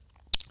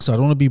 so I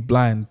don't want to be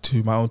blind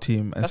to my own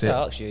team and That's say why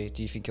I asked you,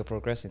 do you think you're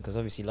progressing? Because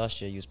obviously last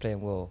year you was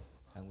playing well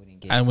and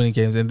winning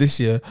games. and this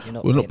year You're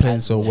not we're not playing playing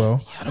as so well.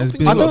 well. There's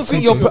been I a lot don't of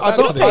think thinking. you're. I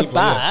don't Not think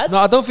bad. No,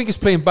 I don't think it's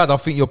playing bad. I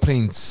think you're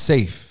playing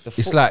safe. The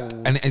It's like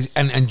football's-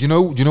 and you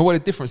know what the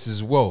difference is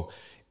as well.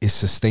 It's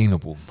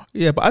sustainable.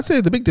 Yeah, but I'd say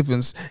the big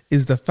difference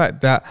is the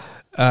fact that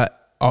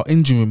our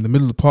engine room, the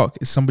middle of the park,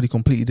 is somebody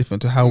completely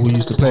different to how we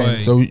used to play. Boy,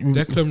 So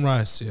Declan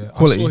Rice, yeah.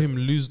 Quality. I saw him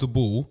lose the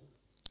ball,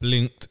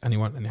 blinked, and he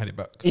had it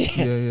back.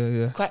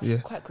 yeah.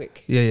 Quite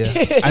quick. Yeah,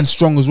 and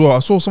strong as well. I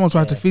saw someone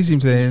trying to fizz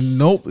him saying,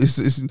 "Nope,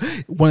 it's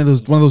one of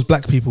those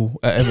black people."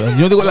 at Everton.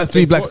 You know they got like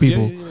 3 black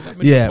people. that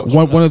many Yeah, Scottish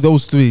one of blacks.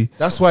 those 3.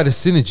 That's why the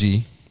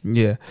synergy.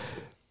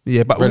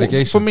 Yeah, but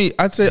Relegation. for me,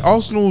 I'd say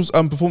Arsenal's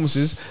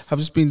performances have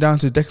just been down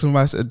to Declan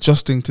Rice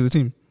adjusting to the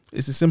team.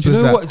 It's as simple Do you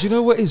as know that. what? Do you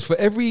know what is for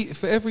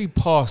every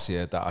pass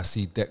here that I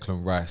see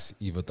Declan Rice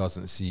either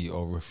doesn't see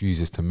or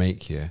refuses to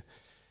make here,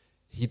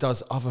 he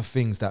does other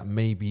things that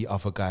maybe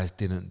other guys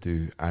didn't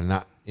do, and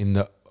that in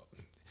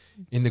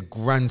the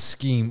grand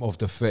scheme of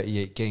the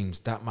 38 games,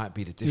 that might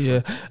be the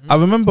difference. Yeah, I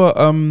remember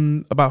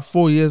about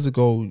 4 years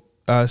ago,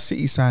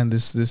 City signed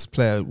this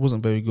player. It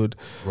wasn't very good.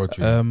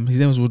 Rodri. His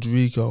name was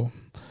Rodrigo,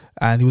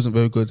 and he wasn't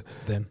very good.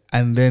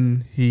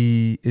 Then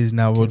he is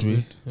now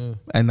Rodri,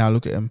 and now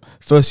look at him.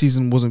 First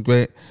season wasn't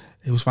great.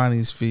 He was finding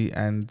his feet,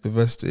 and the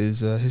rest is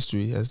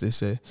history, as they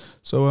say.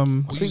 So I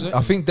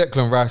think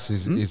Declan Rice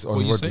is on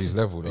Rodri's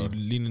level. Are you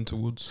leaning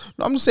towards?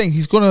 No, I'm just saying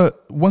he's gonna,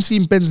 once he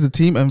embeds the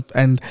team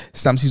and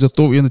stamps his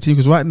authority on the team,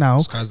 because right now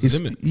sky's the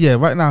limit. Yeah,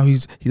 right now he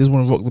doesn't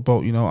want to rock the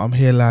boat. You know, I'm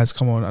here, lads.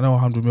 Come on, I know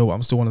 100 mil, but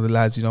I'm still one of the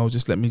lads. You know,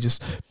 just let me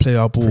just play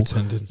our ball.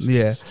 Pretending.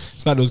 Yeah,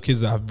 it's like those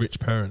kids that have rich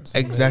parents.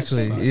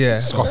 Exactly. Like,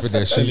 yeah, scoffing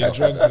their shit.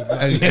 Exactly.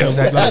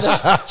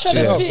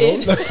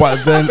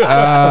 But then,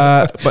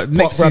 but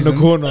next around season, the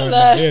corner.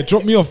 Yeah,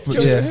 drop me off.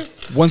 Yeah.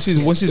 Once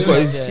he's got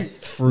his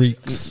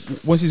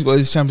freaks. Once he's got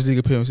his Champions League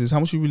appearances,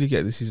 how much you really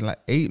get this season? Like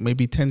 8,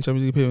 maybe 10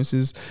 Champions League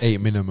appearances. 8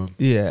 minimum.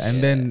 Yeah,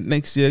 and then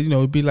next year, you know,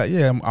 it'd be like,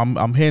 yeah,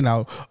 I'm here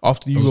now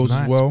after the Euros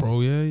as well,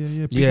 bro.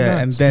 Yeah. Big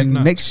and then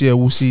next year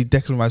we'll see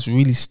Declan Rice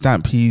really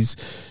stamp his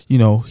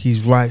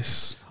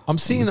Rice. I'm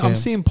seeing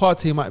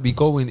Partey might be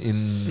going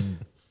in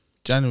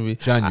January.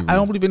 I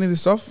don't believe any of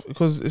this stuff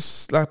because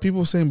it's like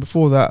people were saying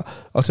before that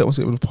I'll take one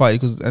step with Partey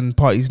and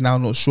Partey's now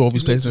not sure of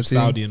his place in the team.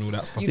 Saudi and all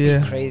that stuff.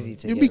 You'd be crazy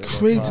to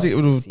get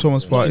rid of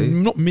Thomas Partey.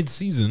 Not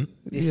mid-season.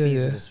 This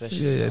season especially.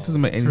 Yeah, it doesn't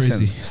make any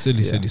Crazy. sense.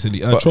 Silly.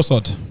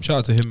 Trossard, shout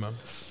out to him, man.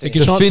 Take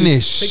your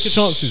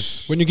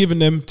chances. When you're giving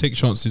them, take your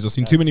chances. I've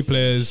seen too many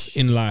players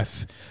in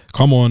life.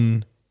 Come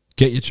on,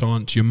 get your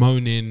chance. You're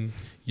moaning.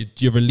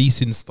 You're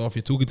releasing stuff.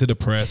 You're talking to the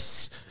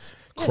press,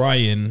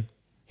 crying.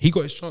 He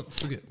got his chance.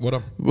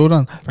 Well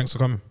done. Thanks for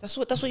coming. That's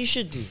what you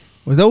should do.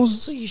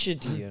 That's what you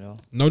should do. You know.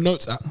 No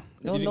notes app.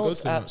 No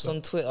notes apps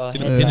on Twitter.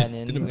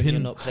 Didn't pin.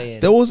 You're not playing.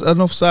 There was an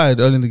offside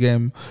early in the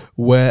game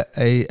where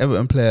a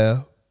Everton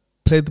player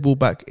played the ball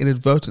back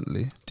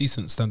inadvertently.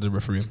 Decent standard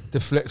referee.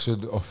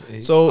 Deflection off.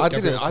 So I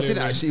didn't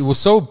actually. It was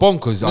so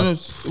bonkers. No,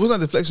 it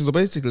wasn't deflection. So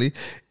basically,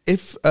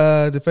 if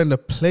a defender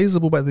plays the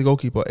ball back to the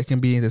goalkeeper, it can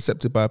be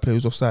intercepted by a player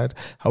who's offside.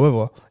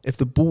 However, if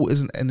the ball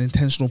isn't an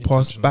intentional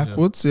pass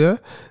backwards,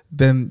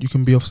 then you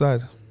can be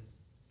offside.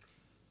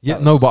 Yeah,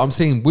 no, but I'm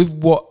saying with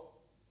what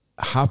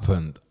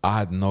happened,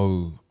 I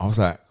was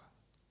like,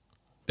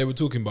 they were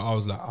talking, but I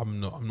was like, I'm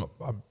not.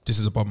 This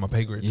is above my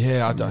pay grade.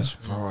 Yeah, I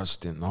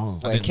just didn't know.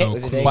 I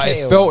didn't know. But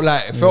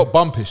it felt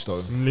bumpish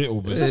though.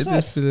 Little bit. It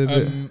did feel a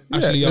bit.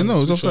 Actually, it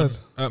was offside.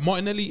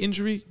 Martinelli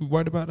injury. You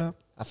worried about that?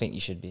 I think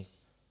you should be.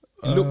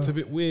 It looked a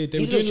bit weird. They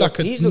were doing like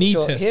a knee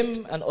test.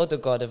 Him and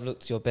Odegaard have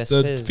looked your best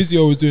The players.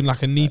 physio was doing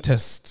like a knee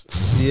test.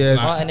 Yeah,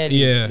 Martinelli.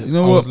 Yeah. You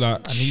know I what? was like,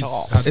 and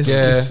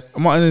he's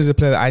Martinelli is a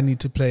player that I need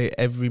to play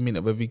every minute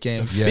of every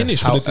game.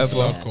 finished for the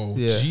disallowed goal.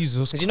 Yeah.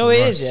 Jesus. Because you know what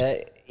it is,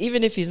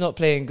 even if he's not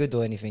playing good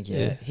or anything,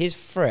 his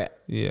threat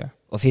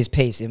of his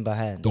pace in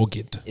behind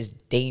dogged is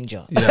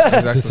danger. Yeah,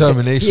 exactly.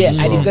 Determination.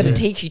 And he's going to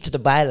take you to the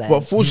byline.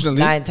 But fortunately,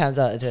 9 times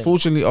out of 10.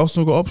 Fortunately,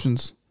 Arsenal got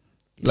options.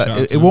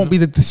 Like it won't be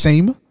the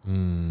same.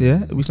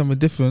 Yeah, it'll be something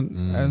different.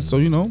 And so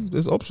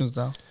there's options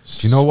now.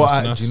 Do you know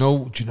what? Do you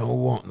know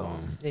what? No.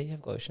 Yeah, you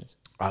have got options.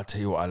 I'll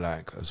tell you what I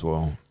like as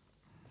well.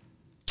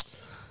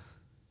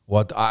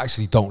 What I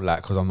actually don't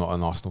like because I'm not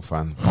an Arsenal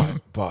fan,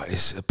 but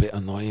it's a bit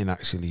annoying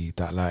actually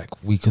that like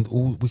we could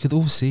all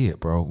see it,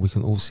 bro. We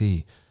can all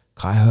see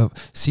Kai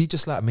Havertz. See,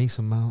 just like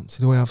Mason Mount.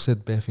 See the way I've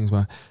said bare things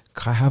about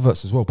Kai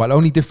Havertz as well. But the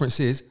only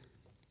difference is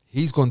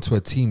he's gone to a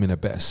team in a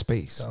better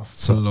space.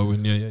 So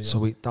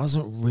it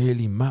doesn't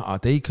really matter.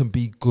 They can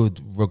be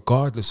good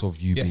regardless of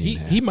you being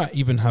there. He might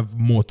even have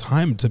more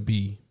time to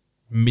be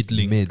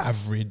middling,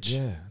 average.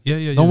 Yeah.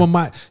 No one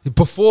might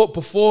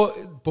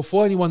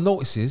before anyone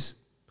notices.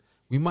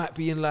 We might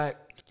be in like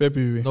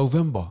February,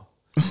 November.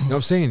 You know what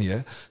I'm saying?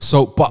 Yeah.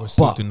 So, but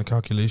doing the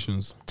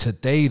calculations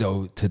today,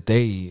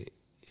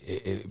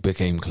 it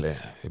became clear.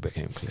 No,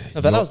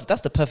 but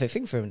that's the perfect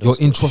thing for him. You're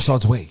in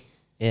Trossard's way.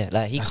 Yeah,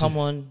 like he come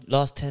on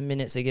last 10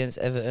 minutes against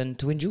Everton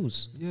to win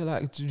Jules. Yeah,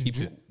 like Jules.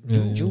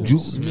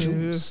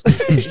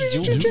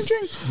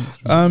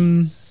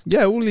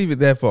 Yeah, we'll leave it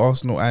there for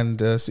Arsenal and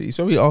City.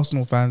 Sorry,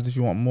 Arsenal fans, if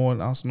you want more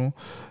on Arsenal.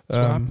 What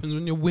happens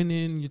when you're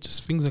winning?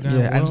 Things are going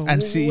well. And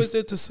what City, was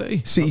there to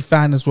say? City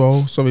fan as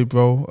well. Sorry,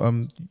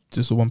 bro.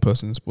 Just the one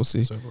person in Sports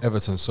City.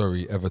 Everton.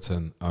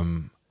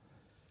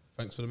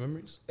 Thanks for the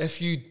memories.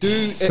 If you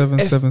do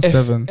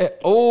 777.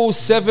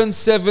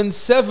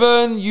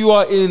 777, you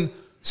are in.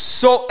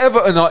 So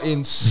Everton are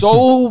in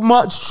so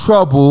much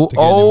trouble.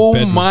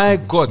 Oh my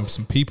God.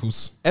 Some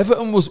peoples.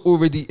 Everton was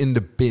already in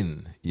the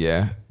bin.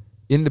 Yeah.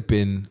 In the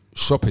bin.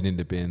 Shopping in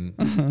the bin.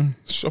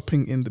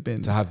 Shopping in the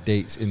bin. To have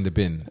dates in the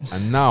bin.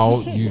 And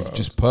now you've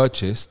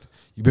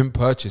been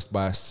purchased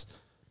by a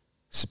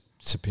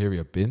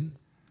superior bin.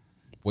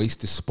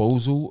 Waste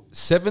disposal.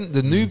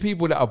 The new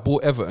people that have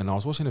bought Everton, I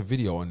was watching a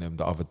video on them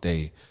the other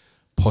day.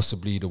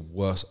 Possibly the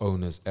worst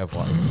owners ever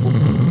in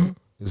football.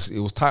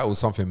 It was titled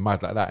something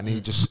mad like that, and they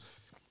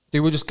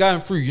were just going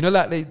through. You know,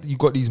 like you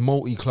got these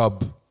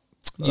multi-club,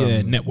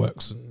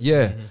 networks.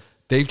 Yeah,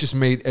 they've just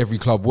made every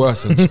club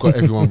worse and just got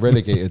everyone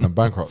relegated and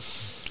bankrupt.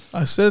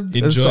 I said at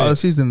the start of the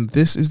season,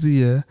 this is the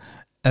year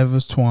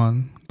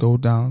Everton go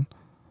down.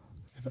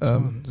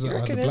 Is You that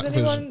like reckon the there's black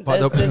anyone version?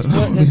 But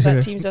there's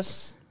that teams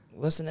that's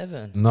worse than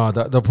Everton? No,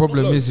 the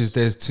problem is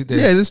there's two.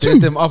 there's two.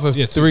 them other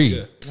Yeah, three.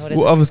 yeah. No, there's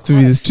What a- other there's three?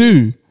 quite a There's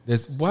few. two.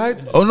 There's why?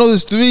 Oh no,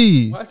 there's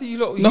three. Why do you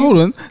lot? No, hold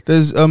on.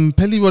 There's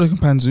Pelly Roddick and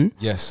Panzu.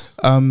 Yes,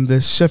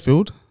 There's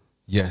Sheffield.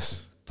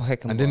 yes.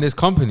 Beckenbauer. And then there's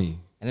company.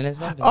 And then there's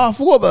Company. Oh, I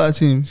forgot about that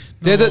team.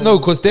 They're the no,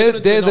 because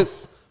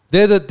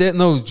they're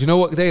no. Do you know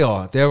what they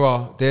are?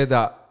 They're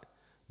that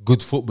good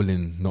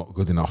footballing, not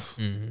good enough.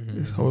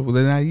 It's horrible.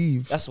 They're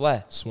naive. That's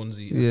why.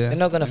 Swansea. Yeah. They're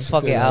not gonna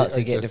fuck it out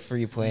to get the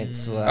 3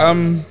 points.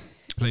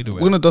 Played away.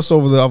 We're gonna dust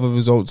over the other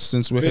results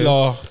since we're here.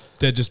 Villa,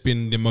 they're just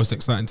been the most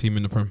exciting team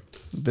in the Prem.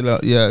 Villa,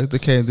 yeah, they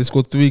came. They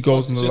scored 3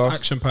 goals in the Just last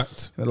action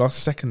packed.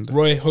 second.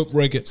 Hope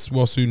Roy gets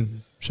well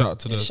soon. Shout out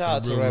to Yeah, the shout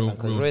out to real, Roy, real, man,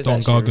 'cause real Roy's Don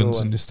actually a real Gargans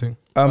one. in this thing.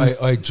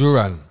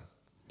 Duran,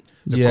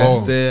 Yeah,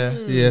 goal. there.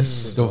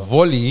 Yes, the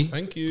volley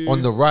Thank you.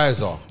 on the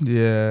riser,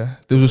 yeah.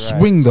 There was a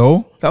swing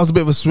though. That was a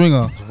bit of a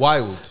swinger.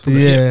 wild.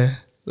 Yeah,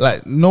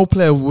 like no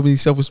player with any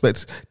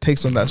self-respect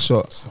takes on that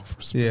shot.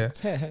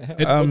 Self-respect.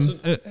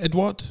 Yeah,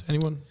 Edward,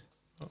 anyone?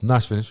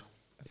 Nice finish.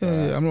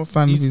 yeah. I'm not a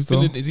fan of his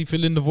though. Is he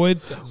filling the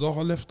void that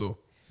Zaha left or?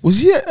 Was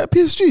he at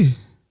PSG?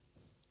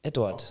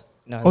 Edward.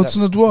 No,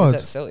 Hudson that's- Edouard. is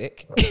that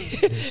Celtic?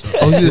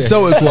 Oh, was he the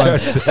Celtic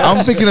one?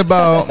 I'm thinking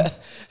about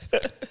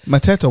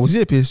Mateta. Was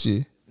he at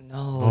PSG?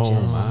 No,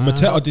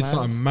 Mateta did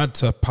something mad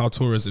to Pau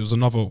Torres. It was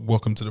another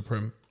welcome to the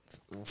Prem.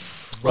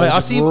 Wait, I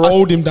see.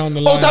 Rolled him down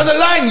the line. Oh, down the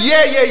line.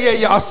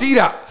 Yeah. I see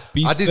that.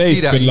 Be I did safe,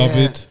 see that.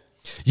 beloved.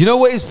 You know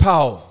what is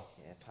Pal?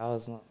 Yeah,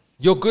 Power's not.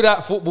 You're good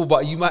at football,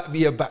 but you might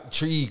be a back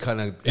tree kind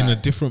of In a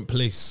different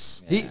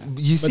place.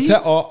 You see,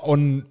 Mateta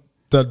on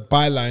the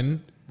byline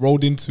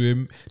rolled into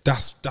him.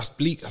 That's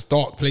bleak. That's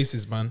dark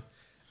places, man.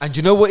 and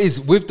you know what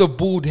is with the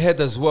bald head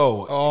as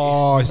well.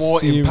 Oh, it's more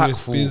serious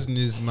impactful.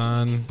 business,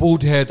 man.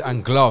 Bald head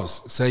and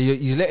gloves, so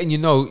he's letting you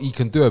know he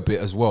can do a bit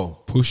as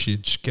well.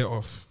 Pushage, get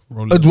off.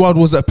 Roll Edouard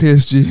was at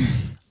PSG.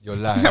 You're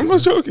lying. I'm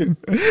not joking.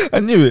 I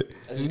knew it.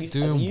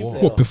 Doing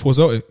what? What before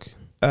Celtic?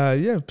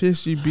 Yeah,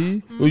 PSG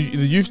B, well,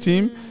 the youth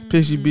team,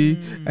 PSG B,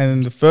 and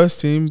then the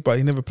first team, but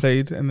he never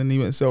played, and then he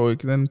went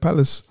Celtic, and then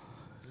Palace.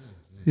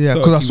 Yeah,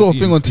 because I saw a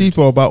thing on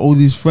TIFO about all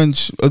these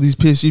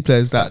PSG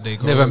players that They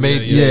got- Never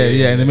made-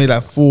 yeah, and they made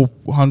like They're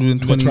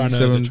 427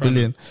 trying to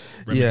billion.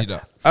 remedy Yeah.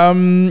 that.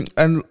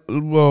 And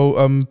well,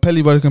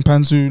 Pelly Roddick and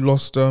Panzu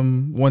lost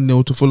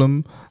 1-0 to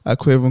Fulham at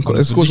Craven.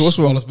 Scorcher, what's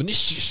wrong?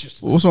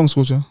 What's wrong,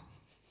 Scorcher?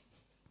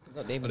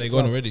 Are they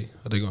gone already?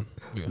 Are they gone?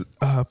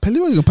 Yeah. Pelly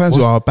Roddick and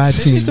Panzu are a bad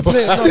They team. need to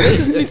play. No, they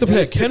just need to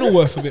play at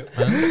Kenilworth a bit,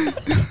 man.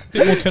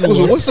 Bit more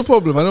Kenilworth. What's the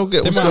problem? I don't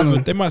get what's going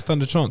on. They might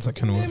stand a chance at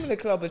Kenilworth. Name in the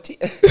club,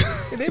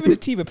 name in the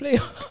team a player.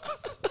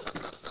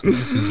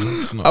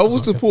 It's not- I it's will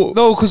not- support.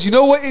 No, because you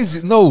know what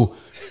is no.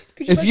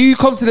 If you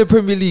come to the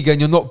Premier League and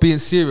you're not being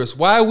serious,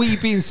 why are we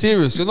being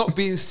serious? You're not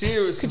being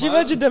serious. Could you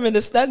man. imagine them in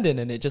the standing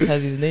and it just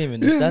has his name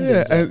in the Yeah,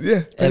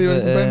 standing? Pelly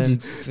Roddick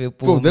and Panzu.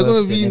 Bro, they're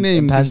gonna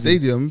rename the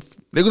stadium.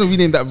 They're gonna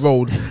rename that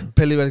road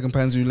Pelly Roddick and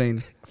Panzu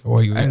Lane.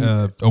 Or you get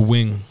a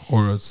wing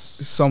or a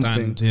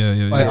Something. stand.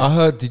 Yeah. Wait, I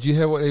heard. Did you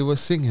hear what they were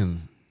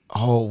singing?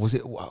 Oh, was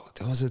it? Wow,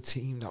 there was a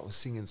team that was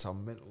singing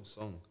some mental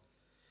song.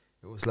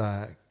 It was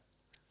like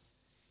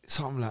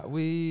something like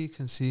 "We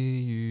can see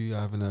you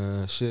having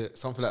a shit,"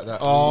 something like that.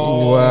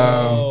 Oh,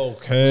 Wow.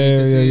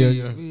 okay.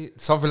 Yeah.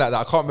 Something like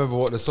that. I can't remember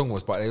what the song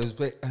was, but it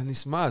was, and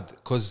it's mad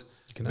because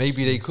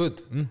maybe they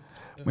could.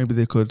 Maybe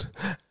they could.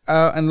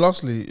 And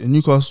lastly,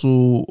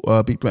 Newcastle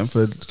beat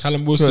Brentford.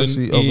 Callum Wilson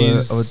courtesy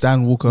is of a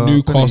Dan Walker.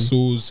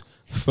 Newcastle's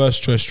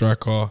first choice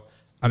striker.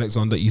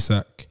 Alexander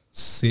Isak,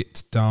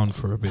 sit down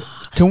for a bit.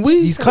 Can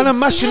we? He's kind of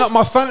mashing up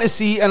my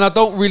fantasy, and I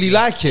don't really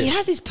like He it.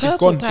 has his It's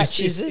purple gone.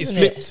 patches, It's isn't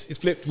flipped. it? It's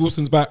flipped.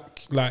 Wilson's back.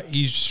 Like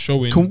he's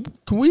showing. Can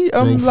we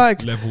growth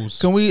like levels.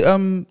 Can we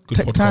Good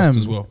take podcast time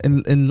as well.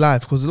 in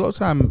life, because a lot of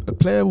time a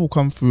player will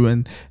come through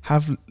and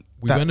have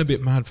We that. went a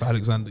bit mad for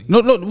Alexander. No,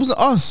 it wasn't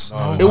us.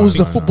 No, it was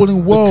the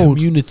footballing The world.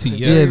 community.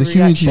 Yeah, the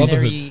community.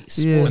 Brotherhood. Yeah.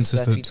 Sports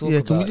that we talk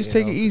Yeah, can we about, just you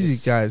take know, it easy,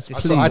 this- guys?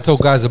 this- Please. I told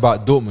guys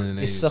about Dortmund, and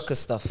This soccer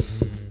stuff.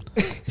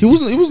 He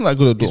wasn't that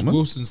good at It's Dortmund.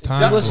 Wilson's He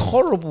time. was bro.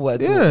 horrible at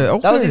Yeah,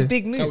 Dortmund. That was okay. his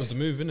big move. That was the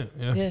move, innit?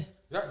 Yeah. yeah.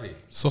 exactly.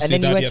 Sociedad, And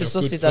then he went had to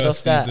a good Sociedad first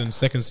off that. season,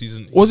 second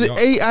season. Was it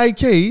he-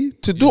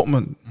 AIK to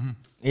Dortmund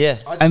Yeah.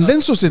 and then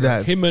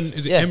Sociedad? Him and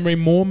is it Yeah. Emre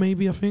Moore?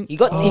 Maybe I think. He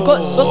got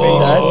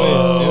Sociedad.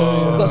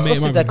 He got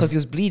Sociedad because he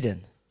was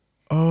bleeding.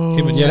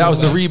 Him and Yeah, that was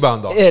the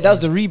rebounder. Yeah, that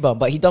was the rebound,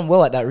 but he done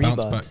well at that Bounce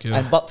rebound back, yeah.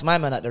 and bucked my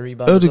man at the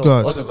rebound.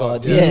 Odegaard.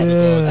 Odegaard, Yeah.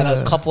 yeah.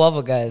 And a couple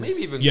other guys. Maybe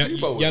even Yeah,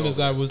 Kubo was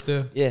over. Yanazai was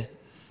there. Yeah,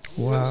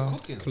 Wow.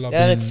 Clubbing, they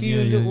had a few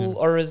yeah. little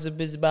auras of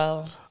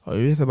Bisbal. Oh,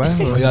 yeah, the bad.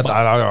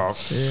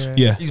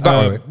 Yeah, He's back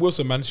already.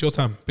 Wilson, man, it's your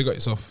time. Big up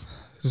yourself.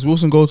 Does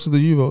Wilson go to the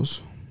Euros?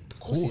 Of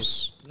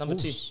course, Number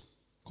two. of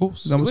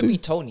course. It Number would two. be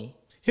Tony.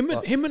 Him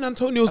and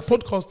Antonio's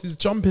podcast is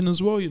jumping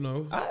as well. You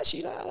know. I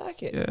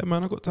like it. Yeah,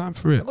 man, I got time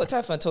for I it. got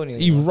time for Antonio.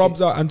 He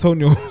rubs out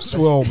Antonio as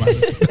well, man.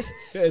 It's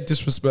yeah,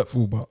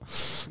 disrespectful, but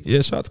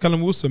yeah, shout out to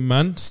Callum Wilson,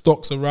 man.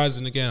 Stocks are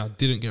rising again. I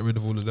didn't get rid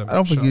of all of them. I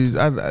don't think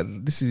Shout out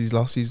this is his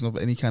last season of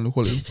any kind of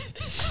quality.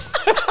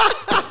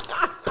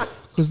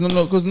 Because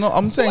Because no.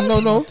 I'm saying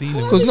no.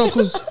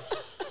 Because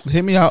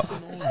hear me out.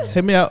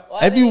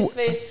 Why did his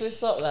face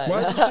twist up like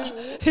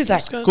that? He's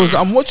like, because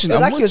I'm watching. It's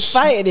like he was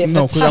fighting it.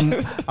 No,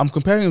 because I'm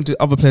comparing him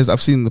to other players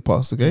I've seen in the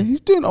past. Okay, he's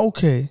doing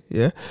okay,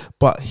 yeah,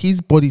 but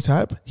his body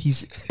type,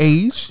 his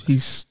age,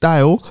 his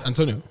style.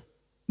 Antonio.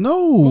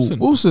 No,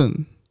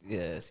 Wilson.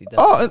 yes, he does.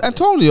 Oh,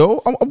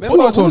 Antonio. I'm putting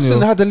Antonio.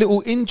 Wilson had a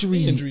little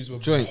injury. Injuries were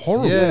joints.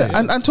 horrible. Yeah.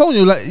 And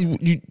Antonio, like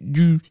you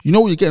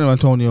know what you're getting with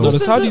Antonio. No, the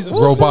Saudis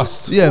are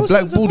robust. Yeah,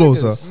 Wilson's black a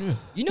bulldozer. buggers.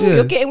 You know what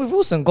you're getting with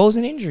Wilson? Goals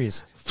and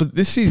injuries. For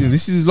this season,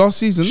 this is his last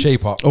season.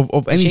 Shape up.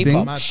 of anything.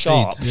 Shape up.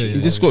 Sharp. Yeah,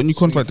 He just got a new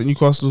contract at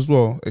Newcastle as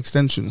well.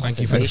 Extension. Thank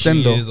you for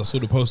Extendo. 2 years. I saw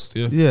the post.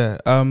 Yeah. Yeah.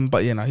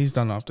 But yeah, no, he's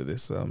done after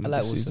this. like this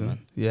Wilson, season. man.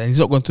 Yeah, and he's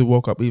not going to the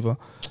World Cup either.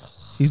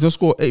 He's not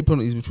scored 8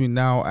 penalties between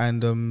now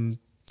and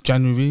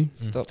January,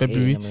 Stop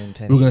February. hating him in We're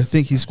penalties. going to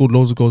think he scored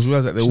loads of goals.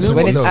 Realize that they all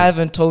When it's low.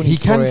 Ivan Toney He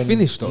can scoring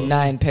finish, though.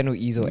 9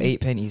 penalties or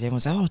 8 penalties,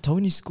 everyone's like, "Oh,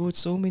 Tony scored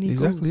so many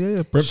Exactly. goals."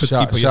 Yeah. Brentford's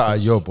Shout keeper out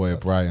yesterday. your boy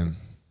Brian.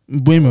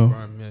 Bueno.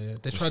 Yeah.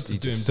 They tried to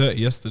do him dirty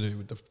yesterday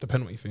with the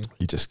penalty thing.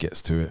 He just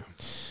gets to it.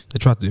 They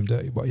tried to do him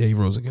dirty, but yeah, he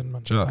rose again,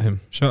 man. Shout out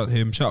him. Shout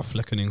out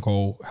Flecken in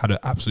goal. Had an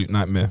absolute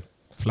nightmare.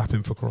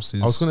 Flapping for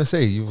crosses. I was gonna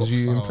say, was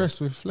you fouled.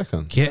 impressed with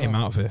Flecken? Get him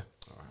out of here.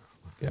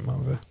 Get him out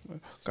of here.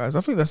 Guys,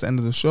 I think that's the end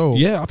of the show.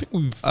 Yeah, I think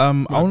we've. I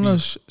want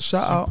to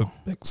shout out.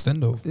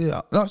 Extendo.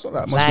 Yeah, no, it's not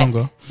that much Like,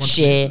 longer.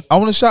 share. I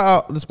want to shout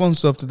out the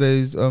sponsor of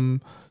today's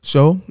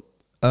show,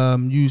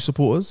 you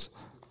supporters,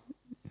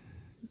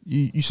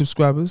 you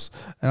subscribers,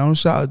 and I want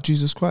to shout out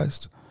Jesus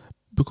Christ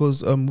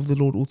because with the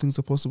Lord all things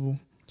are possible.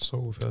 So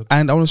we've heard.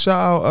 And I want to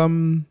shout out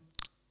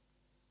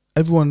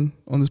everyone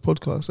on this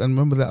podcast, and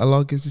remember that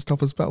Allah gives his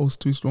toughest battles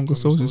to his stronger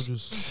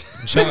soldiers.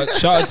 Shout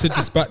out to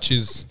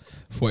Dispatches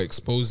for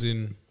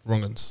exposing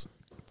wrong-uns.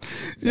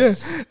 Yeah,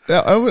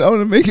 I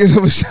want to make it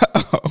another shout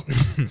out.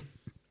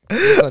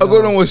 I've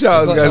got no more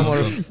shout outs,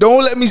 guys.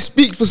 Don't let me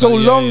speak for so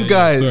long,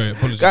 guys. Sorry,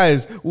 apologies.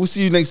 Guys, we'll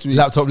see you next week.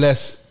 Laptop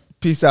less.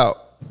 Peace out.